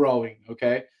growing.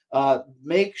 Okay.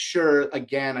 Make sure,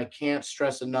 again, I can't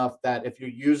stress enough that if you're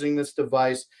using this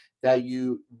device, that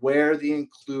you wear the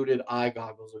included eye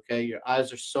goggles. Okay, your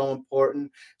eyes are so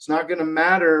important. It's not going to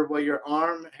matter what your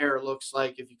arm hair looks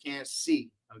like if you can't see.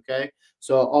 Okay,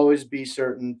 so always be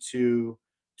certain to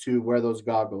to wear those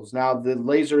goggles. Now, the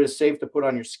laser is safe to put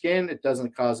on your skin. It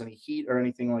doesn't cause any heat or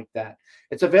anything like that.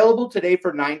 It's available today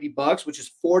for $90, which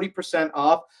is 40%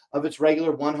 off of its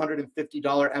regular $150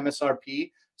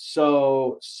 MSRP.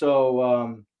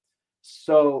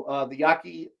 The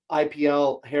Yaki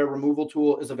IPL hair removal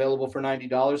tool is available for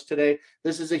 $90 today.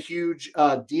 This is a huge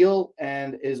deal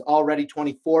and is already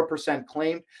 24%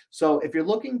 claimed. So if you're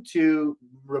looking to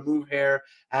remove hair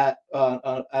at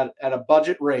a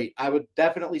budget rate, I would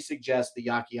definitely suggest the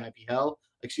Yaki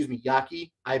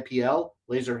IPL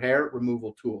laser hair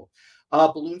removal tool.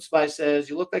 Balloon Spy says,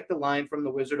 "You look like the lion from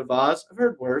The Wizard of Oz." I've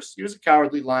heard worse. He was a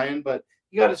cowardly lion, but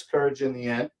he got his courage in the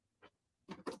end.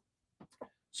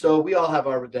 So we all have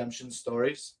our redemption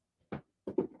stories.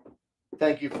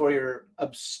 Thank you for your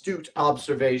astute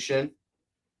observation.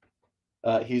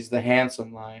 He's the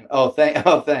handsome lion.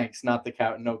 Thanks. Not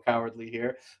the no cowardly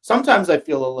here. Sometimes I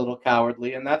feel a little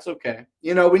cowardly, and that's okay.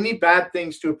 You know, we need bad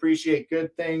things to appreciate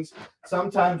good things.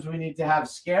 Sometimes we need to have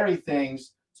scary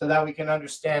things so that we can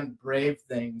understand brave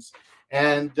things.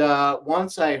 And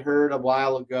once I heard a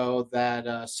while ago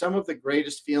that some of the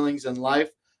greatest feelings in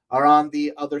life are on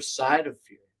the other side of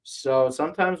fear. So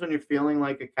sometimes when you're feeling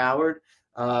like a coward,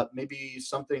 maybe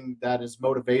something that is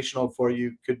motivational for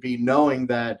you could be knowing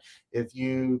that if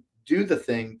you do the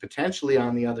thing, potentially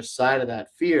on the other side of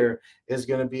that fear is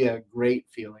going to be a great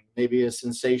feeling, maybe a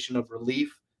sensation of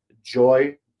relief,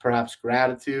 joy, perhaps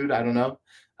gratitude. I don't know.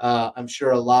 I'm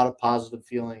sure a lot of positive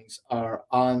feelings are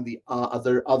on the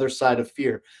other side of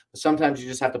fear. But sometimes you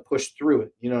just have to push through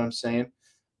it. You know what I'm saying?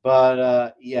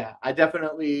 But yeah, I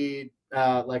definitely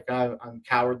I'm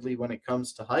cowardly when it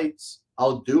comes to heights.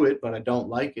 I'll do it, but I don't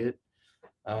like it.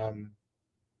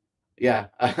 Yeah,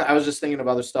 I was just thinking of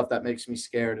other stuff that makes me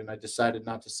scared, and I decided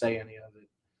not to say any of it.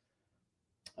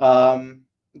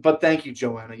 But thank you,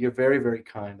 Joanna. You're very, very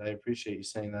kind. I appreciate you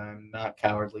saying that I'm not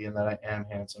cowardly and that I am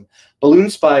handsome. Balloon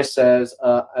Spy says,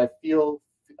 I feel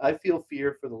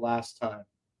fear for the last time.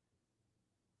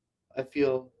 I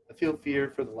feel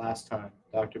fear for the last time.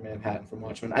 Dr. Manhattan from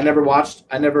Watchmen. I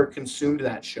never consumed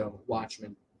that show,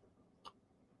 Watchmen.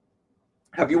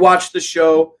 Have you watched the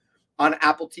show on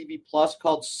Apple TV Plus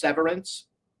called Severance?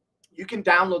 You can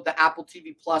download the Apple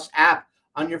TV Plus app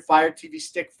on your Fire TV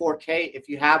Stick 4K if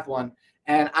you have one.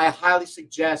 And I highly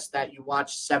suggest that you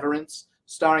watch Severance,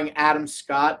 starring Adam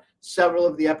Scott. Several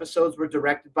of the episodes were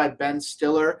directed by Ben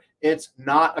Stiller. It's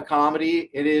not a comedy.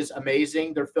 It is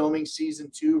amazing. They're filming season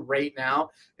 2 right now.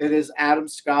 It is Adam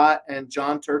Scott and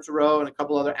John Turturro and a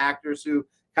couple other actors who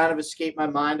kind of escape my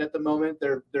mind at the moment.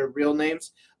 They're real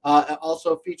names. It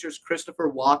also features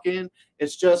Christopher Walken.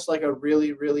 It's just like a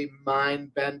really, really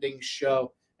mind-bending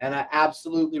show. And I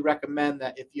absolutely recommend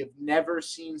that if you've never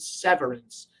seen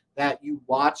Severance, that you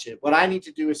watch it. What I need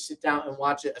to do is sit down and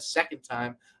watch it a second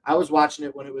time. I was watching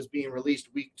it when it was being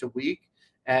released week to week.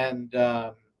 And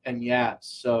yeah,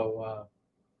 so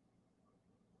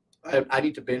I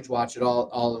need to binge watch it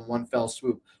all in one fell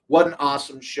swoop. What an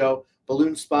awesome show.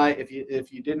 Balloon Spy, if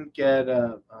you didn't get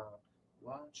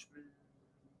Watchmen.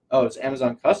 Oh, it's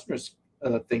Amazon customers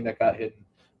thing that got hidden.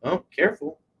 Oh,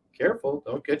 careful.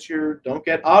 Don't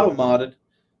get auto modded.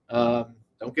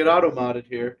 Don't get auto modded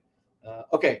here.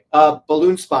 Okay,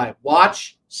 Balloon Spy,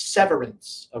 watch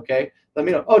Severance. Okay, let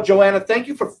me know. Oh, Joanna, thank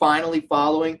you for finally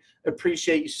following.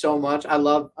 Appreciate you so much. I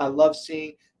love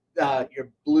seeing your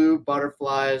blue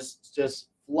butterflies just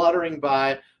fluttering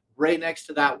by right next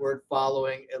to that word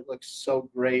following. It looks so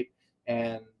great.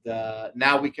 And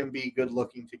now we can be good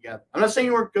looking together. I'm not saying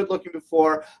you weren't good looking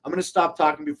before. I'm going to stop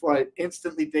talking before I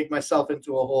instantly dig myself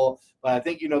into a hole. But I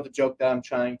think you know the joke that I'm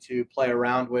trying to play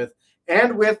around with.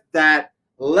 And with that,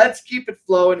 let's keep it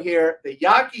flowing here. The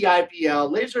Yaki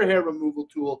IPL laser hair removal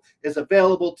tool is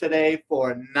available today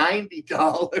for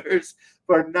 $90.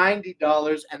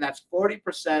 And that's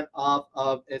 40% off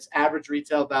of its average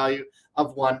retail value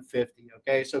of $150.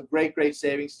 Okay, so great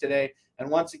savings today. And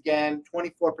once again,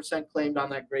 24% claimed on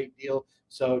that great deal.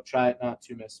 So try not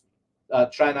to miss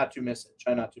it. Try not to miss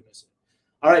it.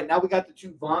 All right, now we got the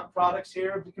 2 Vaunt products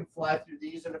here. We can fly through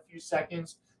these in a few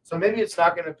seconds. So maybe it's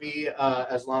not going to be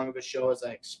as long of a show as I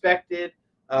expected.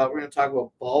 We're going to talk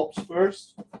about bulbs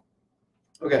first.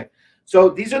 Okay, so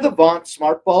these are the Vaunt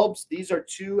smart bulbs. These are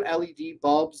 2 LED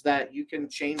bulbs that you can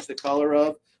change the color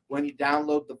of when you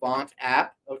download the Vaunt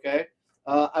app. Okay,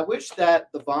 I wish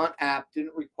that the Vaunt app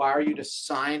didn't require you to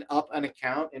sign up an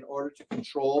account in order to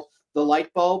control the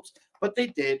light bulbs, but they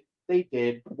did.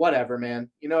 Whatever, man.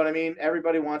 You know what I mean?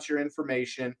 Everybody wants your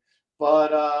information.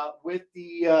 But with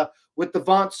the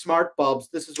Vaunt smart bulbs,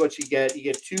 this is what you get. You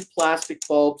get 2 plastic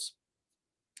bulbs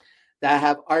that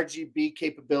have RGB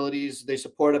capabilities. They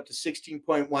support up to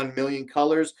 16.1 million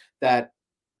colors that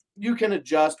you can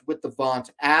adjust with the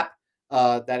Vaunt app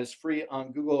that is free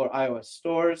on Google or iOS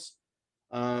stores.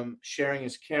 Sharing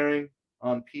is caring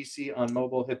on PC, on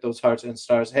mobile. Hit those hearts and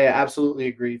stars. Hey, I absolutely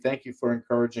agree. Thank you for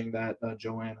encouraging that,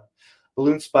 Joanna.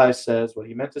 Balloon Spy says what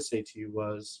he meant to say to you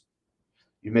was,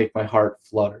 you make my heart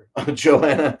flutter.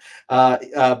 Joanna,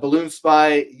 Balloon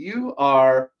Spy, you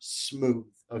are smooth.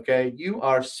 Okay, you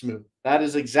are smooth. That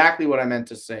is exactly what I meant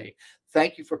to say.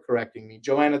 Thank you for correcting me.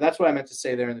 Joanna, that's what I meant to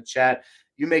say there in the chat.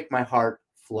 You make my heart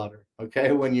flutter,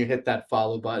 okay, when you hit that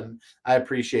follow button. I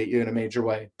appreciate you in a major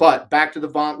way. But back to the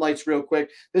Vaunt lights real quick.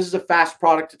 This is a fast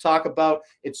product to talk about.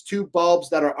 It's 2 bulbs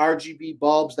that are RGB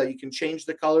bulbs that you can change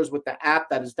the colors with the app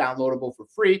that is downloadable for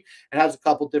free. It has a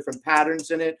couple different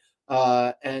patterns in it.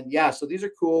 And yeah, so these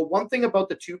are cool. One thing about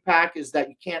the 2-pack is that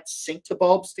you can't sync the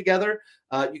bulbs together.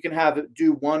 You can have it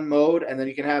do one mode, and then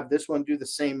you can have this one do the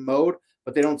same mode,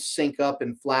 but they don't sync up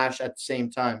and flash at the same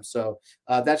time. So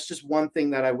that's just one thing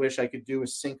that I wish I could do,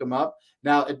 is sync them up.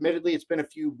 Now, admittedly, it's been a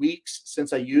few weeks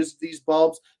since I used these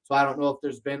bulbs, so I don't know if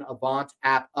there's been a Vaunt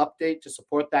app update to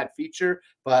support that feature.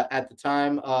 But at the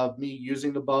time of me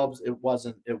using the bulbs, it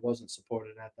wasn't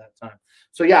supported at that time.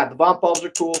 So yeah, the Vaunt bulbs are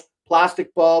cool.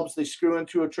 Plastic bulbs. They screw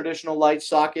into a traditional light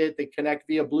socket. They connect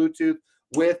via Bluetooth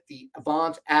with the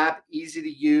Vaunt app. Easy to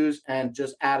use, and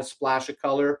just add a splash of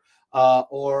color.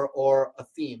 Or a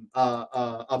theme,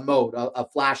 a mode, a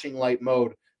flashing light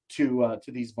mode to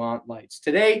these Vaunt lights.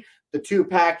 Today, the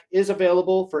 2-pack is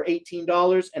available for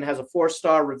 $18 and has a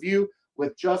 4-star review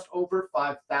with just over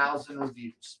 5,000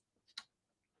 reviews.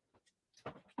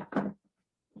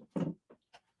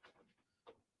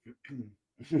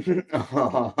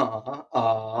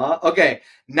 Okay,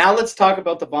 now let's talk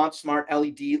about the Vaunt Smart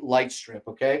LED light strip,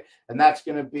 okay? And that's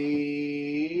going to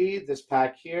be this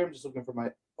pack here. I'm just looking for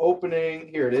my opening.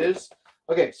 Here it is.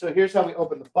 Okay, so here's how we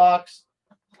open the box.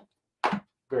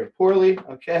 Very poorly,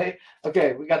 okay?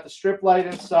 Okay, we got the strip light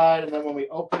inside, and then when we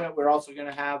open it, we're also going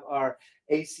to have our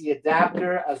AC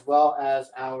adapter as well as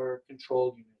our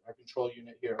control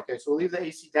unit here. Okay, so we'll leave the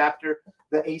AC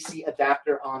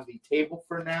adapter on the table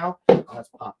for now. Let's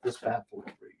pop this bad boy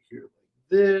right here like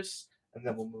this, and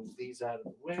then we'll move these out of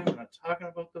the way. We're not talking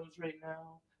about those right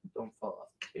now. Don't fall off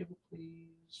the table,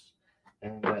 please.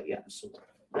 And yeah, so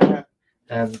that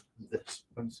and this.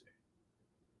 Let me see.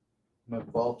 My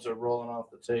bulbs are rolling off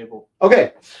the table.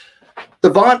 Okay. The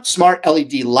Vaunt Smart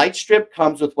LED light strip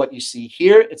comes with what you see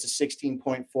here. It's a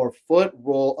 16.4-foot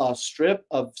roll strip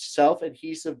of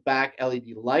self-adhesive back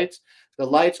LED lights. The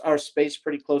lights are spaced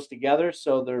pretty close together,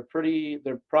 so they're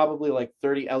probably like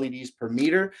 30 LEDs per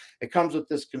meter. It comes with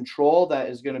this control that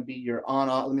is going to be your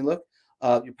on-off. Let me look.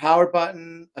 Your power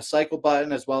button, a cycle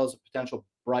button, as well as a potential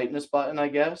brightness button, I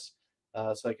guess.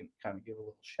 So I can kind of give a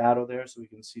little shadow there so we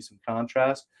can see some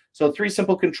contrast. So 3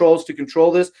 simple controls to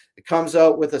control this. It comes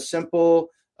out with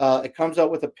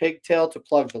a pigtail to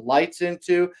plug the lights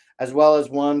into, as well as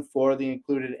one for the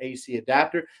included AC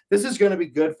adapter. This is going to be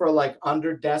good for like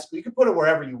under desk. You can put it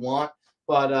wherever you want,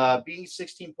 but being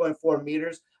 16.4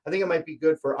 meters, I think it might be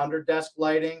good for under desk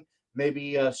lighting.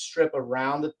 Maybe a strip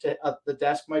around the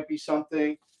desk might be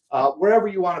something. Wherever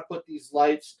you want to put these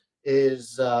lights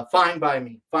is fine by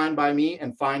me,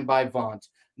 and fine by Vaunt.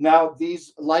 Now,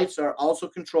 these lights are also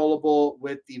controllable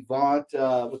with the Vaunt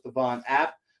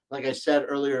app. Like I said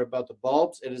earlier about the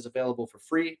bulbs, it is available for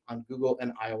free on Google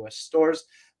and iOS stores.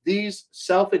 These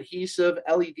self-adhesive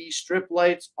LED strip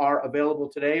lights are available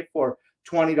today for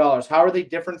 $20. How are they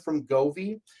different from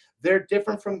Govee? They're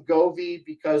different from Govee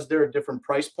because they're a different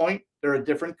price point. They're a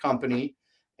different company.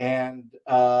 And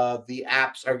the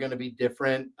apps are going to be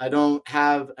different. I don't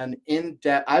have an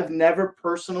in-depth. I've never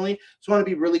personally. Just want to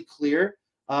be really clear.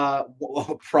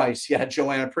 Price, yeah,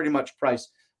 Joanna, pretty much price.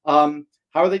 How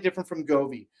are they different from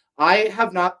Govee? I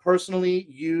have not personally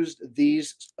used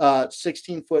these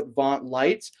 16-foot Vaunt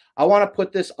lights. I want to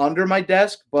put this under my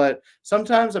desk, but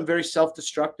sometimes I'm very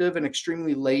self-destructive and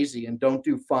extremely lazy and don't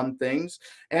do fun things.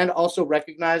 And also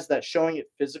recognize that showing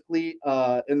it physically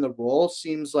in the roll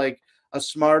seems like a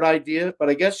smart idea, but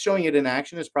I guess showing it in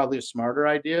action is probably a smarter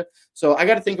idea. So I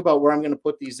got to think about where I'm going to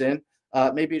put these in.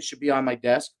 Maybe it should be on my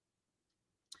desk.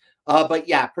 But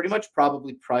yeah, pretty much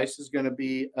probably price is going to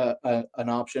be an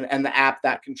option. And the app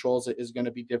that controls it is going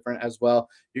to be different as well.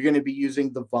 You're going to be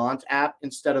using the Vaunt app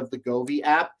instead of the Govee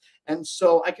app. And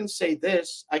so I can say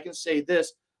this.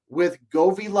 With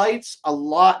Govee lights, a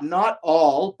lot, not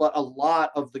all, but a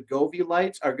lot of the Govee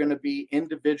lights are going to be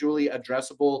individually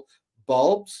addressable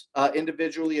bulbs,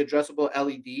 individually addressable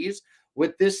LEDs.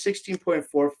 With this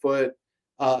 16.4-foot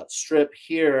strip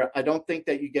here, I don't think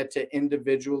that you get to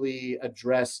individually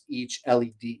address each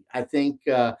LED. I think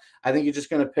you're just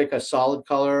going to pick a solid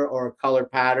color or a color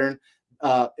pattern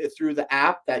through the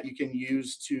app that you can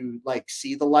use to like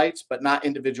see the lights, but not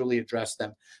individually address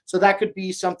them. So that could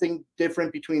be something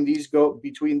different between these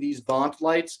Vaunt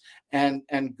lights and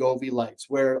Govee lights,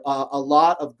 where a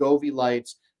lot of Govee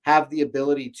lights have the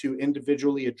ability to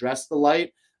individually address the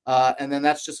light. And then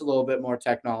that's just a little bit more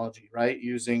technology, right?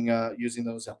 Using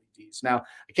those LEDs. Now,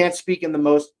 I can't speak in the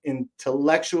most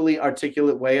intellectually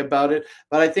articulate way about it,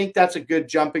 but I think that's a good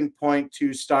jumping point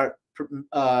to start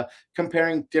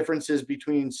comparing differences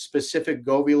between specific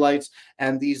Govee lights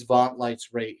and these Vaunt lights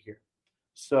right here.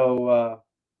 So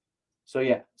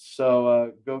yeah,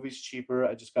 Govee's cheaper.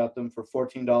 I just got them for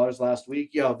 $14 last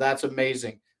week. Yo, that's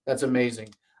amazing. That's amazing.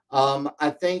 I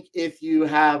think if you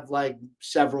have like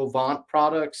several Vaunt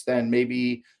products, then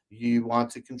maybe you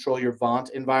want to control your Vaunt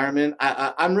environment.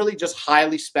 I'm really just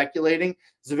highly speculating.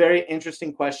 It's a very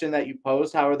interesting question that you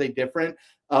posed. How are they different?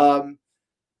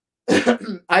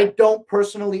 I don't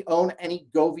personally own any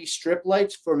Govee strip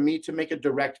lights for me to make a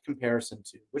direct comparison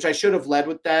to, which I should have led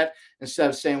with that instead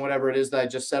of saying whatever it is that I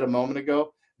just said a moment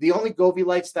ago. The only Govee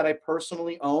lights that I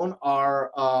personally own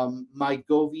are my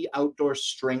Govee outdoor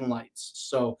string lights.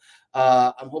 So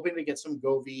I'm hoping to get some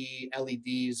Govee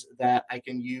LEDs that I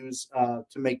can use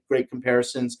to make great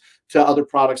comparisons to other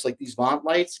products like these Vaunt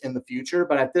lights in the future.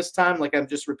 But at this time, like I'm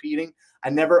just repeating, I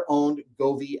never owned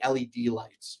Govee LED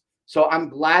lights. So I'm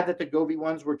glad that the Govee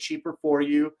ones were cheaper for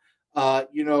you.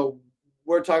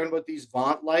 We're talking about these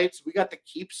Vaunt lights. We got the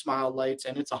Keep Smile lights,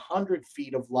 and it's 100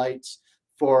 feet of lights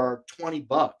for $20.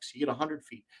 You get 100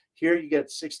 feet. Here you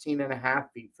get 16 and a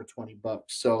half feet for $20.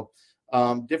 So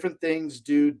different things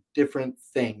do different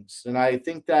things. And I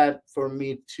think that for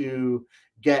me to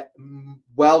get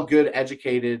good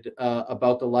educated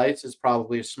about the lights is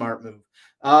probably a smart move.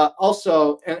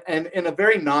 Also, and in a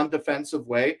very non-defensive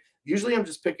way, usually I'm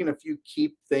just picking a few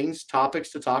key topics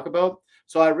to talk about.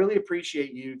 So I really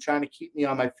appreciate you trying to keep me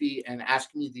on my feet and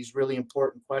asking me these really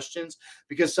important questions,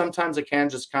 because sometimes I can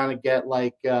just kind of get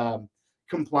like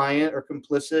compliant or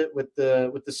complicit with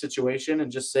the situation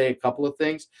and just say a couple of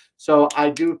things. So I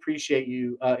do appreciate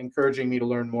you encouraging me to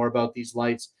learn more about these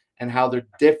lights and how they're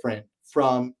different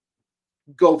from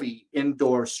Govee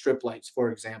indoor strip lights,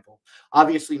 for example.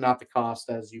 Obviously not the cost,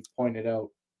 as you've pointed out.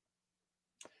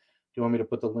 Do you want me to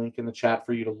put the link in the chat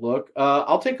for you to look?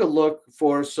 I'll take a look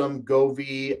for some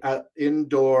Govee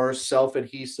indoor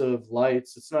self-adhesive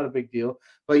lights. It's not a big deal,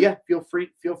 but yeah, feel free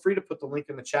to put the link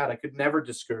in the chat. I could never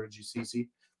discourage you, Cece.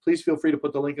 Please feel free to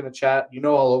put the link in the chat.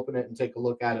 I'll open it and take a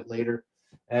look at it later.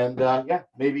 And yeah,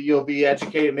 maybe you'll be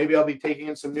educated. Maybe I'll be taking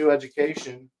in some new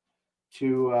education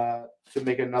to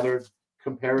make another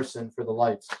comparison for the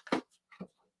lights.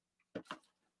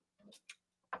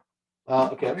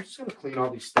 Okay, I'm just going to clean all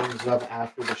these things up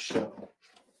after the show.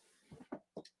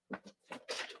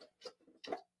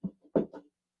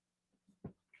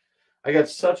 I got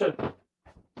such a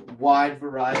wide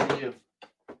variety of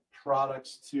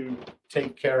products to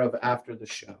take care of after the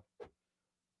show.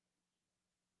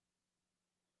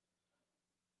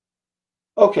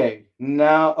 Okay,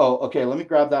 okay, let me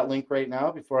grab that link right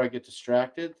now before I get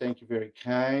distracted. Thank you very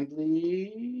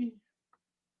kindly.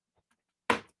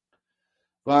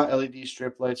 Vaunt LED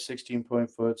strip lights,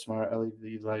 16-point-foot, smart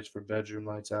LED lights for bedroom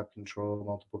lights, app control,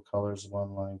 multiple colors,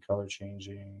 one line, color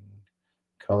changing,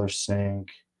 color sync.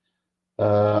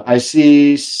 I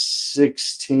see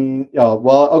 16. Oh,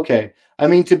 well, okay. I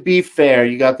mean, to be fair,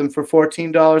 you got them for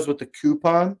 $14 with the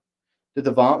coupon. Did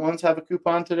the Vaunt ones have a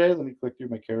coupon today? Let me click through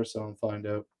my carousel and find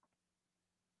out.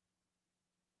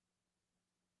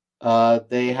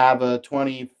 They have a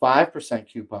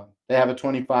 25% coupon. They have a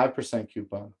 25%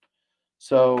 coupon.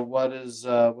 So what is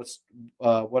that,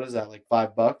 like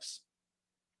 $5?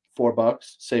 $4?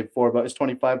 Save $4. It's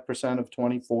 25% of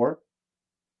 24.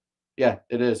 Yeah,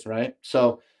 it is, right?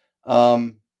 So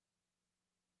 25%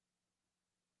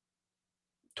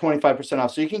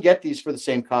 off. So you can get these for the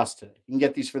same cost today. You can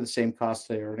get these for the same cost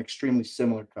today, or an extremely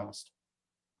similar cost.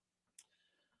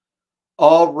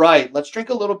 All right, let's drink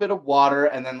a little bit of water,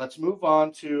 and then let's move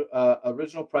on to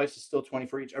original price is still 20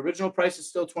 for each. Original price is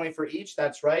still 20 for each.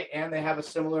 That's right, and they have a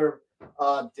similar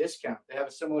discount. They have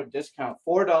a similar discount,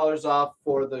 $4 off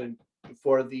for the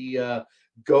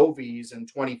Govees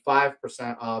and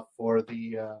 25% off for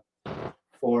the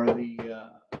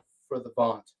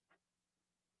Vaunt.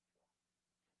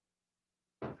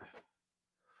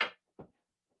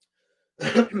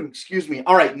 Excuse me.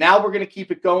 All right, now we're going to keep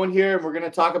it going here, and we're going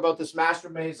to talk about this Master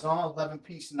Maison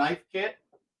 11-piece knife kit.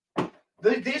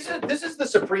 This is the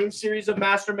Supreme series of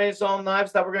Master Maison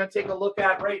knives that we're going to take a look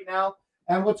at right now.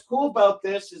 And what's cool about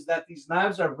this is that these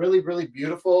knives are really, really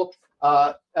beautiful.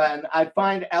 And I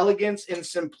find elegance in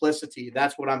simplicity.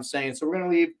 That's what I'm saying. So we're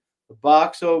going to leave the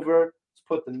box over. Let's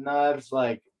put the knives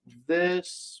like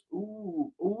this.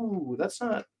 Ooh, that's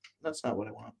not what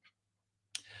I want.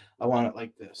 I want it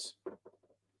like this.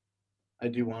 I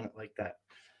do want it like that.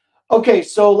 Okay,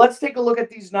 so let's take a look at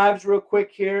these knives real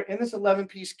quick here. In this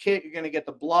 11-piece kit, you're going to get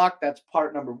the block. That's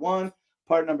part number 1.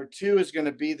 Part number 2 is going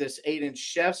to be this 8-inch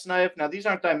chef's knife. Now, these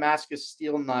aren't Damascus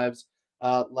steel knives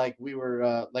like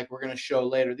we're going to show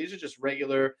later. These are just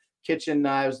regular kitchen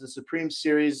knives. The Supreme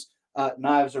series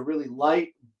knives are really light,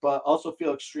 but also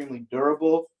feel extremely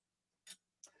durable.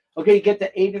 Okay, you get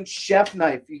the 8-inch chef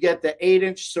knife. You get the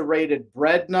 8-inch serrated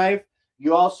bread knife.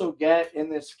 You also get in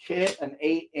this kit an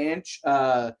 8-inch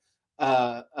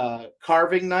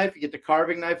carving knife. You get the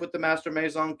carving knife with the Master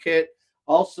Maison kit.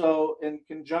 Also, in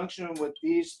conjunction with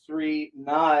these 3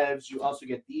 knives, you also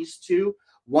get these 2.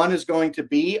 One is going to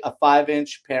be a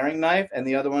 5-inch paring knife, and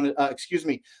the other one, a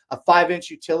 5-inch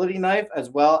utility knife, as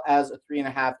well as a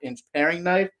 3.5-inch paring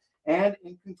knife. And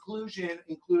in conclusion,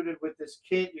 included with this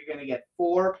kit, you're going to get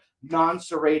 4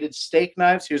 non-serrated steak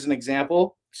knives. Here's an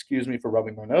example, excuse me for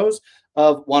rubbing my nose,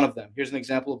 of one of them. Here's an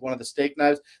example of one of the steak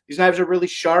knives. These knives are really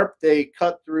sharp. They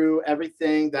cut through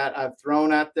everything that I've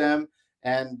thrown at them,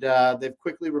 and they've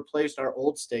quickly replaced our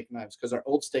old steak knives because our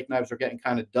old steak knives are getting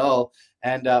kind of dull,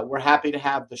 and we're happy to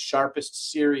have the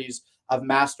sharpest series of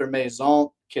Master Maison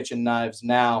kitchen knives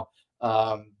now.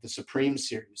 The Supreme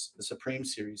series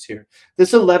here.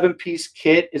 This 11-piece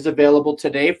kit is available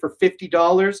today for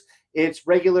 $50. It's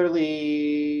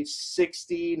regularly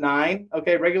 $69.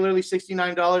 Okay, regularly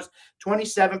 $69.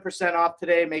 27% off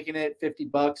today, making it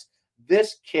 $50.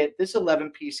 This kit, this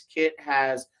 11-piece kit,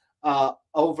 has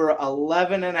over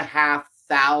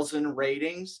 11,500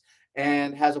 ratings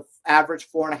and has an average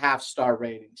 4.5-star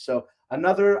rating. So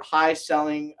another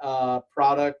high-selling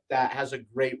product that has a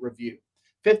great review.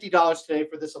 $50 today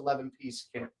for this 11-piece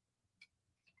kit.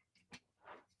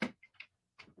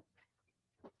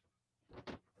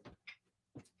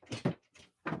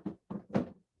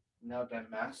 Now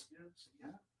Damascus,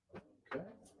 yeah, okay.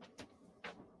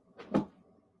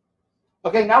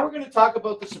 Okay, now we're going to talk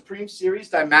about the Supreme Series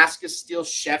Damascus Steel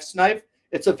Chef's Knife.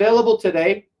 It's available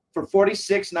today for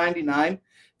 $46.99.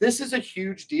 This is a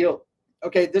huge deal.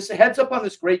 Okay, this heads up on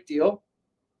this great deal.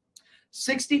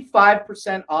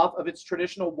 65% off of its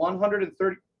traditional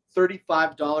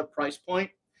 $135 price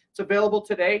point. It's available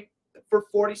today for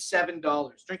 $47.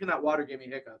 Drinking that water gave me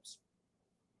hiccups.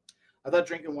 I thought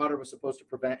drinking water was supposed to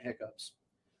prevent hiccups.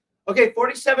 Okay,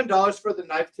 $47 for the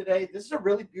knife today. This is a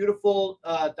really beautiful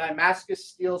Damascus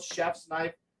steel chef's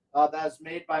knife that is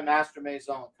made by Master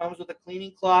Maison. It comes with a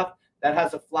cleaning cloth that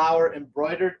has a flower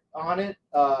embroidered on it,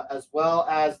 as well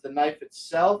as the knife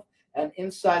itself. And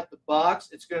inside the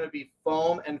box, it's going to be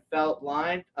foam and felt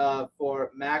lined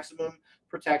for maximum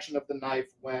protection of the knife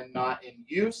when not in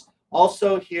use.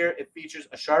 Also here, it features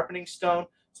a sharpening stone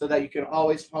so that you can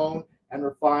always hone and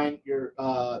refine your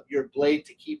blade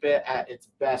to keep it at its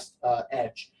best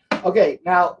edge. Okay,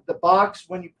 now the box,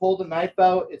 when you pull the knife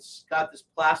out, it's got this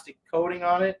plastic coating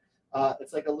on it.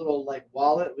 It's like a little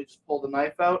wallet. We just pull the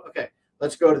knife out. Okay,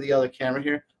 let's go to the other camera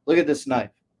here. Look at this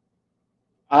knife.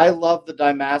 I love the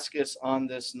Damascus on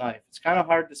this knife. It's kind of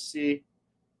hard to see.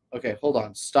 Okay, hold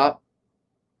on. Stop.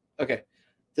 Okay.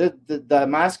 The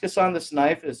Damascus on this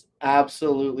knife is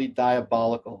absolutely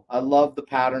diabolical. I love the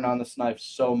pattern on this knife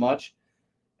so much.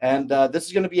 And this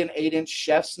is going to be an 8-inch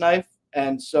chef's knife.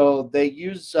 And so they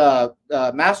use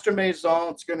Master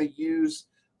Maison. It's going to use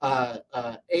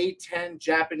A10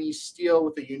 Japanese steel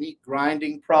with a unique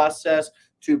grinding process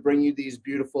to bring you these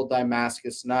beautiful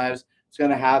Damascus knives. It's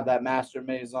going to have that Master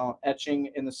Maison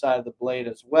etching in the side of the blade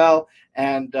as well.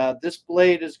 And this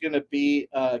blade is going to be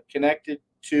connected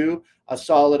to a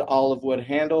solid olive wood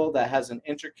handle that has an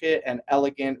intricate and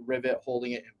elegant rivet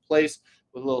holding it in place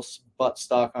with a little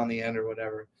buttstock on the end or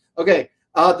whatever. Okay,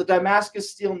 the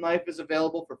Damascus steel knife is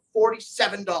available for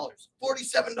 $47.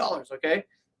 $47, okay?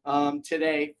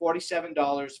 Today,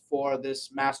 $47 for this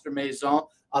Master Maison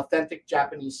authentic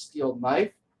Japanese steel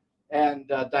knife and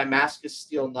Damascus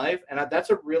steel knife. And that's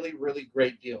a really, really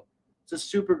great deal. It's a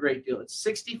super great deal. It's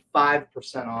 65%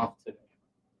 off today.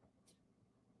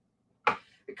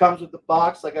 It comes with the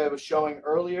box like I was showing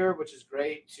earlier, which is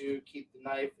great to keep the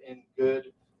knife in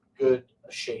good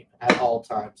shape at all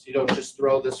times. You don't just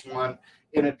throw this one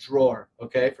in a drawer,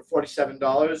 okay? For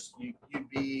 $47,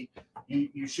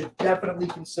 you should definitely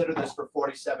consider this for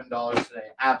 $47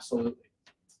 today. Absolutely.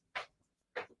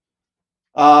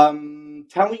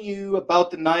 Telling you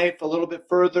about the knife a little bit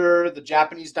further, the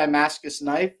Japanese Damascus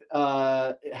knife.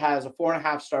 It has a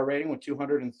 4.5-star rating with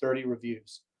 230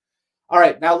 reviews. All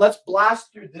right, now let's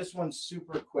blast through this one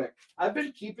super quick. I've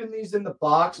been keeping these in the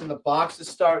box, and the box is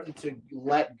starting to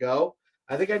let go.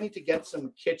 I think I need to get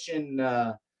some kitchen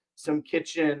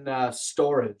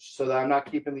storage so that I'm not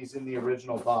keeping these in the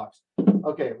original box.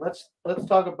 Okay, let's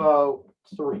talk about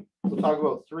three. We'll talk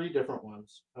about three different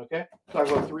ones. Okay, talk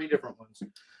about three different ones.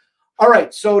 All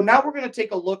right, so now we're going to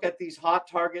take a look at these Hot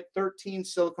Target 13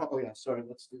 silicone. Oh yeah, sorry.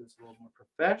 Let's do this a little more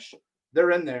professional.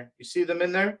 They're in there. You see them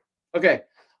in there? Okay.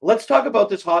 Let's talk about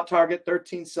this Hot Target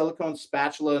 13 silicone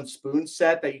spatula and spoon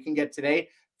set that you can get today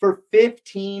for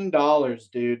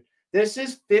 $15, dude. This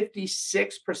is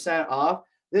 56% off.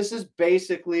 This is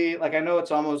basically like, I know it's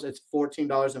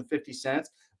 $14.50,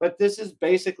 but this is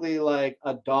basically like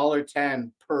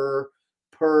 $1.10 per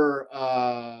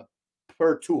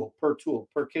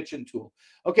kitchen tool.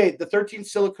 Okay, the 13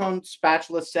 silicone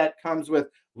spatula set comes with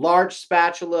large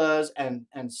spatulas and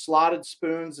slotted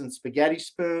spoons and spaghetti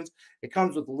spoons. It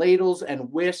comes with ladles and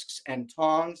whisks and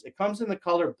tongs. It comes in the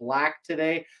color black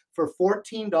today for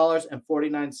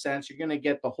 $14.49. You're going to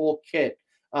get the whole kit.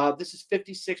 This is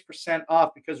 56%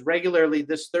 off because regularly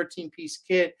this 13-piece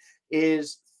kit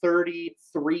is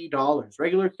 $33.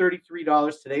 Regular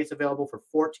 $33. Today it's available for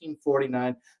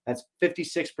 $14.49. That's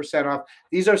 56% off.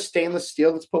 These are stainless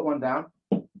steel. Let's put one down.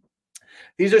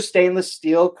 These are stainless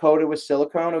steel coated with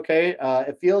silicone, okay?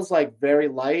 It feels like very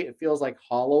light. It feels like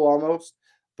hollow almost,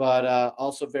 but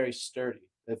also very sturdy.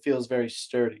 It feels very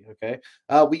sturdy, okay?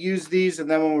 We use these, and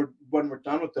then when we're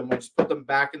done with them, we just put them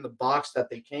back in the box that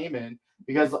they came in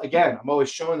because, again, I'm always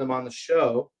showing them on the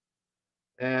show.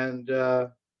 And,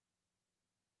 oh,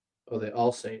 they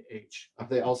all say H.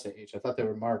 They all say H. I thought they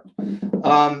were marked.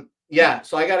 Yeah,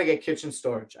 so I got to get kitchen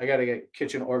storage. I got to get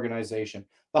kitchen organization.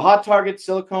 The Hot Target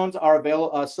silicones are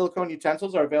available. Silicone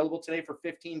utensils are available today for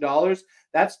 $15.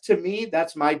 That's, to me,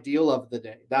 that's my deal of the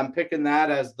day. I'm picking that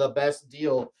as the best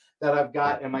deal that I've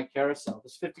got in my carousel.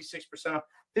 It's 56% off.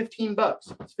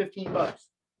 $15. It's $15.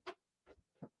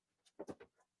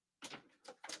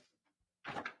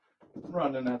 I'm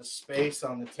running out of space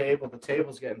on the table. The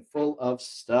table's getting full of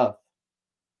stuff.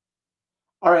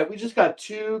 All right, we just got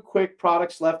two quick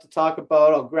products left to talk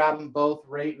about. I'll grab them both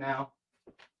right now.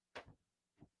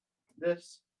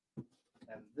 This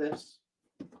and this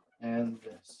and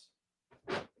this.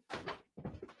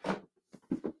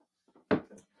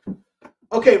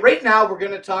 Okay, right now we're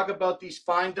going to talk about these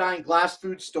fine dine glass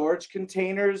food storage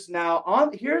containers. Now,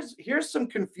 here's some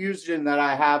confusion that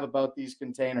I have about these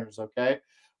containers, okay?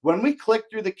 When we click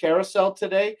through the carousel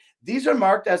today, these are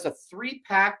marked as a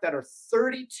 3-pack that are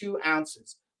 32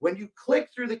 ounces. When you click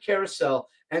through the carousel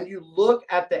and you look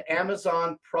at the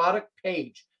Amazon product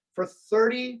page for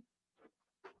 30,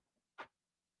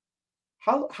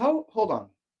 hold on.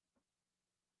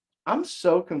 I'm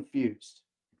so confused.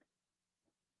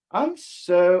 I'm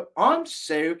so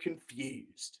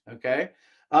confused, okay?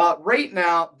 Right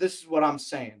now, this is what I'm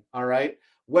saying, all right?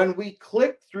 When we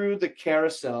click through the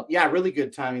carousel, yeah, really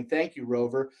good timing. Thank you,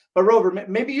 Rover. But Rover,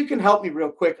 maybe you can help me real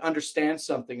quick understand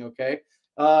something, okay?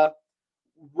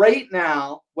 Right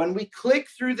now, when we click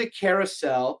through the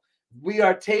carousel, we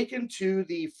are taken to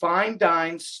the Fine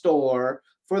Dine store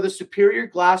for the Superior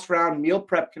Glass Round Meal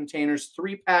Prep Containers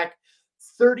 3-pack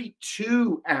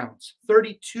 32 ounce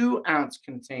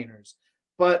containers.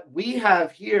 But we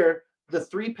have here the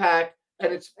 3-pack,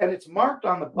 and it's marked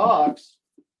on the box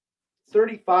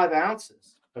 35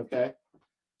 ounces. Okay,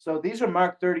 so these are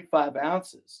marked 35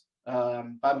 ounces by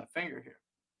my finger here.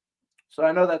 So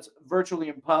I know that's virtually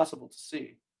impossible to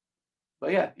see,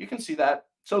 but yeah, you can see that.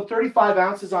 So 35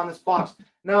 ounces on this box.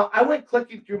 Now I went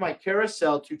clicking through my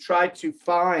carousel to try to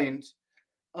find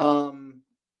the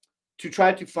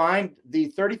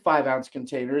 35-ounce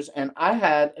containers, and I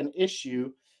had an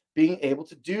issue being able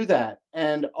to do that.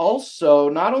 And also,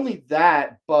 not only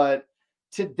that, but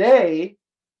today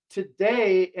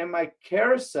in my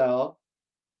carousel,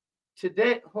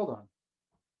 hold on.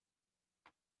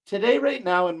 Today, right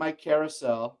now in my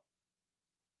carousel,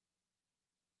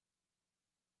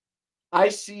 I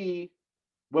see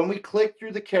when we click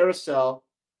through the carousel,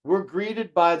 we're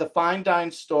greeted by the Fine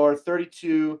Dine store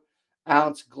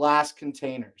 32-ounce glass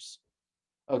containers,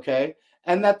 okay?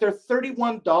 And that they're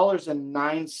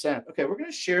 $31.09. Okay, we're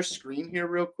going to share screen here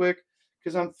real quick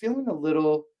because I'm feeling a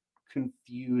little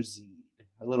confusing.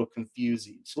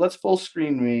 So let's full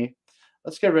screen me.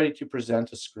 Let's get ready to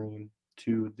present a screen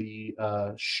to the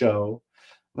show.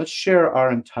 Let's share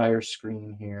our entire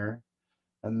screen here.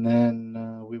 And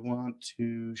then we want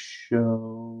to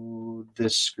show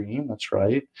this screen. That's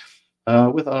right.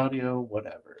 with audio,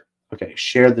 whatever. Okay,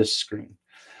 share this screen.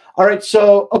 All right,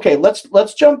 so okay, let's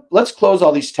close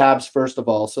all these tabs first of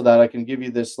all, so that I can give you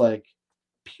this like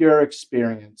pure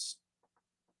experience.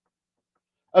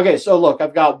 Okay, so look,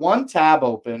 I've got one tab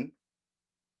open.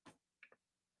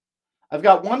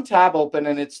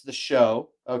 And it's the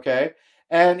show. Okay,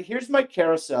 and here's my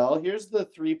carousel. Here's the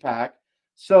 3-pack.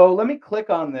 So let me click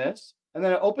on this, and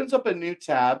then it opens up a new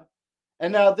tab.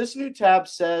 And now this new tab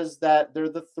says that they're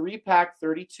the 3-pack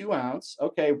 32 ounce.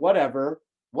 Okay, whatever.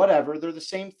 They're the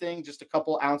same thing, just a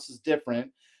couple ounces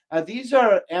different. These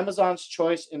are Amazon's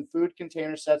Choice in food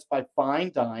container sets by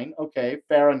Fine Dine. Okay,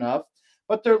 fair enough.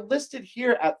 But they're listed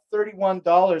here at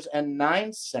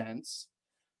 $31.09.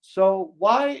 So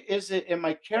why is it in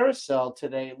my carousel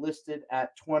today listed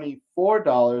at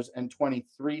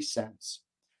 $24.23?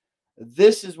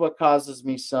 This is what causes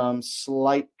me some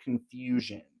slight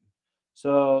confusion.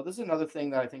 So this is another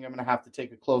thing that I think I'm going to have to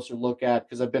take a closer look at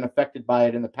because I've been affected by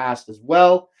it in the past as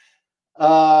well.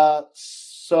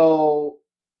 So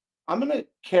I'm going to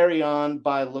carry on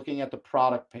by looking at the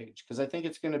product page because I think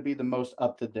it's going to be the most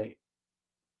up to date.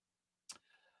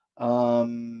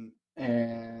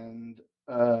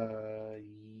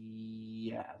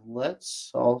 Yeah,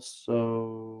 let's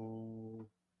also.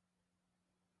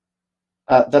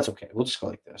 That's okay. We'll just go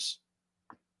like this.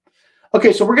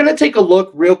 Okay, so we're going to take a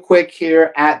look real quick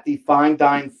here at the Fine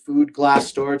Dine food glass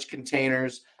storage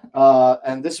containers,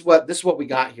 and this is what we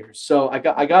got here. So I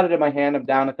got it in my hand. I'm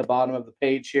down at the bottom of the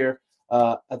page here,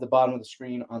 at the bottom of the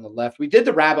screen on the left. We did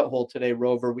the rabbit hole today,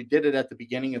 Rover. We did it at the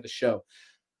beginning of the show.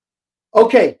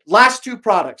 Okay, last two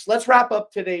products. Let's wrap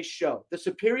up today's show. The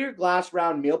Superior Glass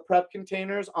Round Meal Prep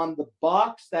containers on the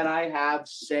box that I have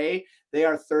say they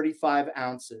are 35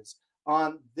 ounces.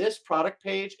 On this product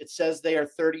page, it says they are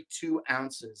 32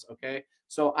 ounces, okay?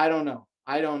 So I don't know.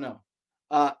 I'm going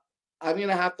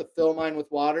to have to fill mine with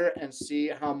water and see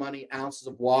how many ounces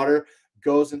of water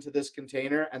goes into this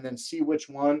container and then see which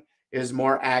one is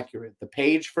more accurate, the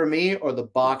page for me or the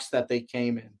box that they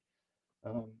came in.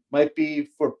 Might be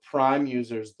for Prime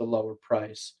users, the lower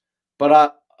price.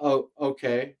 But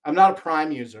okay. I'm not a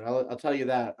Prime user. I'll tell you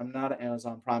that. I'm not an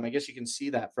Amazon Prime. I guess you can see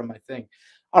that from my thing.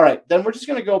 All right, then we're just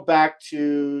going to go back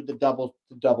to the double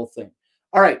thing.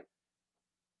 All right.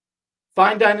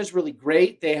 Fine Dine is really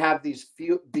great. They have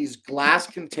these glass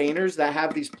containers that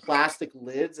have these plastic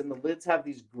lids, and the lids have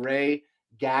these gray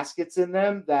gaskets in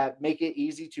them that make it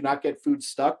easy to not get food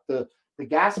stuck. The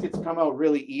gaskets come out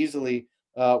really easily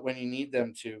when you need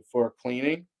them to for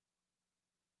cleaning.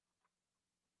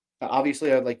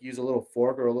 Obviously, I'd like use a little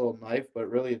fork or a little knife, but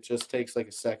really it just takes like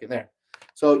a second there.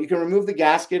 So you can remove the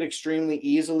gasket extremely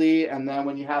easily. And then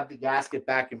when you have the gasket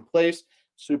back in place,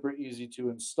 super easy to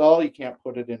install. You can't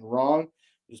put it in wrong.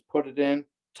 Just put it in,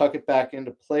 tuck it back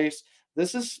into place.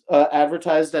 This is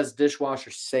advertised as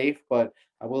dishwasher safe, but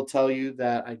I will tell you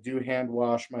that I do hand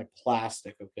wash my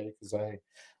plastic, okay? Because I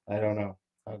don't know.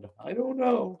 I don't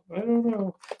know.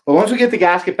 But once we get the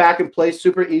gasket back in place,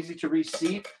 super easy to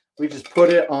reseat. We just put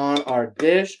it on our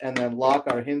dish and then lock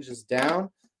our hinges down.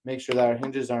 Make sure that our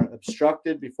hinges aren't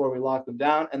obstructed before we lock them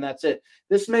down, and that's it.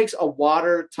 This makes a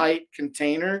watertight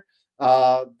container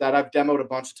that I've demoed a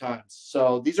bunch of times.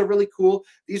 So these are really cool.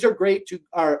 These are great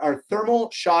are thermal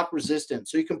shock resistant.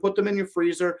 So you can put them in your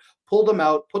freezer, pull them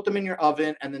out, put them in your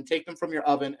oven, and then take them from your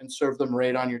oven and serve them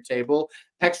right on your table.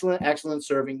 Excellent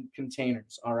serving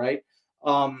containers. All right.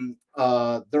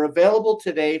 They're available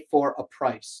today for a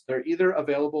price. They're either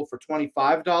available for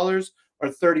 $25 or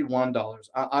 $31.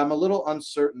 I'm a little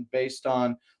uncertain based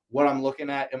on what I'm looking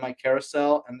at in my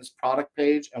carousel and this product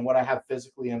page and what I have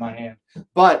physically in my hand.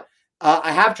 But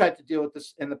I have tried to deal with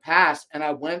this in the past, and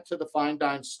I went to the Fine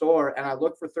Dine store and I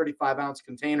looked for 35-ounce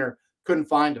container, couldn't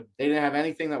find them. They didn't have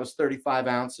anything that was 35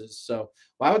 ounces. So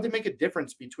why would they make a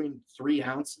difference between 3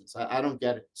 ounces? I don't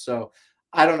get it. So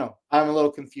I don't know. I'm a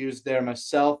little confused there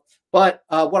myself. But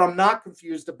what I'm not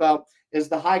confused about is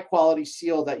the high quality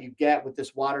seal that you get with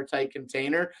this watertight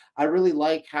container. I really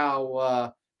like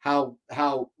how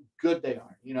good they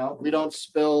are. You know, we don't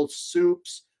spill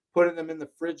soups, putting them in the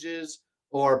fridges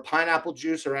or pineapple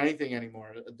juice or anything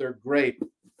anymore. They're great.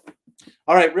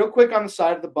 All right, real quick on the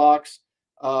side of the box,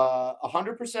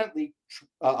 100% leak,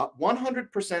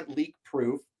 100% leak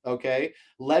proof. Okay,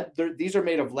 these are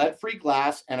made of lead-free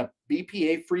glass and a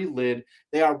BPA-free lid.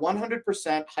 They are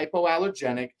 100%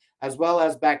 hypoallergenic, as well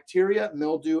as bacteria,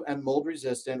 mildew, and mold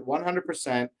resistant.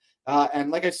 100%.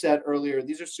 And like I said earlier,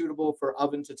 these are suitable for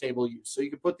oven to table use. So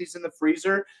you can put these in the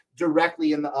freezer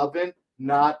directly in the oven.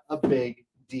 Not a big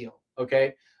deal.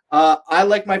 Okay. I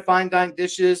like my Fine Dine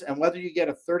dishes, and whether you get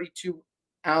a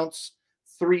 32-ounce,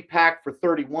 3-pack for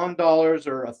 $31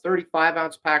 or a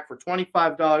 35-ounce pack for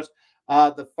 $25.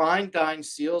 The fine dine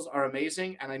seals are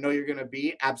amazing, and I know you're going to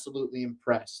be absolutely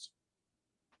impressed.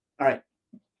 All right.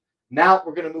 Now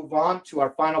we're going to move on to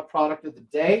our final product of the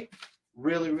day.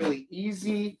 Really, really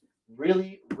easy,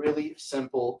 really, really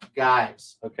simple,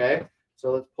 guys. Okay,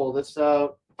 so let's pull this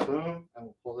out. Boom, and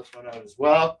we'll pull this one out as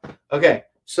well. Okay,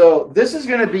 so this is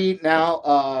going to be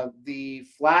now the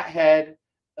flathead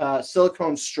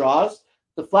silicone straws.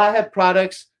 The flathead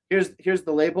products, here's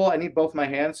the label. I need both my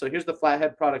hands. So here's the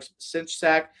flathead products cinch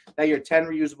sack that your 10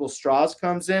 reusable straws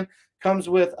comes in. Comes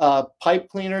with a pipe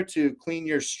cleaner to clean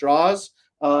your straws,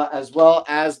 as well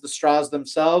as the straws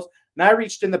themselves. And I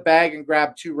reached in the bag and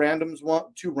grabbed two random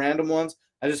ones.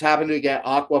 I just happened to get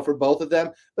aqua for both of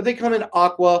them, but they come in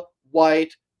aqua,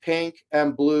 white, pink,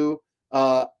 and blue.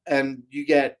 And you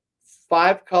get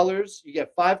 5 colors. You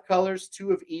get 5 colors,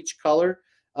 2 of each color.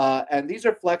 And these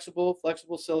are flexible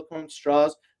silicone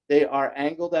straws. They are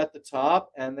angled at the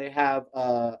top, and they have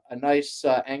a nice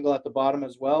angle at the bottom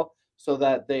as well, so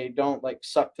that they don't like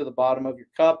suck to the bottom of your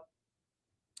cup.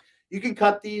 You can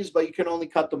cut these, but you can only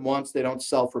cut them once. They don't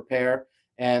self-repair.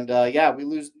 And yeah, we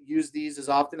use these as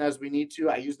often as we need to.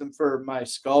 I use them for my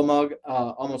skull mug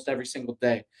almost every single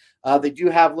day. They do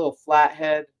have little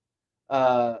flathead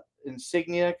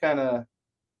insignia, kind of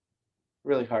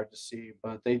really hard to see,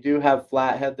 but they do have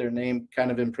flathead, their name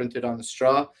kind of imprinted on the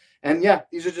straw. And yeah,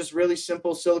 these are just really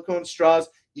simple silicone straws.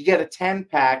 You get a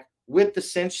 10-pack with the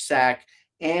cinch sack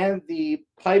and the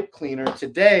pipe cleaner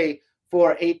today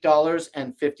for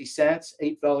 $8.50,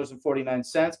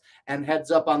 $8.49. And heads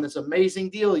up on this amazing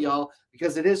deal, y'all,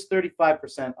 because it is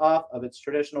 35% off of its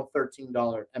traditional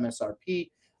 $13 MSRP.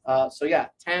 So yeah,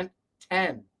 10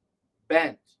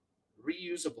 bent,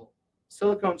 reusable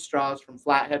silicone straws from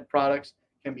Flathead Products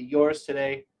can be yours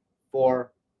today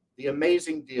for the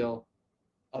amazing deal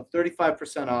of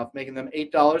 35% off, making them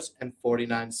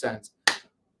 $8.49.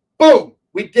 Boom!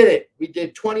 We did it. We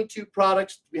did 22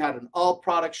 products. We had an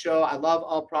all-product show. I love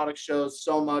all-product shows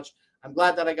so much. I'm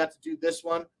glad that I got to do this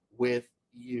one with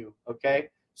you, okay?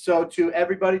 So to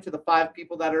everybody, to the 5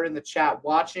 people that are in the chat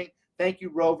watching, thank you,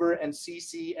 Rover and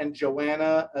Cece and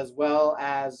Joanna, as well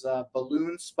as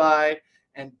Balloon Spy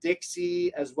and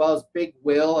Dixie, as well as Big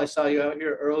Will. I saw you out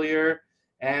here earlier.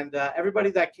 And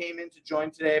everybody that came in to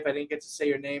join today, if I didn't get to say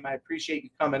your name, I appreciate you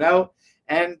coming out.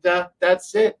 And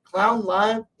that's it. Clown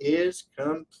Live is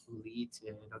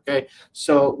completed. Okay,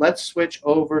 so let's switch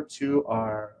over to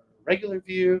our regular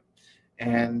view.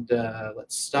 And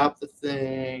let's stop the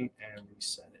thing and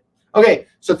reset it. Okay,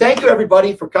 so thank you,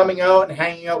 everybody, for coming out and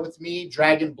hanging out with me,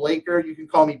 Dragon Blaker. You can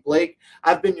call me Blake.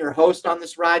 I've been your host on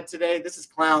this ride today. This is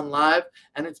Clown Live,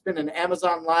 and it's been an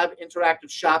Amazon Live interactive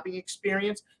shopping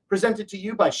experience presented to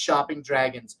you by Shopping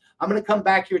Dragons. I'm going to come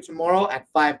back here tomorrow at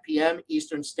 5 p.m.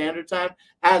 Eastern Standard Time,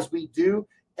 as we do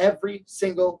every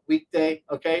single weekday,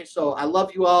 okay? So I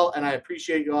love you all, and I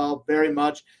appreciate you all very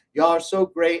much. Y'all are so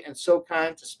great and so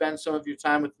kind to spend some of your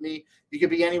time with me. You could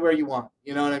be anywhere you want,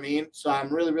 you know what I mean? So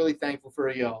I'm really, really thankful for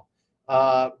y'all.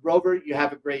 Rover, you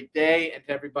have a great day, and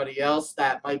to everybody else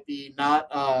that might be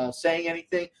not saying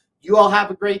anything, you all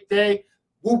have a great day.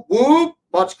 Whoop, whoop.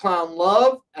 Much clown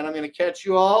love, and I'm going to catch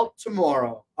you all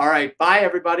tomorrow. All right, bye,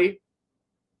 everybody.